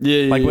 2.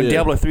 Yeah, Like when yeah.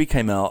 Diablo 3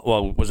 came out,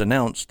 was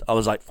announced, I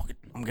was like, fuck it,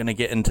 I'm going to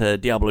get into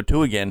Diablo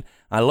 2 again.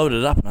 I loaded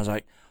it up and I was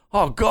like,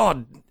 oh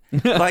god.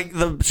 Like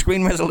the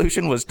screen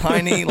resolution was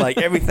tiny, like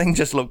everything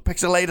just looked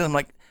pixelated. I'm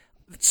like,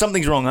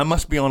 something's wrong. I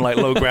must be on like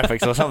low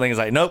graphics or something. It's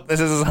like, nope, this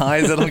is as high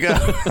as it'll go.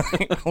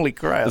 Holy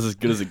crap. That's as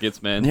good as it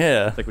gets, man.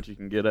 Yeah. Take what you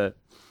can get at.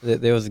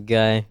 There was a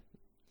guy,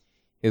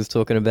 he was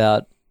talking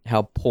about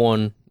how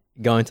porn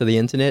going to the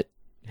internet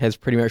has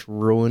pretty much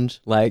ruined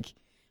like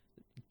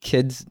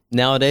kids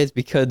nowadays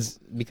because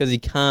you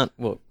can't,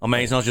 well, Oh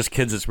man, it's not just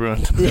kids, it's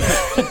ruined. but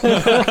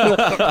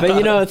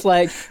it's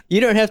like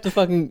you don't have to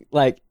fucking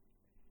like,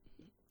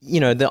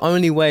 the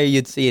only way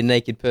you'd see a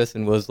naked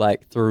person was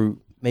like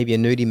through maybe a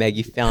nudie mag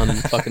you found in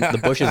fucking the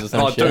bushes or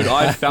some Oh, shit. dude,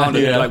 I found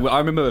it. Yeah. Like, I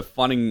remember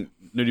finding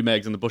nudie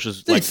mags in the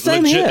bushes, Dude, like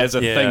same legit here. as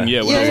a Yeah. thing.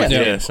 Yeah, when I was Yeah, like,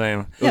 Yeah, yeah. same.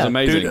 It was Yeah.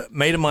 amazing. Dude, a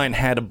mate of mine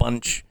had a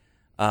bunch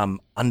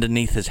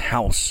underneath his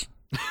house.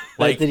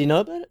 Like, did he know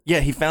about it?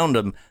 Yeah, he found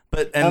them,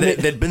 but I mean-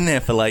 they'd been there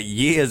for like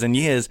years and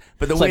years.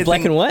 But the It's like weird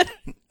black thing, and white.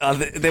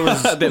 there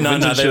was That no,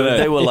 vintage shit, eh?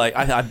 they were like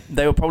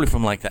they were probably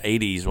from like the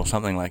 80s or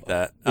something like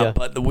that. Yeah.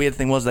 But the weird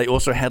thing was they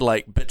also had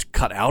like bits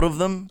cut out of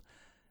them,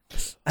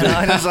 and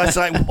I was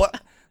like,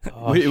 what?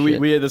 Oh,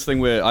 we had this thing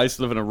where I used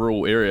to live in a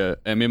rural area,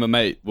 and me and my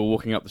mate were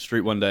walking up the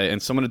street one day, and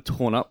someone had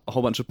torn up a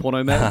whole bunch of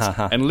porno mags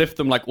and left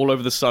them like all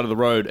over the side of the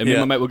road. And me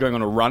Yeah. and my mate were going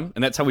on a run,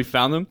 and that's how we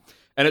found them.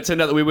 And it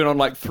turned out that we went on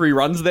like 3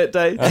 runs that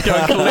day to go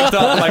and collect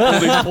up like all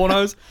these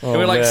pornos. and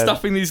we're like man.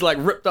 stuffing these like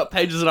ripped up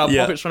pages in our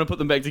Yeah. pockets, trying to put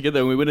them back together.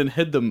 And we went and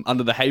hid them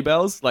under the hay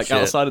bales, like Shit.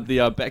 outside of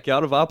the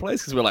backyard of our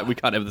place, because we're like, we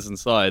can't have this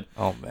inside.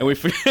 Oh, man. And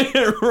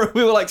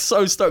we were like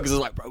so stoked because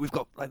it's like, bro, we've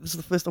got like this is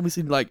the first time we've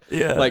seen like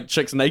Yeah. like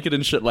chicks naked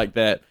and shit like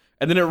that.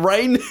 And then it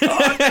rained. and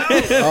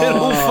it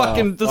all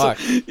fucking fuck.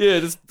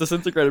 just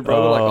disintegrated, bro.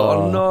 We're like, oh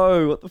Oh.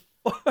 no, what the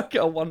fuck?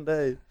 Oh, one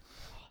day.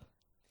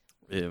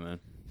 Yeah, man.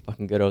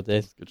 Fucking good old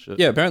days. Good shit.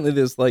 yeah, apparently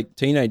there's like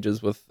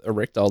teenagers with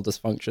erectile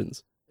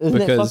dysfunctions. Isn't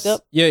that because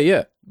fucked up?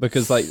 yeah,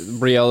 because like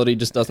reality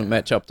just doesn't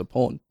match up to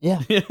porn.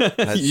 Yeah. yeah,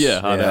 hard yeah,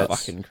 out. that's-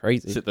 Fucking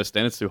crazy. Set those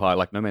standards too high,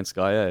 like No Man's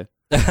Sky, eh?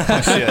 Shit.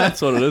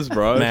 That's what it is,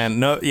 bro. Man,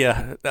 No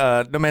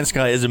Man's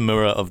Sky is a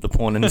mirror of the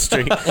porn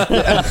industry.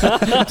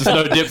 Just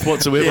no depth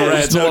whatsoever. Yeah, eh?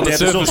 there's It's all on the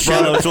depth, it's all surface,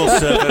 shallow, bro. it's all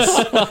surface.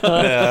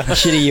 Yeah.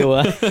 Shitty you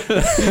are.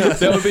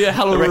 That would be a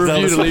hell of a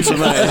Erectile review to leave for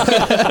me.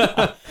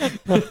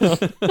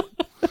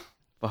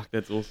 Fuck,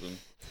 that's awesome.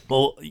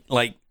 Well,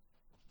 like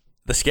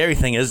the scary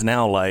thing is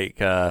now, like,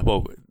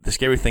 the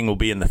scary thing will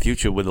be in the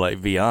future with like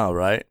VR,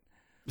 right?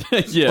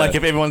 Yeah. Like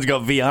if everyone's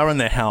got VR in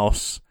their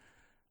house,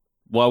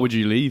 Why would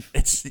you leave?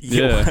 it's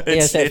Yeah.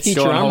 it's that it's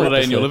Go on Futurama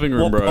holiday in your episode. living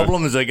room, what bro.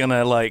 problems are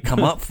gonna like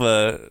come up for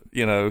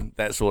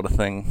that sort of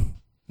thing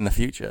in the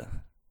future?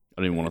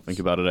 I don't even want to think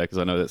about it because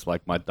I know that's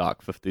like my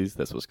dark 50s.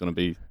 That's what's going to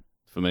be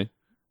for me.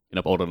 End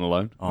up old and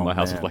alone. Oh, My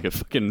house is man. like a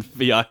fucking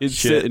VR headset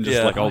Shit, and just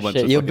yeah. like a whole Oh, bunch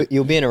shit. of You'll fucking... be,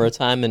 you'll be in a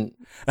retirement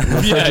yeah,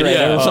 refrigerator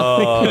yeah. or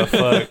something.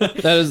 Oh fuck!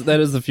 That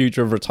is the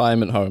future of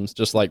retirement homes,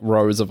 just like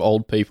rows of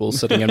old people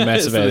sitting in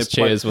massive So ass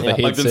they're chairs with yeah, a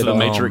plugged into headset the on.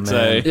 Matrix, man.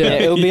 eh? Yeah,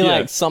 it'll be Yeah.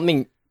 like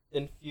something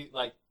infuse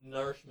like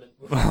nourishment.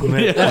 Oh,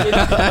 man.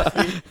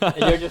 And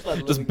you're just like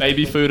Just living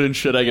baby that food and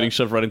shit are getting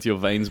shoved right into your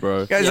veins,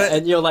 bro. Guys, Yeah, that,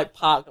 and you're like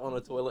parked on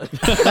a toilet.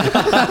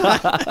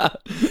 that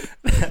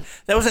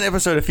was an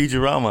episode of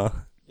Futurama.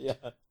 Yeah.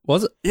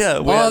 Was it? Yeah.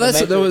 Oh, where-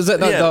 that's was that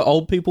Yeah. the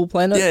old people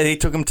planet? yeah, he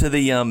took him to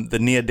the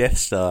near Death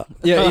Star.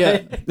 yeah,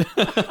 yeah.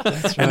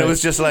 And it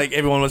was just like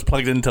everyone was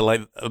plugged into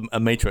like a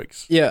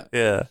matrix. Yeah.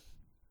 Yeah.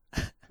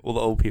 All the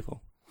old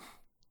people.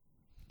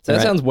 So that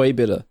Right. sounds way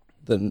better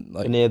than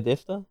like Near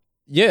Death Star?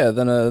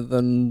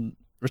 than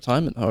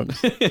retirement homes.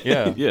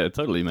 Yeah. Yeah,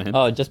 totally, man.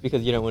 Oh, just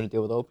because you don't want to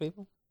deal with old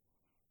people?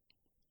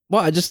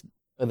 Well, I just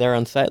Or they're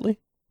unsightly?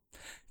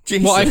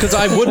 Jesus. because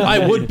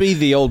I would be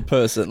the old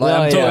person. Like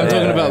No, I'm yeah, talking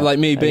yeah, about yeah. like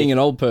me being an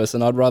old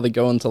person. I'd rather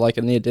go into like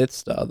a near death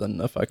star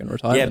than a fucking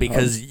retirement. Yeah, home.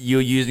 because you're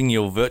using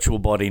your virtual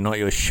body, not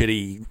your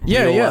shitty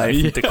Yeah, real yeah. life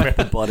Yeah.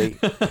 decrepit body.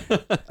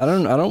 I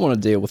don't want to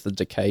deal with the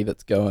decay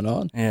that's going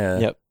on. Yeah.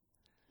 Yep.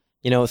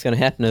 You know what's going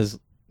to happen is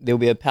there'll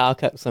be a power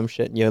cut or some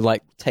shit and you're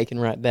like taken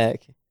right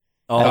back.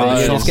 Oh, And then you're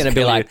you're just just going to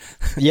be like,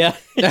 yeah,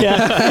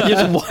 yeah. You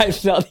just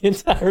wipes out the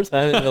entire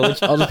retirement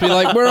village. I'll just be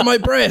like, where are my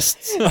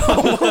breasts?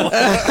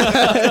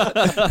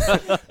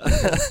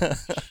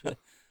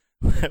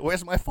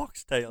 Where's my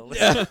foxtail?